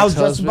I was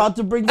just ex-husband- about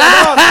to bring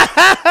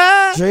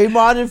that up.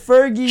 Draymond and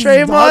Fergie's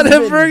Draymond and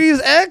husband.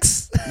 Fergie's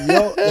ex?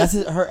 Yo, that's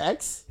her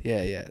ex.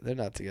 Yeah, they're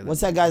not together.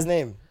 What's that guy's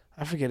name?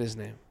 I forget his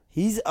name.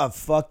 He's a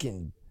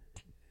fucking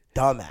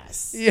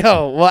dumbass.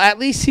 Yo, well, at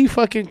least he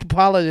fucking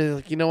apologized.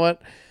 Like, you know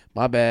what?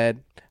 My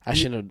bad. I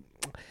shouldn't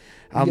have.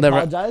 I'll He never.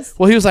 apologized?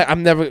 Well, he was like,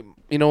 I'm never.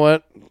 You know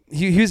what?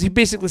 He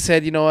basically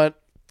said, you know what?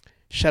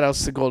 Shout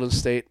outs to Golden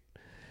State.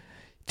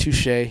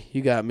 Touche.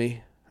 You got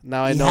me.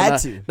 Now I He know. had Not,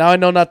 to. Now I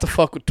know not to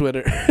fuck with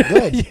Twitter.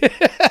 Good.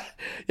 Yeah.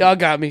 Y'all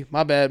got me.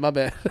 My bad.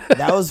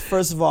 That was,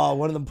 first of all,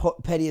 one of the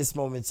pettiest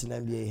moments in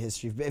NBA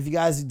history. But if you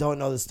guys don't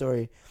know the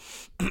story,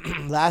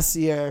 last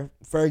year,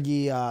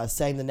 Fergie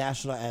sang the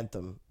national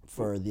anthem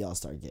for the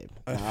All-Star game.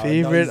 A Now,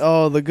 favorite.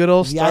 those- The good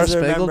old you Star guys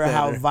Spangled remember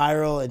how Banner.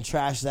 viral and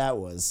trash that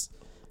was.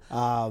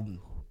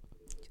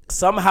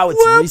 Somehow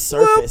it's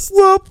resurfaced.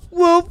 Whoop,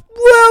 whoop,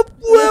 whoop,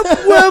 whoop,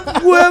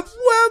 whoop, whoop,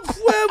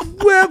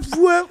 whoop, whoop,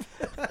 whoop.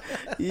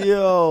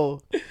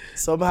 Yo,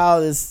 somehow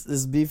this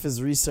beef is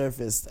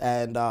resurfaced,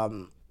 and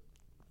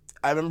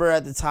I remember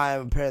at the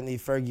time apparently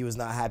Fergie was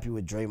not happy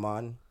with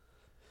Draymond.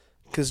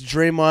 Because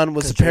Draymond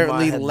was 'Cause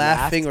apparently Draymond had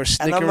laughing or laughed.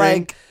 snickering And I'm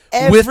like,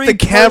 with every the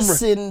camera.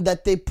 person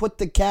that they put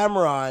the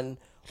camera on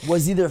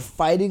was either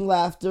fighting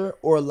laughter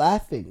or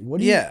laughing. What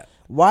do you? Yeah.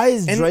 Why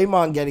is And-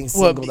 Draymond getting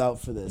singled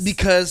out for this?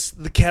 Because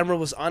the camera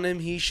was on him.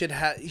 He should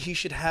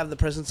have the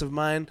presence of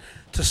mind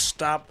to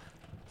stop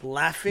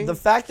laughing. the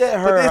fact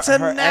that but it's a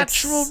her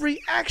natural ex,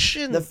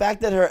 reaction. the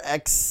fact that her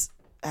ex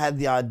had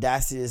the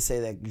audacity to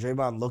say that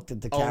Draymond looked at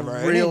the camera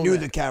and he real knew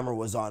man. the camera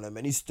was on him,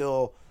 and he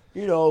still,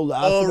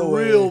 laughing a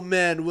away. real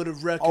man would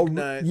have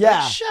recognized.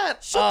 Yeah.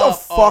 Shut Shut up, the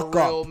fuck a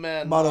up real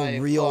man, about my a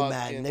real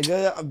fucking- man,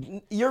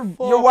 nigga.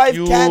 Your wife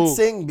you. can't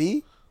sing,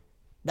 B.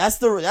 That's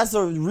the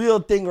real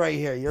thing right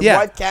here. Your Yeah,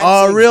 wife can't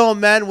a sing. real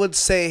man would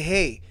say,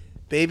 "Hey,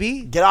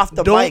 baby, Get off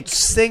the don't mic."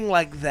 sing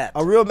like that."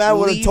 A real man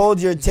would have Leave told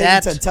your team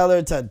that- to tell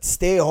her to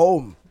stay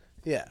home.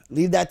 Yeah,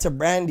 Leave that to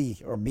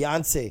Brandy or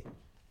Beyonce.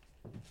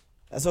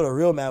 That's what a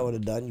real man would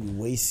have done, you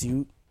waste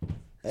suit.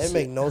 That didn't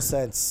make no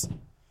sense.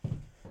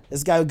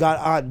 This guy got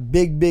on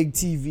big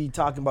TV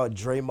talking about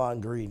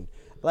Draymond Green.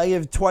 Like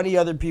if 20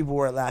 other people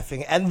weren't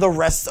laughing. And the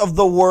rest of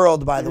the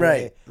world, by the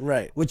way.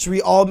 right. Which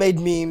we all made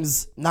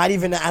memes not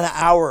even an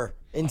hour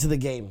into the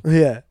game.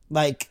 Yeah.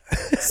 Like,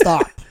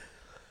 stop.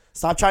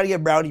 Stop trying to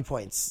get brownie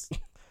points.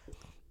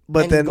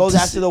 But and then he goes to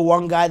after the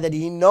one guy that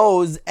he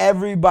knows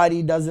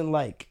everybody doesn't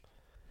like.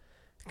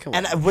 Come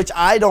And on. which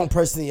I don't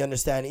personally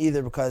understand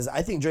either, because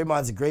I think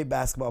Draymond's a great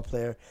basketball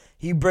player.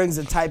 He brings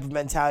a type of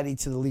mentality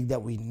to the league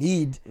that we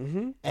need.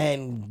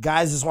 And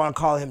guys just want to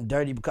call him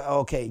dirty because,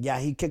 okay, yeah,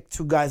 he kicked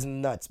 2 guys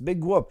in the nuts.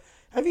 Big whoop.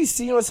 Have you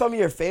seen what some of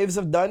your faves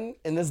have done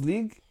in this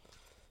league?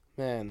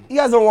 Man. You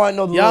guys don't want to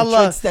know the Y'all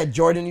little tricks that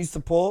Jordan used to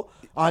pull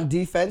on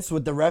defense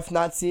with the ref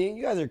not seeing.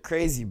 You guys are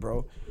crazy,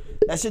 bro.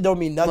 That shit don't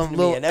mean nothing Them to me.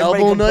 little And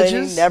everybody elbow complaining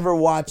nudges? never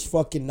watched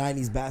fucking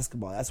 90s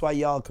basketball. That's why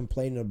y'all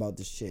complaining about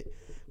this shit.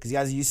 Because you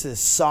guys are used to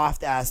this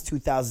soft-ass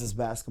 2000s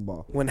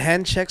basketball. When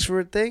hand checks were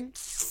a thing,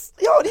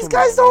 Yo, these Come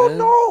guys on, don't man.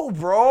 know,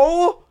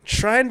 bro.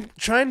 try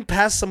and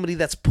pass somebody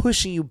that's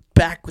pushing you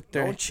back with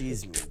their. Don't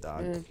cheese me,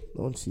 dog.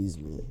 Don't cheese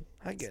me.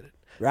 I get it.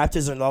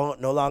 Raptors are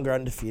no longer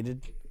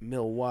undefeated,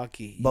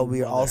 Milwaukee. but you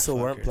we also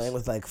weren't motherfuckers. playing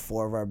with like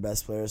 4 of our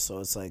best players, so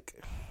it's like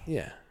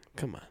Yeah,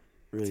 come on.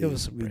 really Give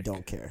us a we break.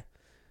 don't care.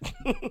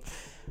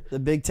 The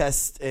big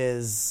test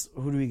is,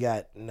 who do we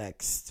got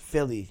next?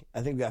 Philly.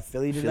 I think we got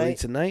Philly Philly tonight.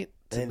 tonight.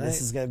 And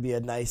this is gonna be a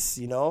nice,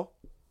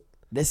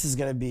 this is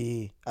gonna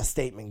be a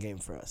statement game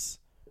for us.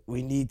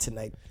 We need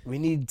tonight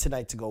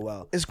to go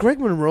well. Is Greg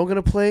Monroe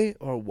gonna play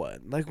or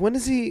what? Like, when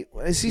is he?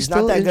 Is he He's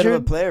still not that injured? good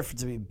of a player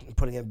to be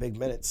putting in big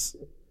minutes.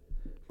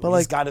 But We like,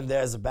 just got him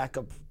there as a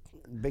backup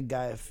big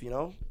guy if,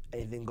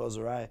 anything goes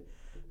awry.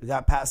 We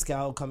got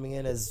Pascal coming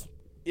in as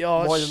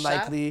more than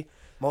likely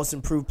most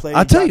improved player.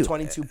 I'll He tell got you,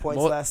 22 points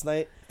more- last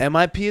night.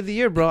 MIP of the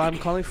year, bro. I'm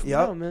calling for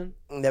Yep. now, man.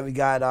 And then we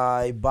got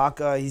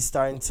Ibaka. He's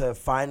starting to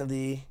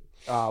finally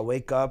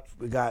wake up.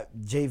 We got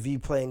JV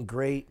playing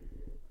great.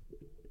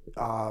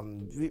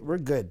 We're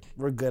good.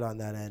 We're good on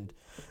that end.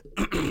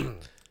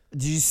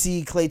 Did you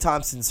see Klay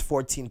Thompson's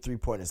 14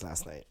 3-pointers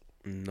last night?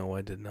 No,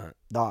 I did not.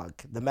 Dog.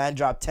 The man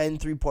dropped 10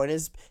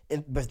 3-pointers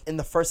in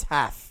the first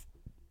half.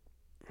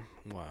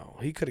 Wow,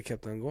 he could have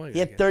kept on going. He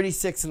I had guess.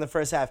 36 in the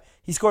first half.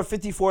 He scored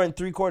 54 in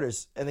 3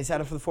 quarters, and they sat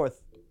him for the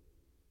fourth.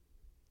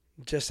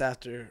 Just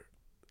after,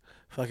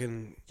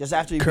 fucking Just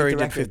after he Curry beat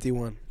the did record.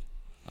 51.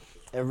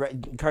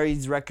 And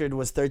Curry's record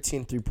was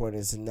 13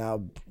 3-pointers, and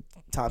now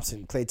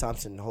Klay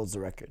Thompson holds the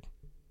record.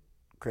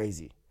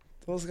 Crazy.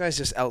 Those guys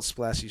just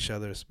outsplash each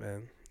other's,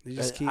 man. They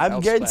just keep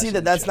I'm guaranteed outsplashing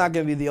that that's each not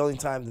going to be the only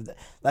time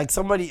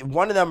that,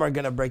 one of them are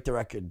going to break the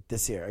record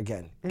this year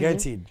again. Mm-hmm.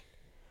 Guaranteed.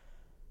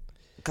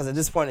 Because at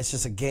this point, it's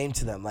just a game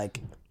to them. Like,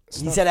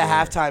 he not said at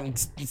fair.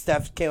 halftime,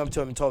 Steph came up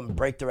to him and told him,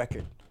 break the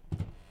record.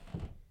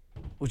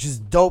 Which is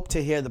dope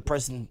to hear the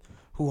person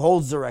who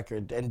holds the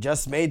record and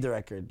just made the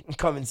record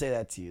come and say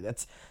that to you.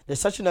 They're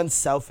such an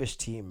unselfish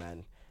team,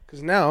 man.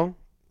 Because now,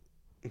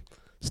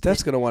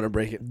 Steph's gonna want to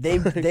break it.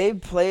 They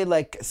play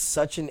like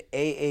such an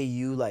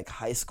AAU like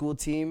high school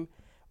team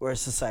where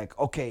it's just like,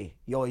 okay,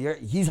 yo,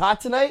 he's hot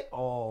tonight.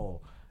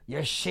 Oh,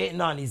 you're shitting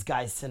on these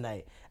guys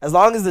tonight. As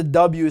long as the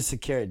W is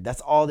secured,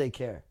 that's all they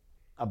care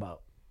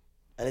about,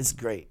 and it's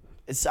great.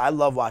 I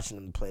love watching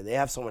them play. They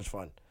have so much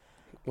fun.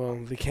 Well,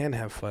 they can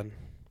have fun.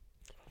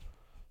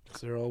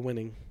 Because they're all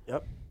winning.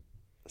 Yep,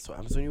 that's what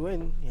happens when you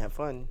win. You have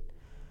fun.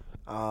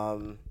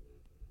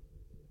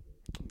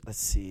 Let's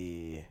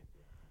see.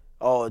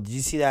 Oh, did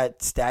you see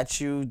that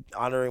statue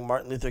honoring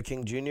Martin Luther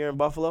King Jr. in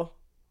Buffalo?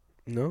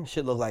 No.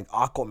 Shit looked like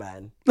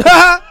Aquaman.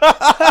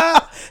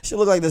 Shit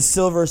looked like the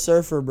Silver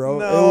Surfer, bro.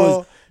 No. It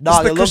was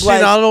dog. It's It the looked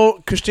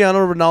like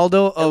Cristiano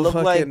Ronaldo of looked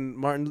fucking like-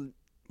 Martin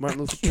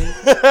Luther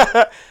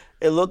King.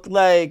 it looked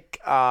like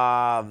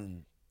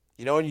when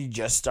you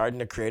just starting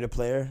to create a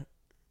player,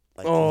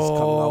 like he's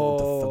coming out with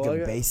the Oh, fucking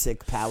yeah.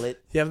 basic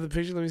palette. You have the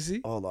picture? Let me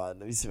see. Hold on,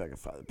 let me see if I can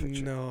find the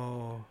picture.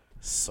 No.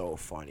 So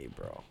funny,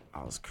 bro.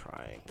 I was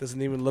crying.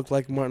 Doesn't even look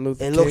like Martin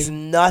Luther It King. looks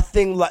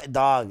nothing like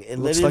dog. It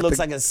Looks literally like looks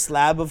the- like a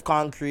slab of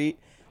concrete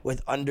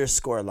with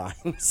underscore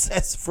lines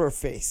as for a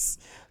face.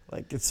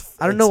 Like it's.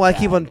 I don't know why I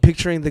keep bad. on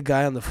picturing the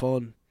guy on the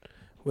phone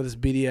with his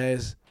beady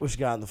eyes. Which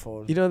guy on the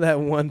phone? You know that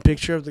one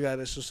picture of the guy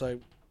that's just like,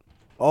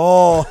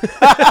 Oh.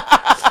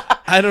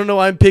 I don't know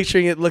why I'm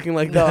picturing it looking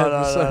like No, that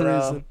no, for some no, no.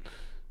 reason.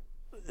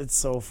 It's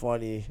so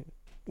funny.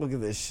 Look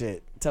at this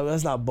shit. Tell me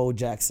that's not Bo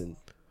Jackson.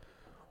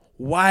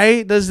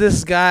 Why does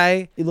this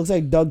guy, He looks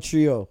like Doug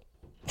Trio.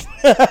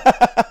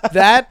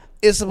 that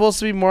is supposed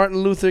to be Martin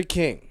Luther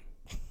King?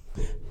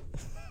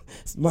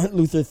 It's Martin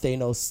Luther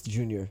Thanos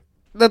Jr.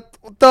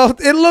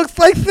 It looks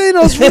like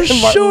Thanos for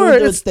Martin sure.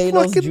 Luther It's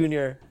Thanos fucking,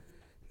 Jr.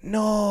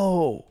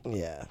 no.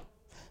 Yeah.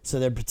 So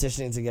they're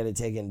petitioning to get it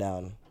taken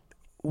down.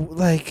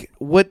 Like,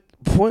 what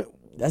point?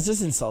 That's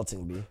just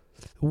insulting, B.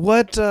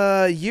 What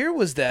year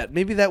was that?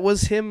 Maybe that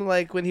was him,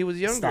 like, when he was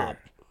younger. Stop.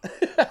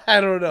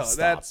 I don't know. Stop.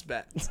 That's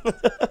bad.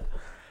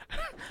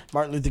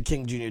 Martin Luther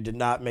King Jr. did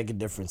not make a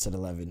difference at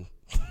 11.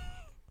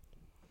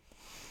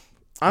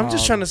 I'm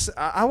just trying to.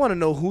 I want to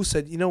know who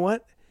said. You know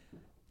what?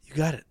 You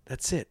got it.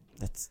 That's it.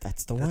 That's the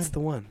That's one. the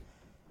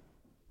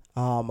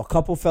one. A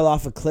couple fell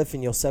off a cliff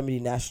in Yosemite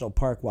National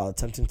Park while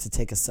attempting to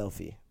take a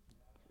selfie.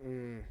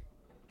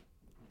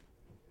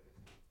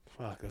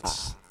 Fuck.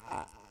 That's.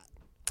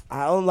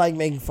 I don't like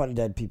making fun of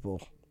dead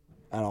people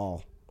at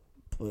all.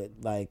 But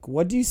like,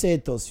 what do you say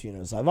at those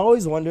funerals? I've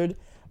always wondered,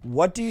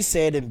 what do you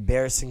say at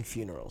embarrassing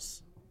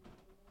funerals?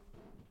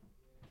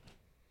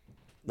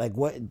 Like,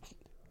 what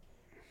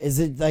is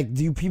it like?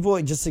 Do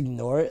people just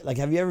ignore it? Like,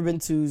 have you ever been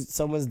to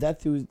someone's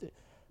death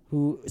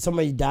who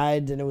somebody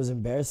died and it was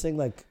embarrassing?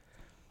 Like,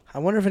 I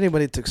wonder if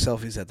anybody took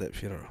selfies at that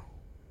funeral.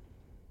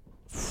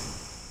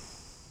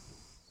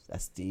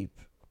 that's deep.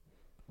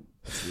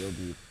 That's real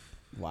deep.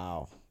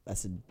 Wow,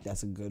 that's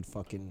a good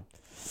fucking.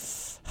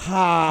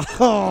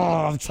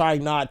 I'm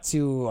trying not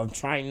to.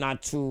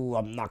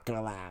 I'm not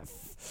gonna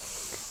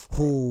laugh.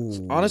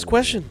 Ooh. Honest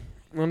question.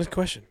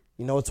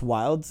 You know what's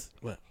wild?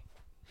 What?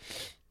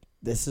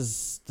 This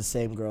is the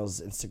same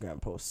girl's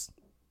Instagram post.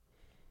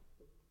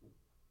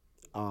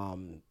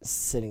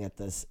 Sitting at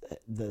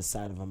the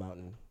side of a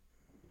mountain.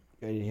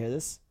 You ready to hear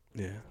this?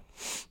 Yeah.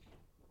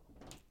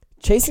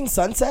 Chasing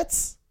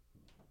sunsets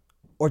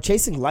or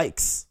chasing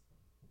likes?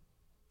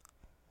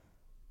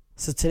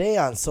 So today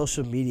on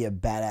Social Media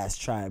Badass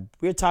Tribe,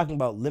 we're talking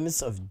about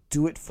limits of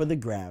do it for the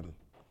gram.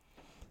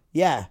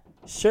 Yeah,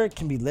 sure it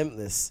can be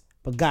limitless,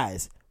 but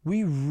guys,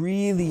 we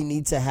really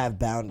need to have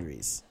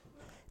boundaries.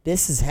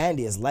 This is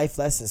handy as life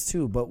lessons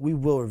too, but we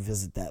will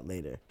revisit that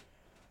later.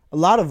 A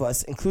lot of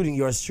us, including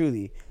yours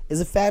truly,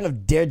 is a fan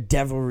of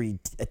daredevilry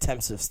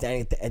attempts of standing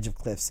at the edge of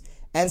cliffs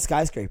and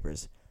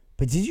skyscrapers.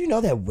 But did you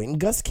know that wind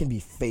gusts can be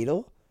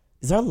fatal?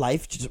 Is our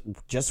life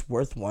just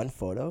worth one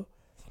photo?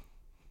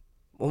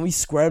 When we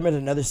squirm at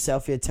another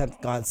selfie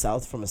attempt gone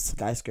south from a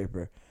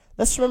skyscraper,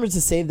 let's remember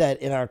to save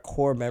that in our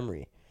core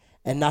memory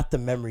and not the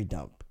memory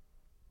dump.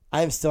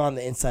 I am still on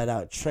the inside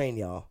out train,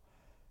 y'all.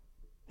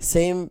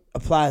 Same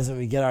applies when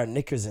we get our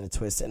knickers in a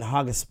twist and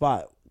hog a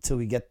spot till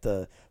we get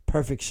the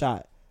perfect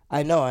shot.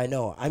 I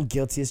know. I'm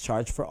guilty as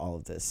charged for all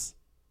of this.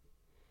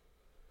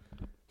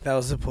 That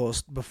was the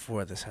post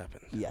before this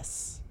happened.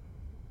 Yes.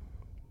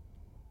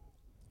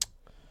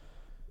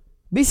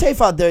 Be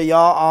safe out there,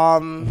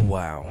 y'all.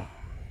 Wow.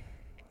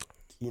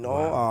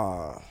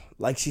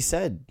 Like she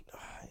said,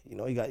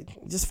 you got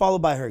just follow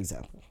by her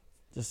example.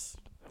 Just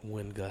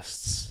Wind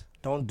gusts.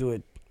 don't do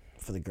it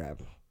for the gram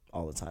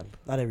all the time.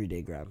 Not every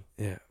day gram.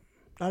 Yeah.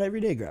 Not every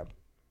day gram.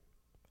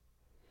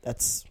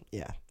 That's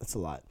a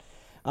lot.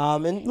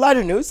 In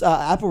lighter news,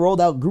 Apple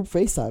rolled out group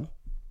FaceTime.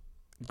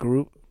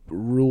 Group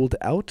ruled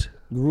out?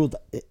 Rolled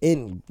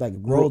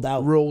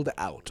out Rolled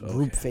out.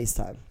 group Okay.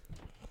 FaceTime.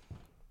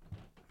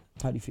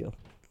 How do you feel?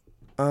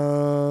 I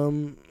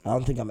I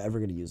don't think I'm ever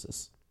gonna use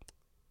this.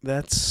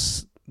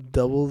 That's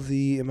double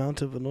the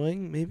amount of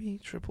annoying, maybe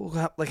triple.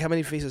 How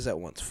many faces at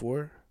once?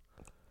 4?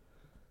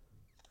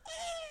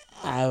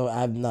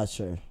 I'm not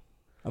sure.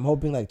 I'm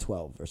hoping like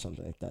 12 or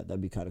something like that.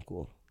 That'd be kind of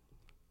cool.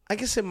 I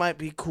guess it might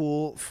be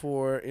cool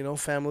for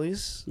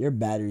families. Your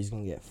battery's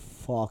gonna get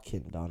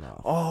fucking done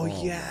off. Oh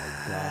my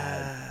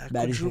yeah, God.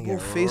 Battery's gonna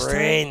quadruple get FaceTime.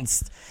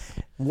 rinsed.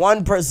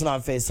 One person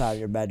on FaceTime,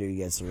 your battery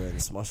gets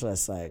rinsed. Much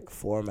less like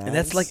 4 man. And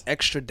that's like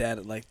extra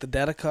data. Like the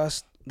data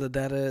cost, the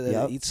data that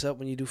Yep. it eats up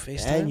when you do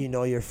FaceTime. And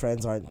your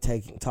friends aren't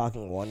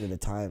talking one at a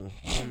time.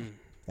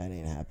 That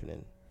ain't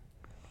happening.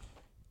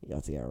 You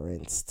have to get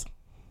rinsed.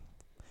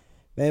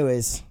 But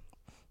anyways,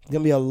 it's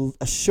gonna be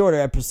a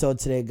shorter episode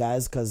today,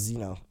 guys, because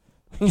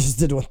we just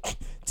did one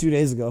 2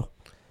 days ago.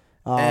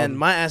 And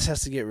my ass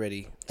has to get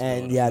ready.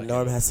 And yeah,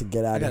 Norm has to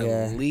get I out of gotta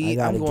here. leave.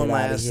 I I'm gotta going get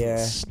my out of ass to here.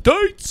 the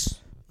States.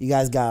 You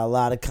guys got a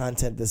lot of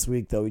content this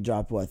week, though. We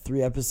dropped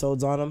 3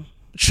 episodes on them.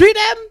 Treat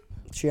them.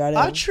 3 of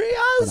I them. treat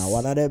Could us. have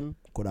 1 of them.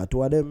 Could have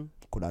 2 of them.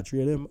 Could have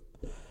 3 of them.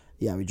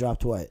 Yeah, we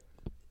dropped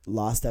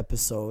Lost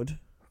episode,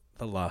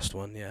 The last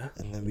one, yeah.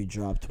 and then we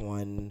dropped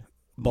one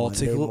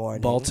Monday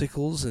morning.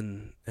 Balticles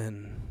and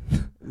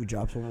We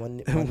dropped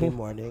one Monday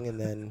morning, and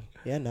then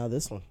now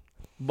this one.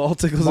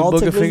 Balticles and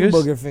Balticles booger fingers.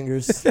 and booger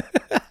fingers.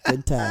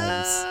 Good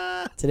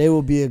times. Today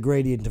will be a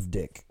gradient of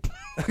dick.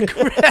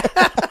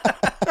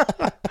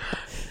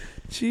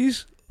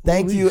 Jeez.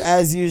 Thank you,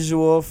 as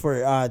usual,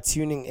 for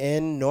tuning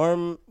in.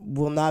 Norm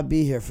will not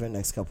be here for the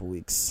next couple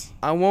weeks.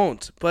 I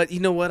won't. But you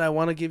know what I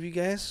want to give you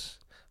guys?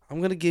 I'm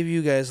going to give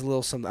you guys a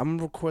little something. I'm going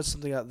to record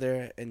something out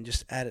there and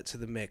just add it to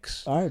the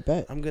mix. All right,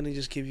 bet. I'm going to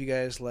just give you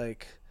guys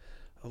like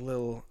a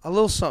little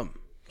something.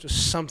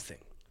 Just something.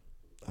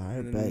 All right,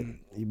 And bet. then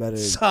You better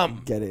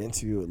some. get an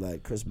interview with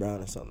like Chris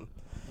Brown or something.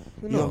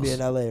 Who You're gonna be knows?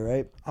 in LA,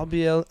 right? I'll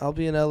be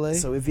in LA.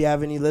 So if you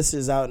have any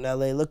listeners out in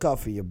LA, look out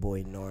for your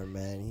boy Norm,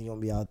 man. He's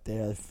gonna be out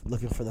there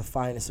looking for the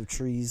finest of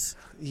trees.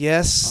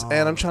 Yes,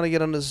 and I'm trying to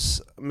get on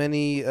as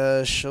many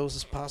shows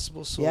as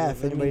possible. So Yeah,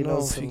 if let me anybody know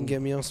knows if you can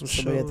get me on some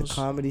somebody shows. at the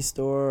comedy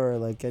store or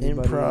like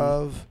anybody,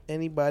 Improv,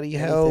 anybody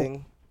help.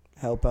 anything,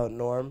 help out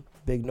Norm.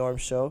 Big Norm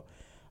show.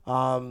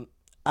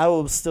 I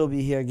will still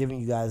be here giving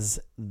you guys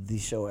the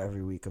show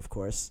every week, of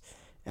course,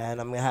 and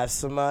I'm gonna have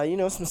some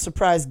some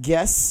surprise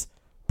guests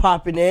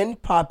popping in,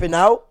 popping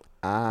out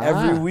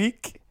every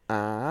week.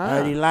 I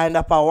already lined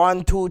up a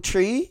 1, 2,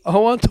 3. I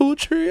want 2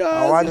 trios.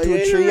 I want 2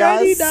 Ready,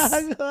 trios.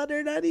 dog.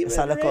 They're not even It's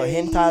a little ready.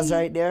 hintas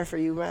right there for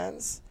you,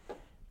 mans.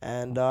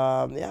 And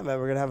man,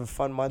 we're gonna have a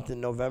fun month in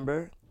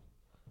November.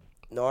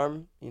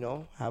 Norm,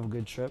 have a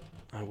good trip.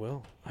 I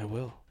will.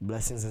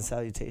 Blessings and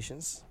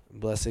salutations.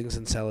 Blessings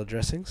and salad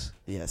dressings.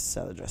 Yes,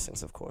 salad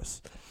dressings, of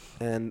course.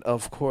 And,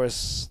 of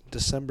course,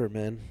 December,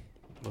 man.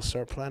 We'll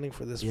start planning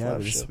for this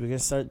live show. We're going to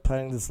start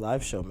planning this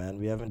live show, man.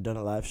 We haven't done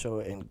a live show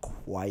in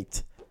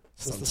quite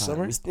Since the some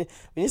summer? time.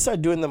 We need to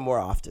start doing them more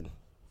often.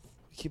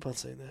 We keep on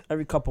saying that.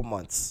 Every couple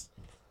months.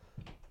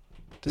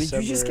 We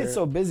just get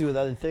so busy with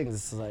other things.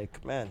 It's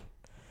like, man.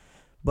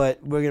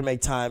 But we're going to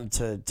make time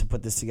to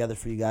put this together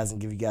for you guys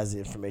and give you guys the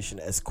information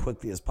as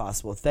quickly as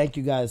possible. Thank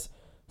you guys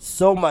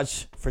so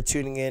much for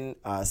tuning in,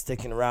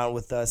 sticking around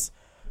with us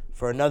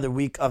for another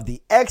week of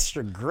the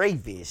Extra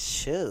Gravy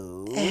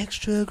Show.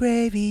 Extra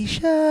Gravy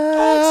Show.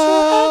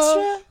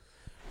 Extra.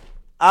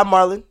 I'm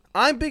Marlon.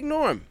 I'm Big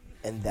Norm.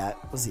 And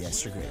that was the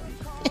Extra Gravy.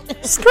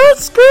 Skirt,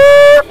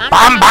 skirt.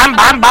 Bam, bam,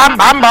 bam, bam,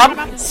 bam,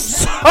 bam.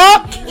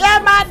 Suck your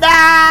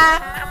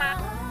mother.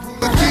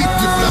 Keep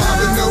you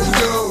flying, no.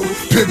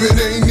 Pivot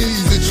ain't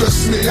easy,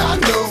 trust me, I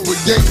know what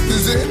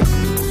gangsters in.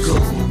 Go,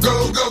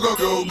 go, go, go,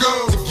 go,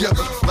 go.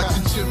 Together, like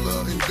the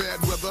chiller in bad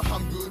weather.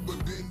 I'm good,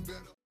 but been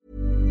better.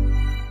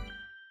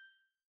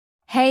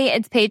 Hey,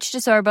 it's Paige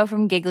DeSorbo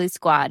from Giggly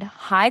Squad.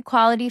 High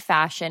quality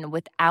fashion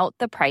without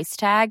the price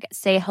tag.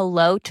 Say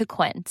hello to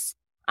Quince.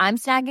 I'm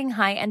snagging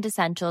high-end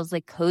essentials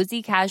like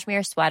cozy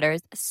cashmere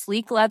sweaters,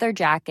 sleek leather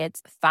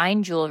jackets,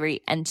 fine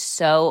jewelry, and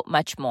so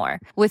much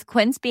more. With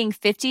Quince being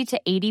 50 to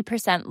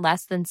 80%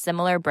 less than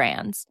similar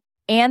brands.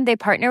 And they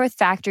partner with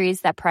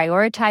factories that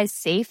prioritize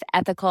safe,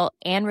 ethical,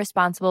 and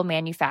responsible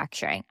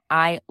manufacturing.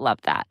 I love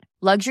that.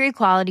 Luxury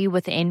quality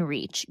within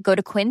reach. Go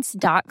to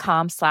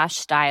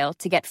quince.com/style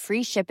to get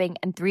free shipping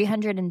and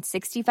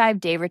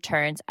 365-day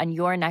returns on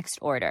your next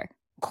order.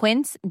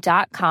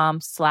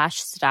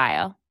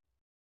 Quince.com/style.